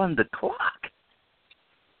got to run the clock.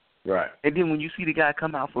 Right. And then when you see the guy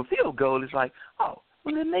come out for a field goal, it's like, oh,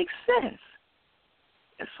 well, it makes sense.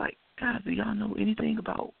 It's like, guys, do y'all know anything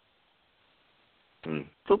about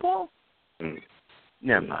football?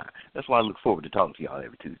 Never mind. That's why I look forward to talking to y'all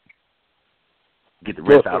every Tuesday. Get the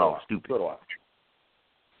rest out all stupid.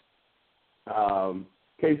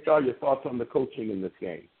 K-Star, your thoughts on the coaching in this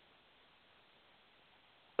game?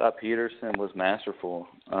 I thought Peterson was masterful.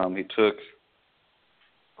 He took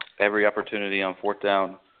every opportunity on fourth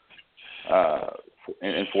down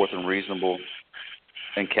and fourth and reasonable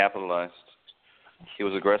and capitalized. He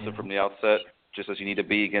was aggressive from the outset, just as you need to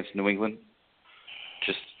be against New England.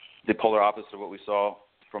 Just the polar opposite of what we saw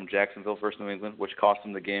from Jacksonville versus New England, which cost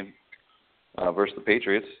them the game versus the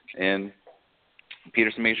Patriots. And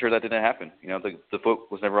Peterson made sure that didn't happen. You know, the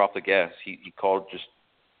foot was never off the gas. He called just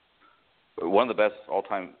one of the best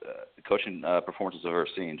all-time coaching performances I've ever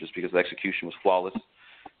seen, just because the execution was flawless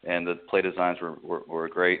and the play designs were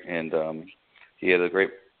great. And he had a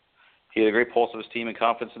great pulse of his team and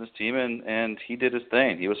confidence in his team, and he did his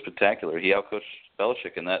thing. He was spectacular. He outcoached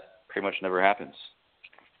Belichick, and that pretty much never happens.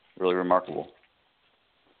 Really remarkable.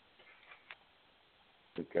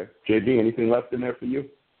 Okay. JD, anything left in there for you?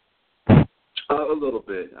 A little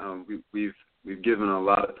bit. We've given a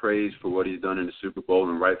lot of praise for what he's done in the Super Bowl,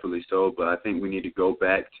 and rightfully so, but I think we need to go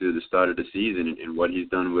back to the start of the season and what he's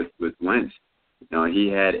done with Wentz. Now, he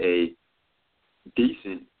had a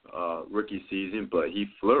decent rookie season, but he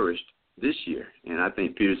flourished this year, and I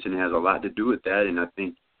think Peterson has a lot to do with that, and I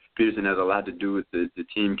think Peterson has a lot to do with the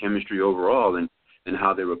team chemistry overall and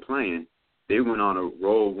how they were playing. They went on a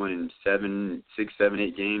roll winning 6, 7,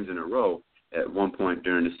 8 games in a row at one point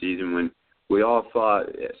during the season when we all thought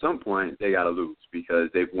at some point they got to lose because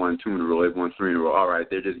they've won 2 in a row, they've won 3 in a row. All right,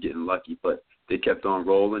 they're just getting lucky, but they kept on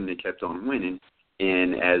rolling, they kept on winning,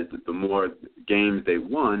 and as the more games they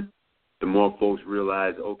won, the more folks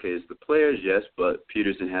realized, okay, it's the players, yes, but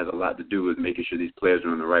Peterson has a lot to do with making sure these players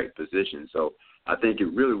are in the right position. So I think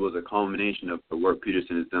it really was a culmination of the work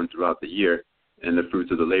Peterson has done throughout the year, and the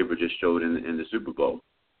fruits of the labor just showed in the Super Bowl.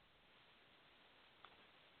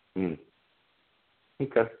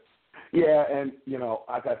 Okay. Yeah, and, you know,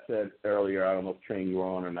 like I said earlier, I don't know if train you were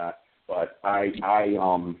on or not, but I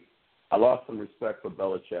lost some respect for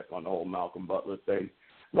Belichick on the whole Malcolm Butler thing.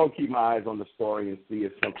 I'm going to keep my eyes on the story and see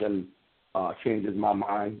if something changes my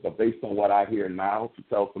mind. But based on what I hear now, to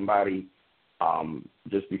tell somebody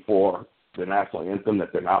just before the national anthem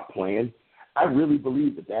that they're not playing, I really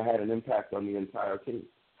believe that had an impact on the entire team.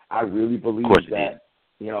 I really believe that,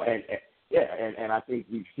 you know, and I think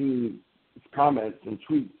we've seen comments and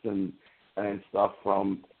tweets and stuff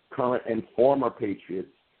from current and former Patriots.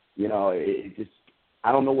 You know, it just,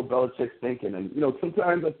 I don't know what Belichick's thinking. And, you know,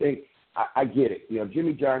 sometimes I think, I get it. You know,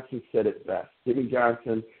 Jimmy Johnson said it best. Jimmy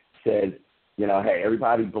Johnson said, you know, hey,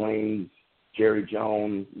 everybody blames Jerry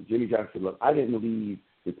Jones. Jimmy Johnson said, look, I didn't leave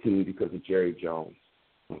the team because of Jerry Jones.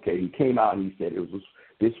 Okay, he came out and he said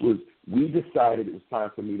we decided it was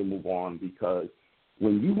time for me to move on because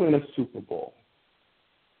when you win a Super Bowl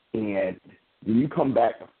and then you come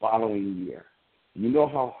back the following year, you know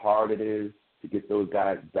how hard it is to get those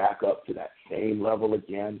guys back up to that same level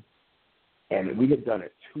again? And we had done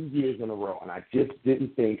it 2 years in a row, and I just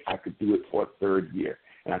didn't think I could do it for a third year.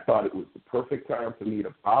 And I thought it was the perfect time for me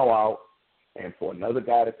to bow out and for another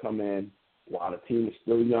guy to come in while the team is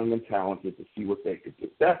still young and talented to see what they could do.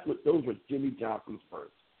 Those were Jimmy Johnson's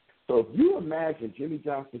first. So if you imagine Jimmy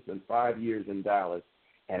Johnson spent 5 years in Dallas,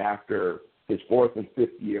 and after his 4th and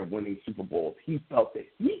 5th year winning Super Bowls, he felt that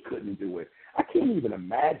he couldn't do it. I can't even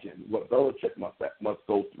imagine what Belichick must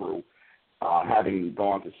go through, having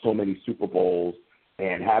gone to so many Super Bowls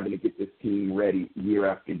and having to get this team ready year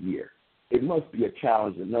after year. It must be a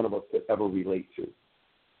challenge that none of us could ever relate to.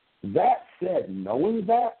 That said, knowing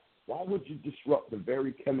that, why would you disrupt the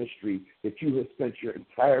very chemistry that you have spent your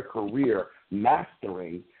entire career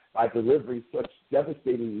mastering by delivering such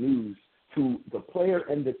devastating news to the player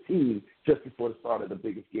and the team just before the start of the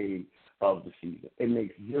biggest game of the season. It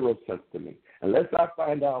makes zero sense to me. Unless I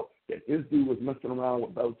find out that this dude was messing around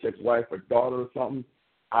with Belichick's wife or daughter or something,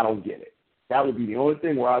 I don't get it. That would be the only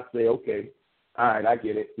thing where I'd say, okay, all right, I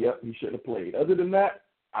get it. Yep, he should have played. Other than that,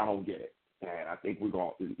 I don't get it. And I think we're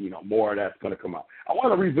going to, more of that's going to come out. I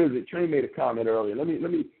want to revisit. Train made a comment earlier. Let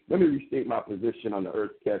me restate my position on the Ertz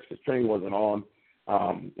catch because Train wasn't on.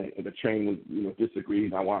 And the Train was,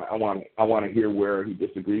 disagreed. I want to hear where he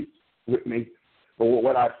disagrees with me. But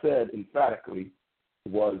what I said emphatically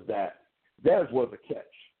was that Dez was a catch.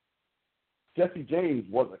 Jesse James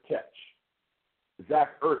was a catch.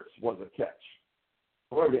 Zach Ertz was a catch.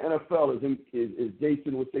 However, the NFL is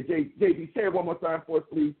Jason would say, JB, say it one more time for us,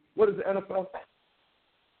 please. What is the NFL?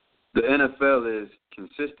 The NFL is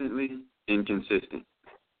consistently inconsistent.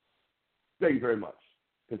 Thank you very much.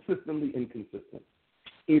 Consistently inconsistent.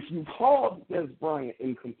 If you called Dez Bryant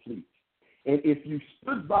incomplete, and if you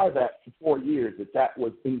stood by that for 4 years that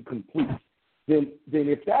was incomplete, then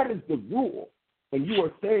if that is the rule, and you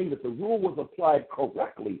are saying that the rule was applied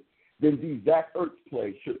correctly, then the Zach Ertz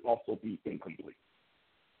play should also be incomplete.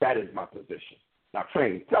 That is my position. Now,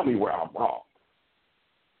 Train, tell me where I'm wrong.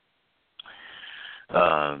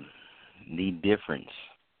 The difference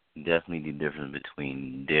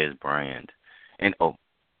between Dez Bryant and,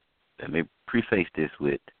 let me preface this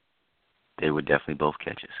with, they were definitely both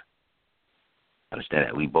catches. Understand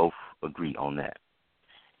that. We both agree on that.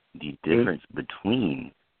 The difference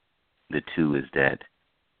between the two is that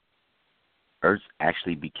Ertz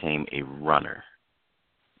actually became a runner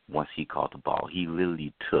once he caught the ball. He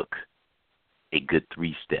literally took a good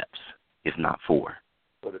 3 steps, if not 4,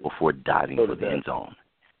 before diving for the end zone.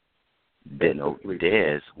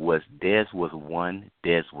 Dez was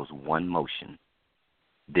one motion.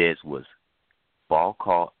 Dez was ball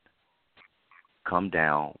caught, come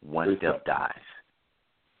down, 1 step dive.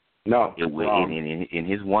 No, in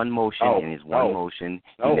his one motion,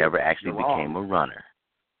 he never actually became a runner.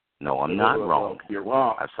 No, I'm not wrong. You're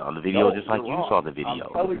wrong. I saw the video just like you saw the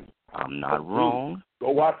video. I'm not wrong.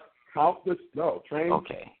 Go watch. Count this. No, Train.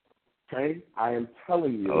 Okay. Train. I am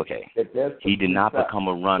telling you. Okay. That he did not become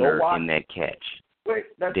a runner in that catch.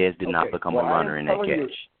 Dez did not become a runner in that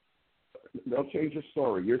catch. Don't change your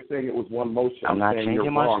story. You're saying it was one motion. I'm not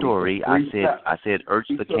changing my story. I said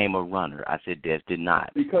Ertz became a runner. I said Dez did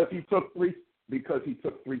not. Because he took 3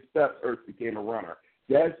 steps, Ertz became a runner.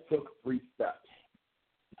 Dez took 3 steps.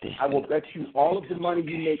 I will bet you all of the money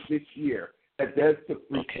you make this year that Dez took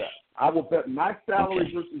 3 steps. I will bet my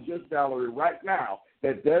salary versus your salary right now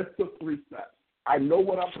that Dez took 3 steps. I know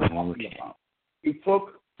what I'm talking about. He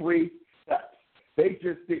took 3 steps. They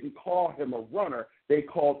just didn't call him a runner. They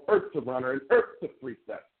called Ertz a runner, and Ertz took 3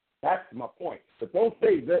 steps. That's my point. But don't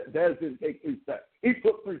say that Dez didn't take 3 steps. He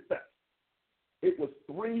took 3 steps. It was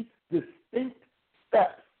 3 distinct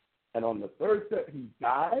steps. And on the 3rd step, he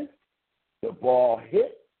dived. The ball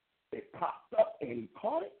hit. It popped up, and he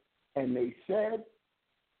caught it. And they said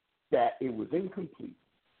that it was incomplete.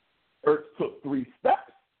 Ertz took 3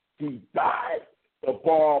 steps. He dived. The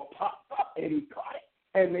ball popped up, and he caught it.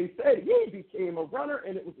 And they said he became a runner,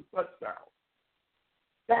 and it was a touchdown.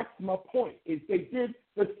 That's my point, is they did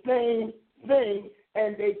the same thing,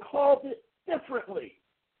 and they called it differently.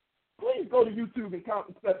 Please go to YouTube and count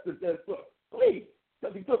the steps that Dez took. Please,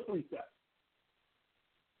 because he took 3 steps.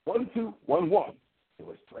 1, 2, 1, 1. It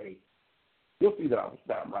was 3. You'll see that I'm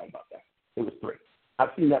right about that. It was 3. I've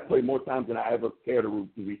seen that play more times than I ever care to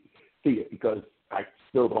see it because I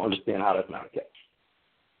still don't understand how that's not a catch.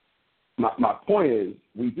 My point is,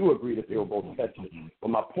 we do agree that they were both catches, but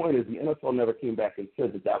my point is the NFL never came back and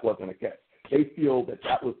said that wasn't a catch. They feel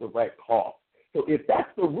that was the right call. So if that's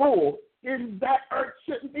the rule, then Zach Ertz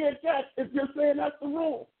shouldn't be a catch if you're saying that's the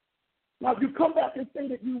rule. Now, if you come back and say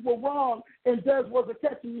that you were wrong and Dez was a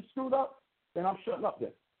catch and you screwed up, then I'm shutting up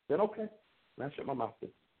then. Then okay. Then I shut my mouth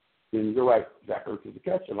then. Then you're right. Zach Ertz is a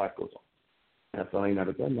catch and life goes on. NFL ain't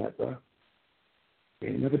never done that, bro. They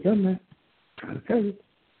ain't never done that. I'm trying to tell you.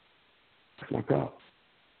 That's my problem.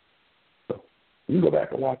 So you can go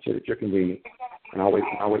back and watch it at your convenience, and I'll wait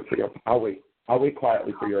quietly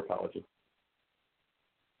for your apology.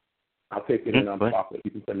 I'll take it in on chocolate.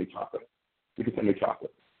 You can send me chocolate.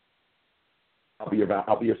 I'll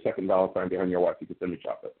be your second Valentine behind your wife. You can send me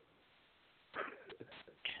chocolate.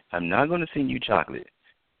 I'm not going to send you chocolate,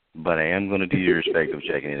 but I am going to do you the respect of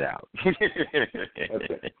checking it out.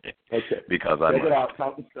 Okay. Because I check it out.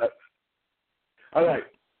 Count the steps. All right.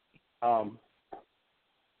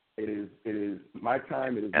 It is my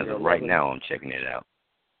time. It is as of right now. I'm checking it out.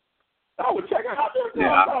 Oh, we're checking it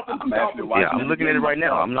out. I'm looking at it right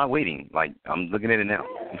now. I'm not waiting. I'm looking at it now.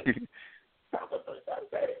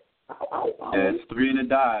 It's 3 in a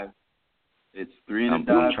dive. It's 3 and a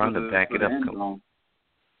dive. I'm trying to back it up.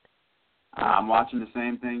 I'm watching the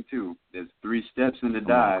same thing too. There's 3 steps in the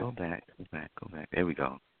dive. Go back. There we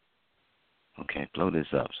go. Okay, blow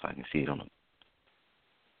this up so I can see it on the.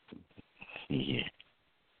 Yeah.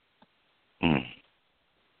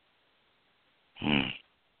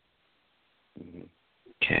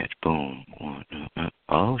 Catch, boom.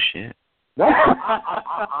 Oh shit.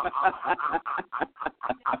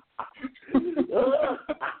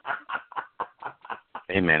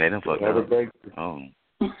 Hey man, they done fucked up. Oh,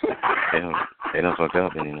 they done fucked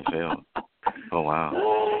up in the NFL. Oh wow.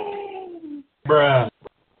 Bruh.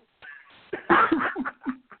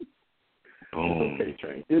 Boom. Okay,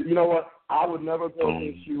 Train. You know what? I would never go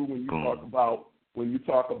against you when you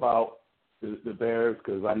talk about the Bears,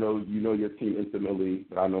 because I know you know your team intimately,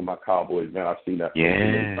 but I know my Cowboys, man. I've seen that.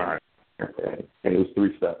 Yeah. And it was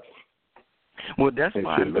 3 steps. Well, that's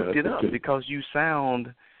why I looked it up, because you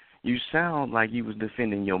sound like you was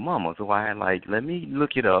defending your mama. So I had let me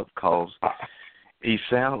look it up, because he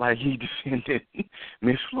sound like he defended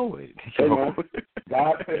Miss Floyd. Hey, man,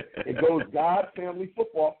 it goes God, family,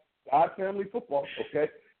 football. God, family, football, okay?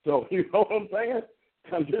 So, you know what I'm saying?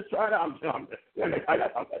 I'm just trying to,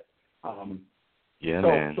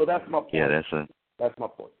 So that's my point. Yeah, that's my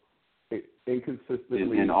point.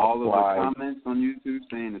 Inconsistently. And all of the comments on YouTube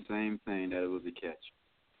saying the same thing, that it was a catch.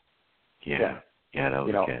 Yeah, that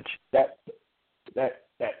was a catch.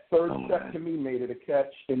 That third step to me made it a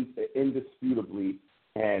catch indisputably,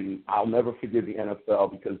 and I'll never forgive the NFL,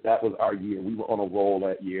 because that was our year. We were on a roll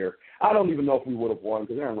that year. I don't even know if we would have won,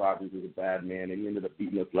 because Aaron Rodgers is a bad man, and he ended up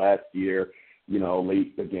beating us last year,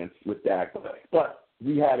 late with Dak. But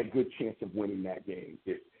we had a good chance of winning that game.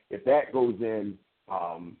 If that goes in,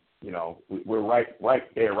 we're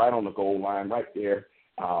right there, right on the goal line, right there.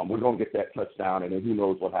 We're going to get that touchdown, and then who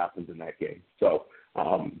knows what happens in that game. So,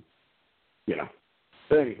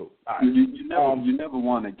 Anywho, right. You never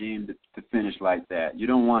want a game to finish like that. You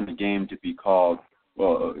don't want a game to be called,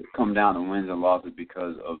 come down to wins and losses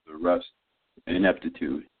because of the refs'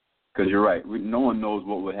 ineptitude. Because you're right, no one knows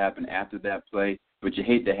what would happen after that play, but you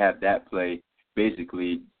hate to have that play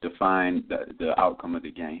basically define the outcome of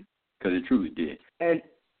the game, because it truly did. And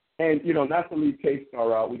not to leave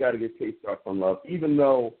K-Star out, we got to get K-Star some love. Even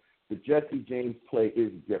though the Jesse James play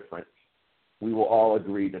is different, we will all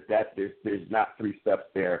agree that there's not 3 steps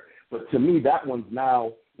there. But to me, that one's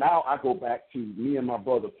now I go back to me and my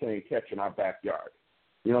brother playing catch in our backyard.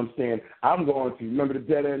 You know what I'm saying? I'm going to, remember the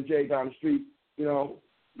dead end Jay down the street,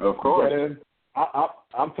 Of course. Dead end?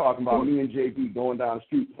 I'm talking about me and JB going down the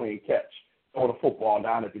street playing catch, throwing a football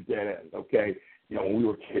down at the dead end, okay, when we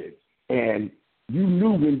were kids. And you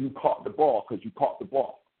knew when you caught the ball, because you caught the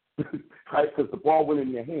ball, right, because the ball went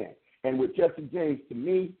in your hand. And with Jesse James, to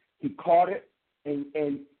me, he caught it. And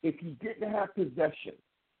if he didn't have possession,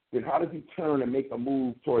 then how does he turn and make a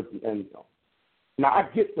move towards the end zone? Now, I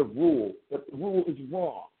get the rule, but the rule is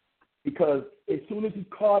wrong, because as soon as he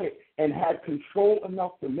caught it and had control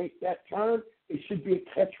enough to make that turn, it should be a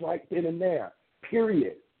catch right then and there,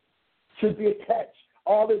 period. Should be a catch.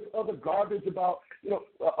 All this other garbage about,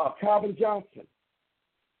 Calvin Johnson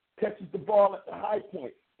catches the ball at the high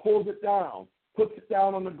point, pulls it down, puts it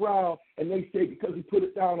down on the ground, and they say because he put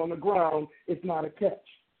it down on the ground, it's not a catch.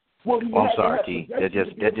 Well, I'm sorry, T. That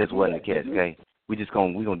just wasn't a catch, okay? We're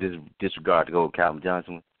gonna disregard the goal Calvin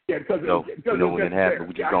Johnson. Yeah, because when it happened,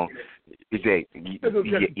 we just gonna we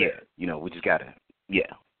just gotta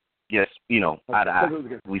yes, eye to eye.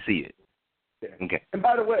 We see it. Yeah. Okay. And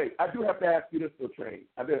by the way, I do have to ask you this, though, Train.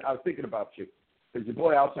 I was thinking about you, because your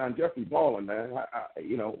boy Alshon Jeffrey balling, man.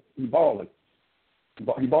 He balling.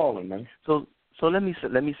 He balling, man. So let me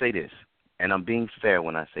say this, and I'm being fair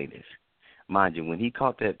when I say this. Mind you, when he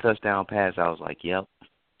caught that touchdown pass, I was like, yep,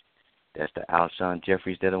 that's the Alshon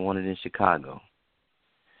Jeffries that I wanted in Chicago.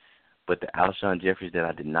 But the Alshon Jeffries that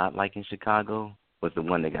I did not like in Chicago was the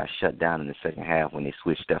one that got shut down in the second half when they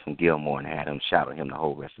switched Stephen Gilmore and had him shout at him the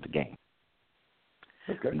whole rest of the game.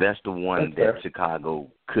 Okay. That's the one that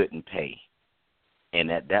Chicago couldn't pay. And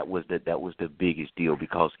that was the biggest deal,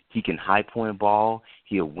 because he can high point ball,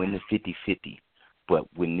 he'll win the 50-50. But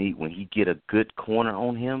when he get a good corner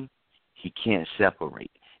on him, he can't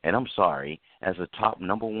separate. And I'm sorry, as a top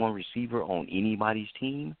number 1 receiver on anybody's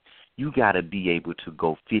team, you got to be able to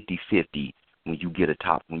go 50-50 when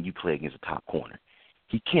you play against a top corner.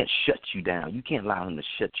 He can't shut you down. You can't allow him to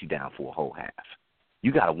shut you down for a whole half.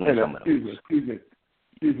 You got to win some of those.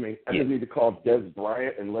 Excuse me. I just need to call Des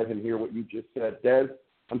Bryant and let him hear what you just said. Des,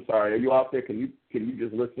 I'm sorry. Are you out there? Can you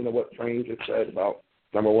just listen to what Train just said about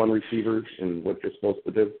number 1 receivers and what you're supposed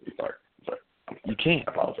to do? I'm sorry. You can't.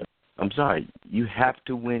 I apologize. I'm sorry. You have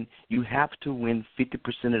to win. You have to win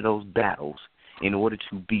 50% of those battles in order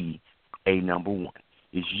to be a number one.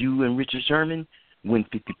 It's you and Richard Sherman, win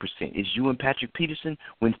 50%. It's you and Patrick Peterson,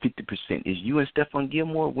 win 50%. It's you and Stephon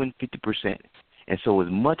Gilmore, win 50%. And so as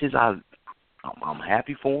much as I'm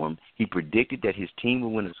happy for him, he predicted that his team would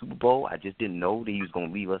win a Super Bowl. I just didn't know that he was going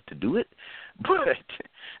to leave us to do it.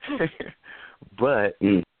 But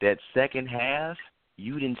that second half,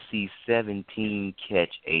 you didn't see 17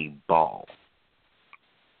 catch a ball.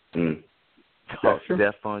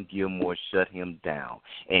 Stephon Gilmore shut him down.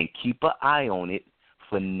 And keep an eye on it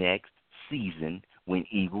for next season when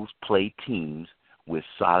Eagles play teams with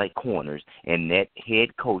solid corners and that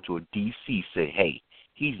head coach or DC say, hey,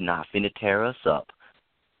 he's not finna tear us up.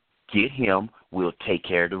 Get him. We'll take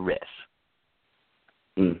care of the rest.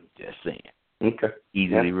 Just saying. Okay.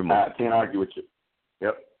 Easily removed. I can't argue with you.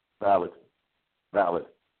 Yep. Valid.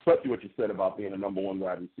 Especially what you said about being a number one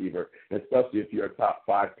wide receiver, and especially if you're a top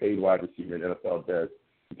 5 paid wide receiver in the NFL, Dez.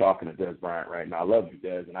 I'm talking to Dez Bryant right now. I love you,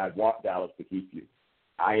 Dez, and I want Dallas to keep you.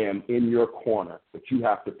 I am in your corner, but you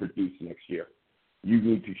have to produce next year. You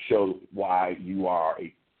need to show why you are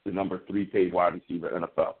the number 3 paid wide receiver in the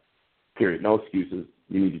NFL. Period. No excuses.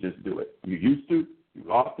 You need to just do it. You used to. You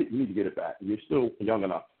lost it. You need to get it back. You're still young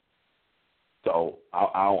enough. So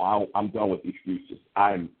I'm done with the excuses.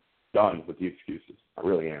 I'm done with the excuses. I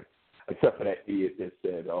really am. Except for that idiot that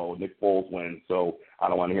said, oh, Nick Foles wins, so I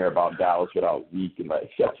don't want to hear about Dallas without Zeke. And like,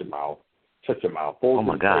 shut your mouth. Shut your mouth. Foles, oh,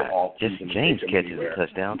 my God. Jesse James catches a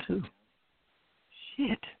touchdown, too.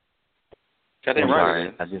 Shit. Goddamn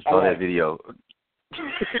right. I just saw that video.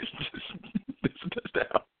 It's a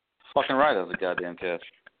touchdown. Fucking right, that was a goddamn catch.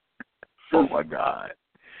 Oh, my God.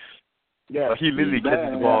 Yeah, he literally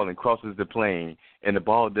catches the ball and crosses the plane, and the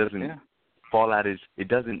ball doesn't fall out it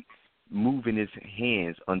doesn't move in his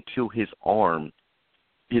hands until his arm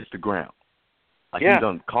hits the ground. Like he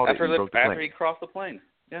done caught it and broke the plane. After he crossed the plane.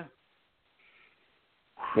 Yeah.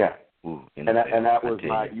 Yeah. Ooh, and that was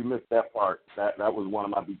you missed that part. That was one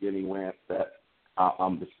of my beginning rants that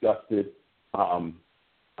I'm disgusted. I'm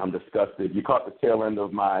disgusted. You caught the tail end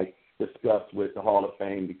of my disgust with the Hall of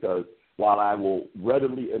Fame because while I will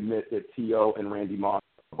readily admit that T.O. and Randy Moss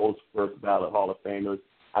are both first ballot Hall of Famers,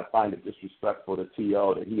 I find it disrespectful to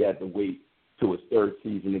T.O. that he had to wait to his third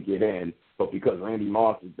season to get in. But because Randy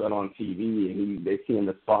Moss has been on TV and they see him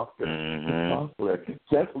the softer,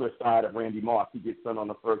 gentler side of Randy Moss, he gets in on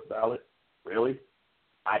the first ballot. Really?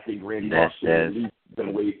 I think Randy Moss should have at least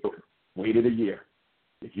been waited a year.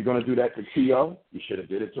 If you're going to do that to T.O., you should have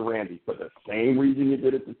did it to Randy for the same reason you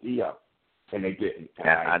did it to T.O. And they didn't.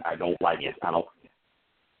 And I don't like it.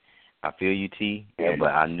 I feel you, T. Yeah, but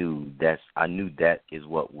I knew that is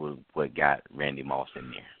what got Randy Moss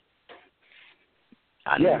in there.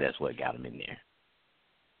 I knew that's what got him in there.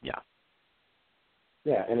 Yeah.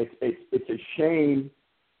 Yeah, and it's a shame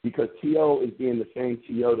because T.O. is being the same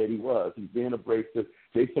T.O. that he was. He's being abrasive.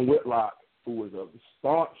 Jason Whitlock, who was a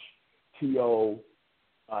staunch T.O.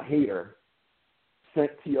 hater,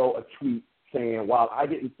 sent T.O. a tweet saying, while I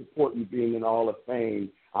didn't support you being in the Hall of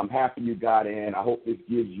Fame, I'm happy you got in. I hope this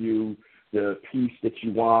gives you the peace that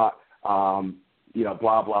you want, blah,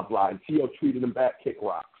 blah, blah. And T.O. tweeted him back, kick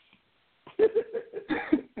rocks.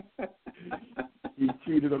 He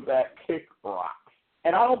tweeted him back, kick rocks.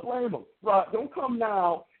 And I don't blame him. Bro, don't come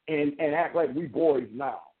now and act like we boys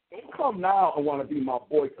now. Don't come now and want to be my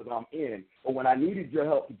boy because I'm in. But when I needed your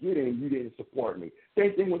help to get in, you didn't support me.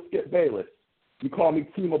 Same thing with Skip Bayless. You call me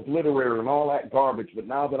team obliterator and all that garbage, but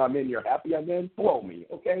now that I'm in, you're happy I'm in? Blow me,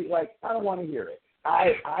 okay? Like, I don't want to hear it.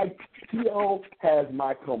 T.O. has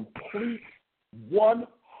my complete 100%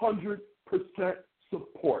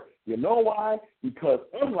 support. You know why? Because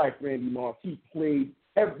unlike Randy Moss, he played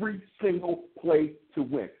every single play to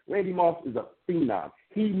win. Randy Moss is a phenom.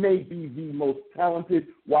 He may be the most talented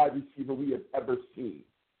wide receiver we have ever seen.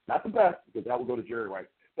 Not the best, because that would go to Jerry Rice,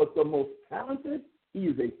 but the most talented. He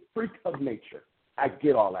is a freak of nature. I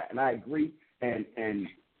get all that, and I agree. And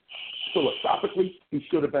philosophically, he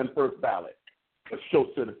should have been first ballot. But so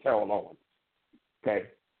should have Terrell Owens. Okay?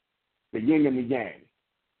 The yin and the yang.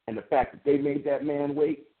 And the fact that they made that man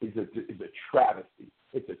wait is a travesty.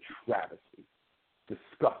 It's a travesty.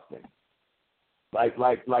 Disgusting. Like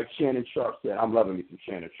Shannon Sharp said. I'm loving me some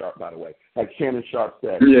Shannon Sharp, by the way. Like Shannon Sharp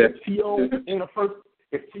said, if T.O. ain't a first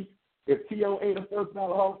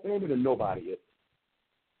ballot Hall of Famer, then nobody is.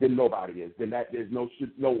 Then nobody is. Then no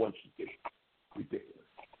one should be. Ridiculous.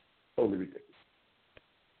 Totally ridiculous.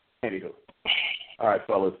 Anywho. All right,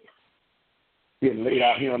 fellas. Getting late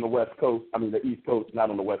out here on the West Coast. I mean, the East Coast, not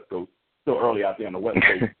on the West Coast. Still early out there on the West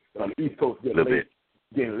Coast. But on the East Coast,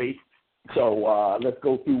 getting late. So let's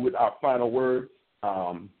go through with our final words.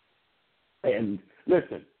 And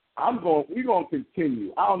listen, we're going to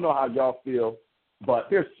continue. I don't know how y'all feel, but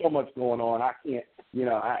there's so much going on. I can't,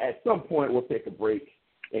 at some point we'll take a break,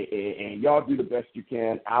 and y'all do the best you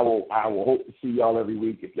can. I will hope to see y'all every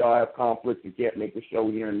week. If y'all have conflicts and can't make the show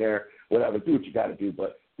here and there, whatever, do what you got to do.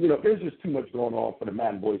 But, there's just too much going on for the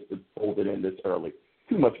Madden boys to hold it in this early.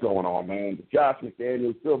 Too much going on, man. Josh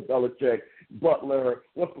McDaniels, Bill Belichick, Butler,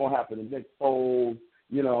 what's going to happen to Nick Foles?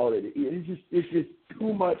 It's just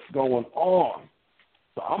too much going on.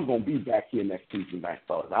 So I'm going to be back here next Tuesday night,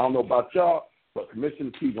 fellas. I don't know about y'all, but Commissioner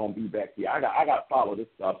T going to be back here. I got to follow this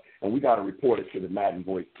stuff, and we got to report it to the Madden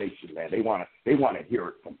Voice station, man. They want to hear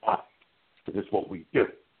it from us. This is what we do.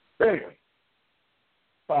 Anyway,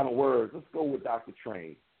 final words. Let's go with Dr.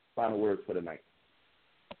 Train. Final words for the night.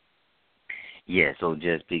 Yeah, so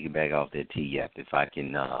just piggyback off that T-Yap, if I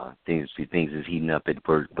can, things is heating up at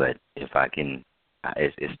work, but if I can,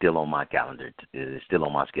 it's still on my calendar. It's still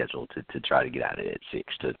on my schedule to try to get out of it at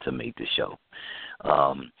 6 to make the show.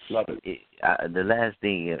 Love it. The last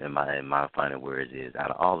thing in my final words is,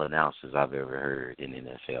 out of all the announcers I've ever heard in the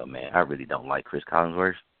NFL, man, I really don't like Chris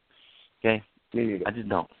Collinsworth. Okay? Me neither. I just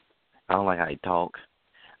don't. I don't like how he talks.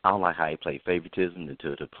 I don't like how he plays favoritism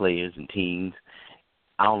to the players and teams.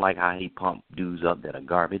 I don't like how he pump dudes up that are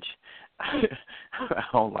garbage. I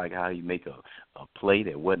don't like how he make a play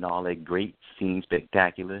that wasn't all that great, seemed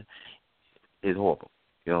spectacular. It's horrible.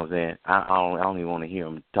 You know what I'm saying? I don't even want to hear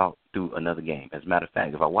him talk through another game. As a matter of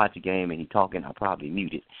fact, if I watch a game and he's talking, I'll probably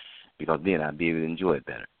mute it because then I'll be able to enjoy it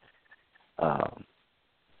better.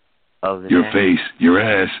 Other than your that, face, your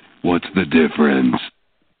ass, what's the difference?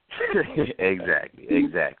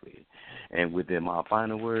 Exactly. And within my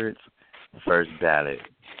final words, first ballot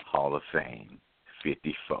Hall of Fame,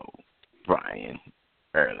 54, Brian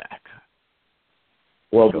Urlacher.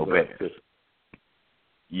 Well, Go Bears.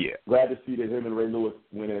 Yeah. Glad to see that him and Ray Lewis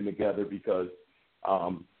went in together because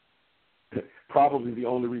probably the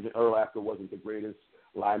only reason Urlacher wasn't the greatest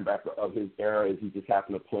linebacker of his era is he just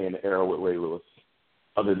happened to play in the era with Ray Lewis.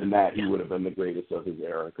 Other than that, he would have been the greatest of his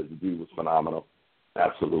era because the dude was phenomenal.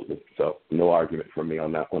 Absolutely. So no argument from me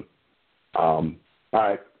on that one. All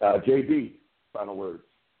right, JB, final words.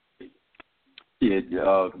 Yeah,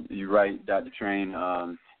 you're right, Dr. Train.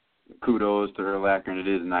 Kudos to Urlacher, and it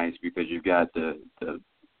is nice because you've got the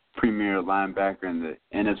premier linebacker and the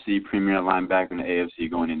NFC premier linebacker and the AFC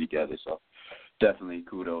going in together. So definitely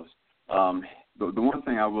kudos. But the one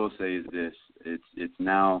thing I will say is this: it's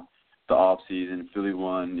now the off season. Philly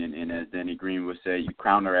won, and as Danny Green would say, you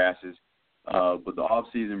crown their asses. But the off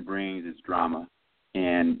season brings its drama,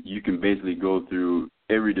 and you can basically go through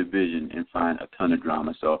every division and find a ton of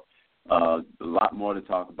drama. So a lot more to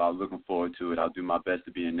talk about. Looking forward to it. I'll do my best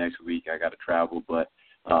to be in next week. I got to travel, but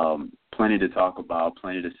plenty to talk about,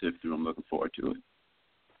 plenty to sift through. I'm looking forward to it.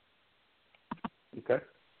 Okay.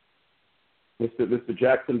 Mr.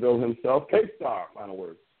 Jacksonville himself, K-Star, final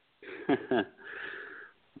words.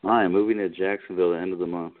 I am moving to Jacksonville at the end of the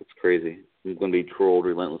month. It's crazy. I'm going to be trolled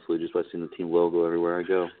relentlessly just by seeing the team logo everywhere I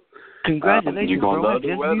go. Congratulations, bro. I just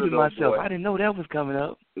muted myself. I didn't know that was coming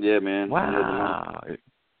up. Yeah, man. Wow.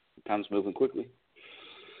 Time's moving quickly.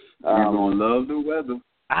 You're going to love the weather.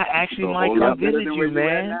 I actually might come visit you,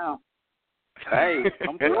 man. Hey,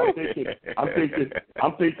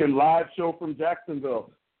 I'm thinking live show from Jacksonville.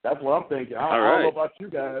 That's what I'm thinking. I don't know about you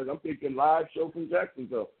guys. I'm thinking live show from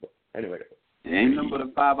Jacksonville. Anyway. It ain't nothing but a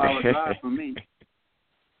 5-hour drive for me.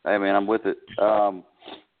 Hey, man, I'm with it. Final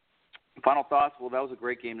thoughts? Well, that was a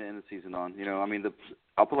great game to end the season on.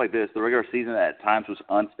 I'll put it like this. The regular season at times was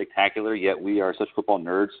unspectacular, yet we are such football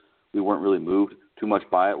nerds. We weren't really moved too much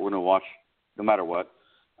by it. We're going to watch no matter what.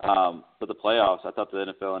 But the playoffs, I thought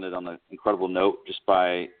the NFL ended on an incredible note just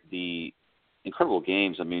by the incredible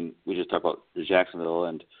games. I mean, we just talked about the Jacksonville,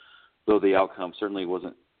 and though the outcome certainly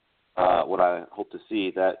wasn't what I hoped to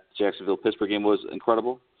see, that Jacksonville-Pittsburgh game was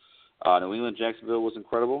incredible. New England-Jacksonville was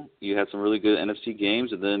incredible. You had some really good NFC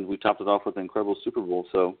games, and then we topped it off with an incredible Super Bowl.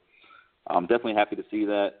 So I'm definitely happy to see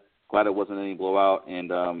that. Glad it wasn't any blowout. And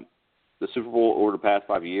the Super Bowl over the past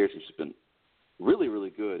 5 years has just been really, really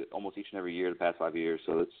good almost each and every year the past 5 years.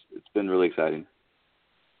 So it's been really exciting.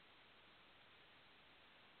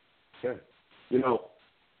 Yeah.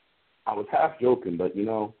 I was half joking, but,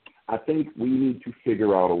 I think we need to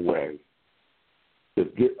figure out a way to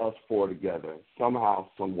get us four together somehow,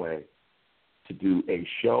 some way, to do a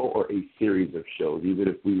show or a series of shows. Even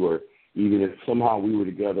if somehow we were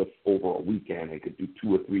together over a weekend and could do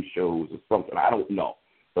 2 or 3 shows or something. I don't know.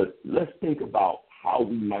 But let's think about how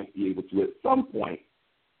we might be able to, at some point,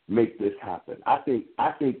 make this happen. I think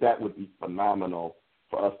that would be phenomenal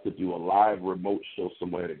for us to do a live remote show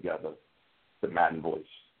somewhere together, the Madden Voice.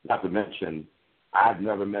 Not to mention, I've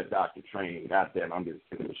never met Dr. Train. Goddamn, I'm getting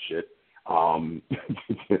sick of this shit. I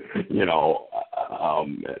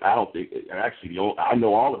don't think – actually, I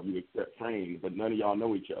know all of you except Train, but none of y'all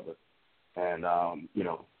know each other. And,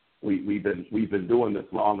 we've been doing this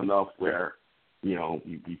long enough where,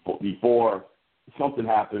 before something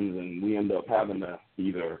happens and we end up having to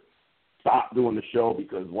either stop doing the show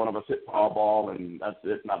because one of us hit Powerball and that's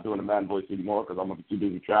it, not doing the Madden Voice anymore because I'm going to be too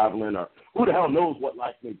busy traveling, or who the hell knows what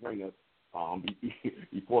life may bring us.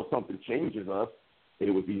 Before something changes us,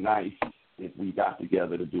 it would be nice if we got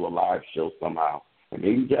together to do a live show somehow. And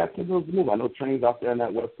maybe Jacksonville's the move. I know Train's out there on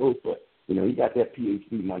that West Coast, but, he got that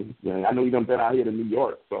PhD money. I know he done been out here to New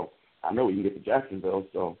York, so I know he can get to Jacksonville.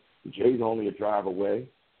 So Jay's only a drive away,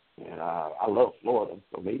 and I love Florida.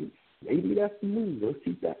 So maybe that's the move. Let's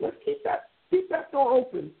keep that door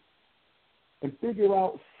open and figure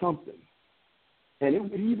out something. And it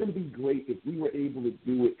would even be great if we were able to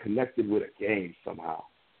do it connected with a game somehow.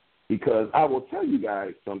 Because I will tell you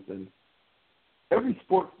guys something. Every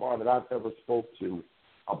sports bar that I've ever spoke to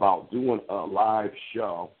about doing a live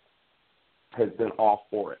show has been all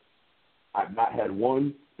for it. I've not had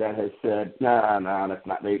one that has said, nah, that's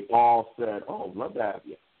not. They've all said, oh, love to have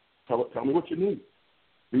you. Tell me what you need.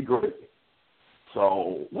 Be great.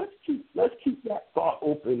 So let's keep that thought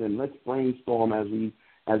open and let's brainstorm as we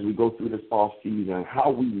go through this off season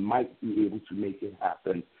how we might be able to make it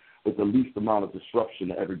happen with the least amount of disruption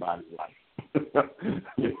to everybody's life.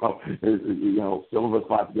 Some of us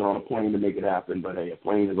might have to get on a plane to make it happen, but hey, a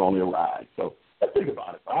plane is only a ride. So let's think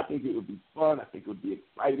about it. But I think it would be fun. I think it would be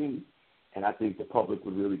exciting, and I think the public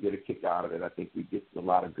would really get a kick out of it. I think we'd get a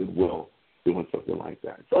lot of goodwill doing something like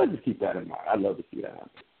that. So let's just keep that in mind. I'd love to see that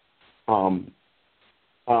happen.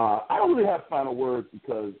 I don't really have final words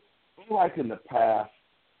because, unlike in the past,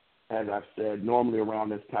 as I've said, normally around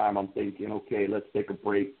this time I'm thinking, okay, let's take a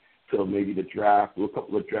break till maybe the draft, do a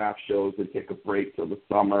couple of draft shows, and take a break till the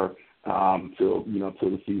summer, till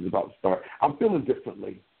the season's about to start. I'm feeling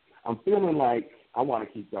differently. I'm feeling like I want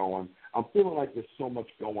to keep going. I'm feeling like there's so much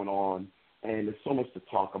going on, and there's so much to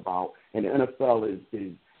talk about. And the NFL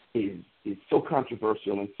is so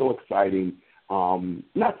controversial and so exciting.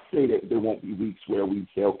 Not to say that there won't be weeks where we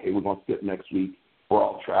say, okay, we're going to skip next week. We're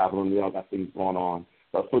all traveling. We all got things going on.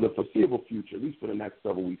 But for the foreseeable future, at least for the next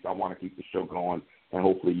several weeks, I want to keep the show going. And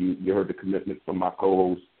hopefully you heard the commitment from my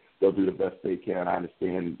co-hosts. They'll do the best they can. I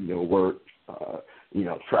understand, work,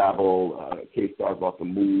 travel, K-Star's about to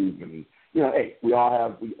move. And, hey, we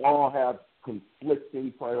all have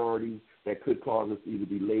conflicting priorities that could cause us to either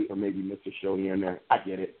be late or maybe miss a show here and there. I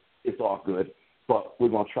get it. It's all good. But we're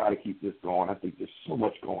going to try to keep this going. I think there's so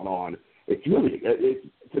much going on.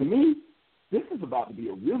 To me, this is about to be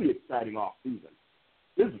a really exciting off-season.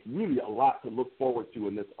 There's really a lot to look forward to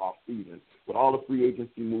in this off-season with all the free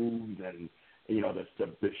agency moves and,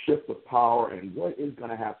 the shift of power and what is going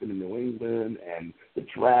to happen in New England and the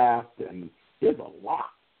draft. And there's a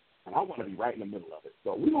lot. And I want to be right in the middle of it.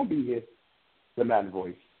 So we're going to be here, the Madden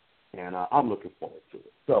Voice, and I'm looking forward to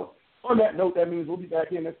it. So on that note, that means we'll be back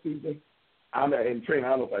here next Tuesday. I'm in training. I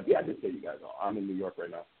don't know if I did say you guys are. I'm in New York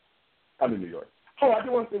right now. I'm in New York. Oh, I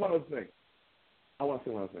do want to say one other thing.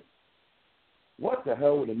 What the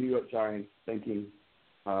hell were the New York Giants thinking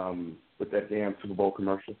with that damn Super Bowl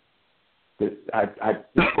commercial? Really?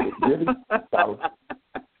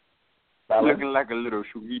 Looking like a little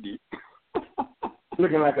sweetie.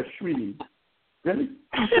 Looking like a sweetie. Really?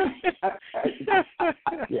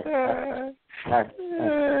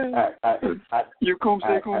 You come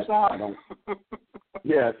say ça.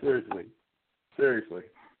 Yeah, seriously.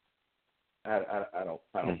 I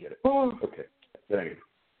don't get it. Okay.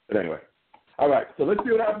 But anyway. All right. So let's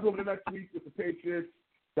see what happens over the next week with the Patriots.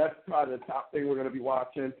 That's probably the top thing we're going to be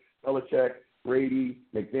watching. Belichick, Brady,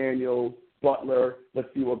 McDaniels, Butler.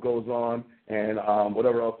 Let's see what goes on and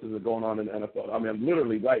whatever else is going on in the NFL. I mean,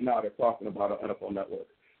 literally right now they're talking about an NFL Network.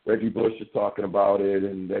 Reggie Bush is talking about it,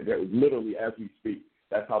 and they're literally as we speak.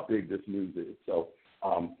 That's how big this news is. So,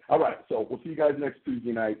 all right. So we'll see you guys next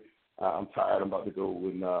Tuesday night. I'm tired. I'm about to go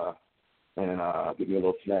and get me a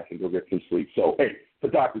little snack and go get some sleep. So, hey, for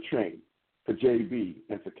Dr. Train, for JB,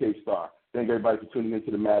 and for K-Star, thank everybody for tuning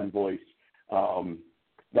into the Madden Voice.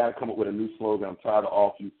 Got to come up with a new slogan. I'm tired of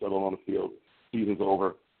all you settle on the field. Season's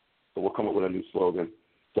over, so we'll come up with a new slogan.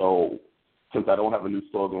 So since I don't have a new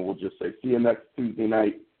slogan, we'll just say, see you next Tuesday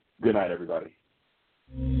night. Good night, everybody.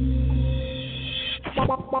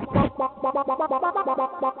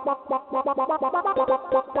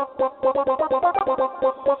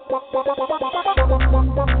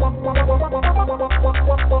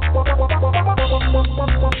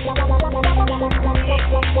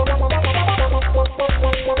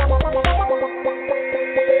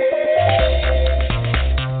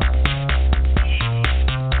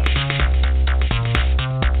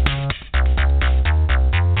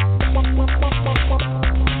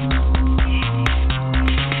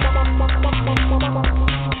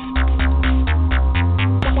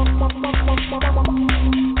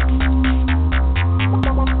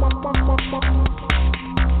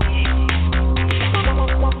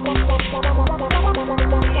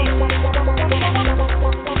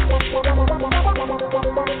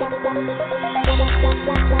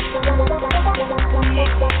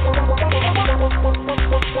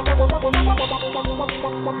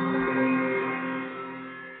 Bye.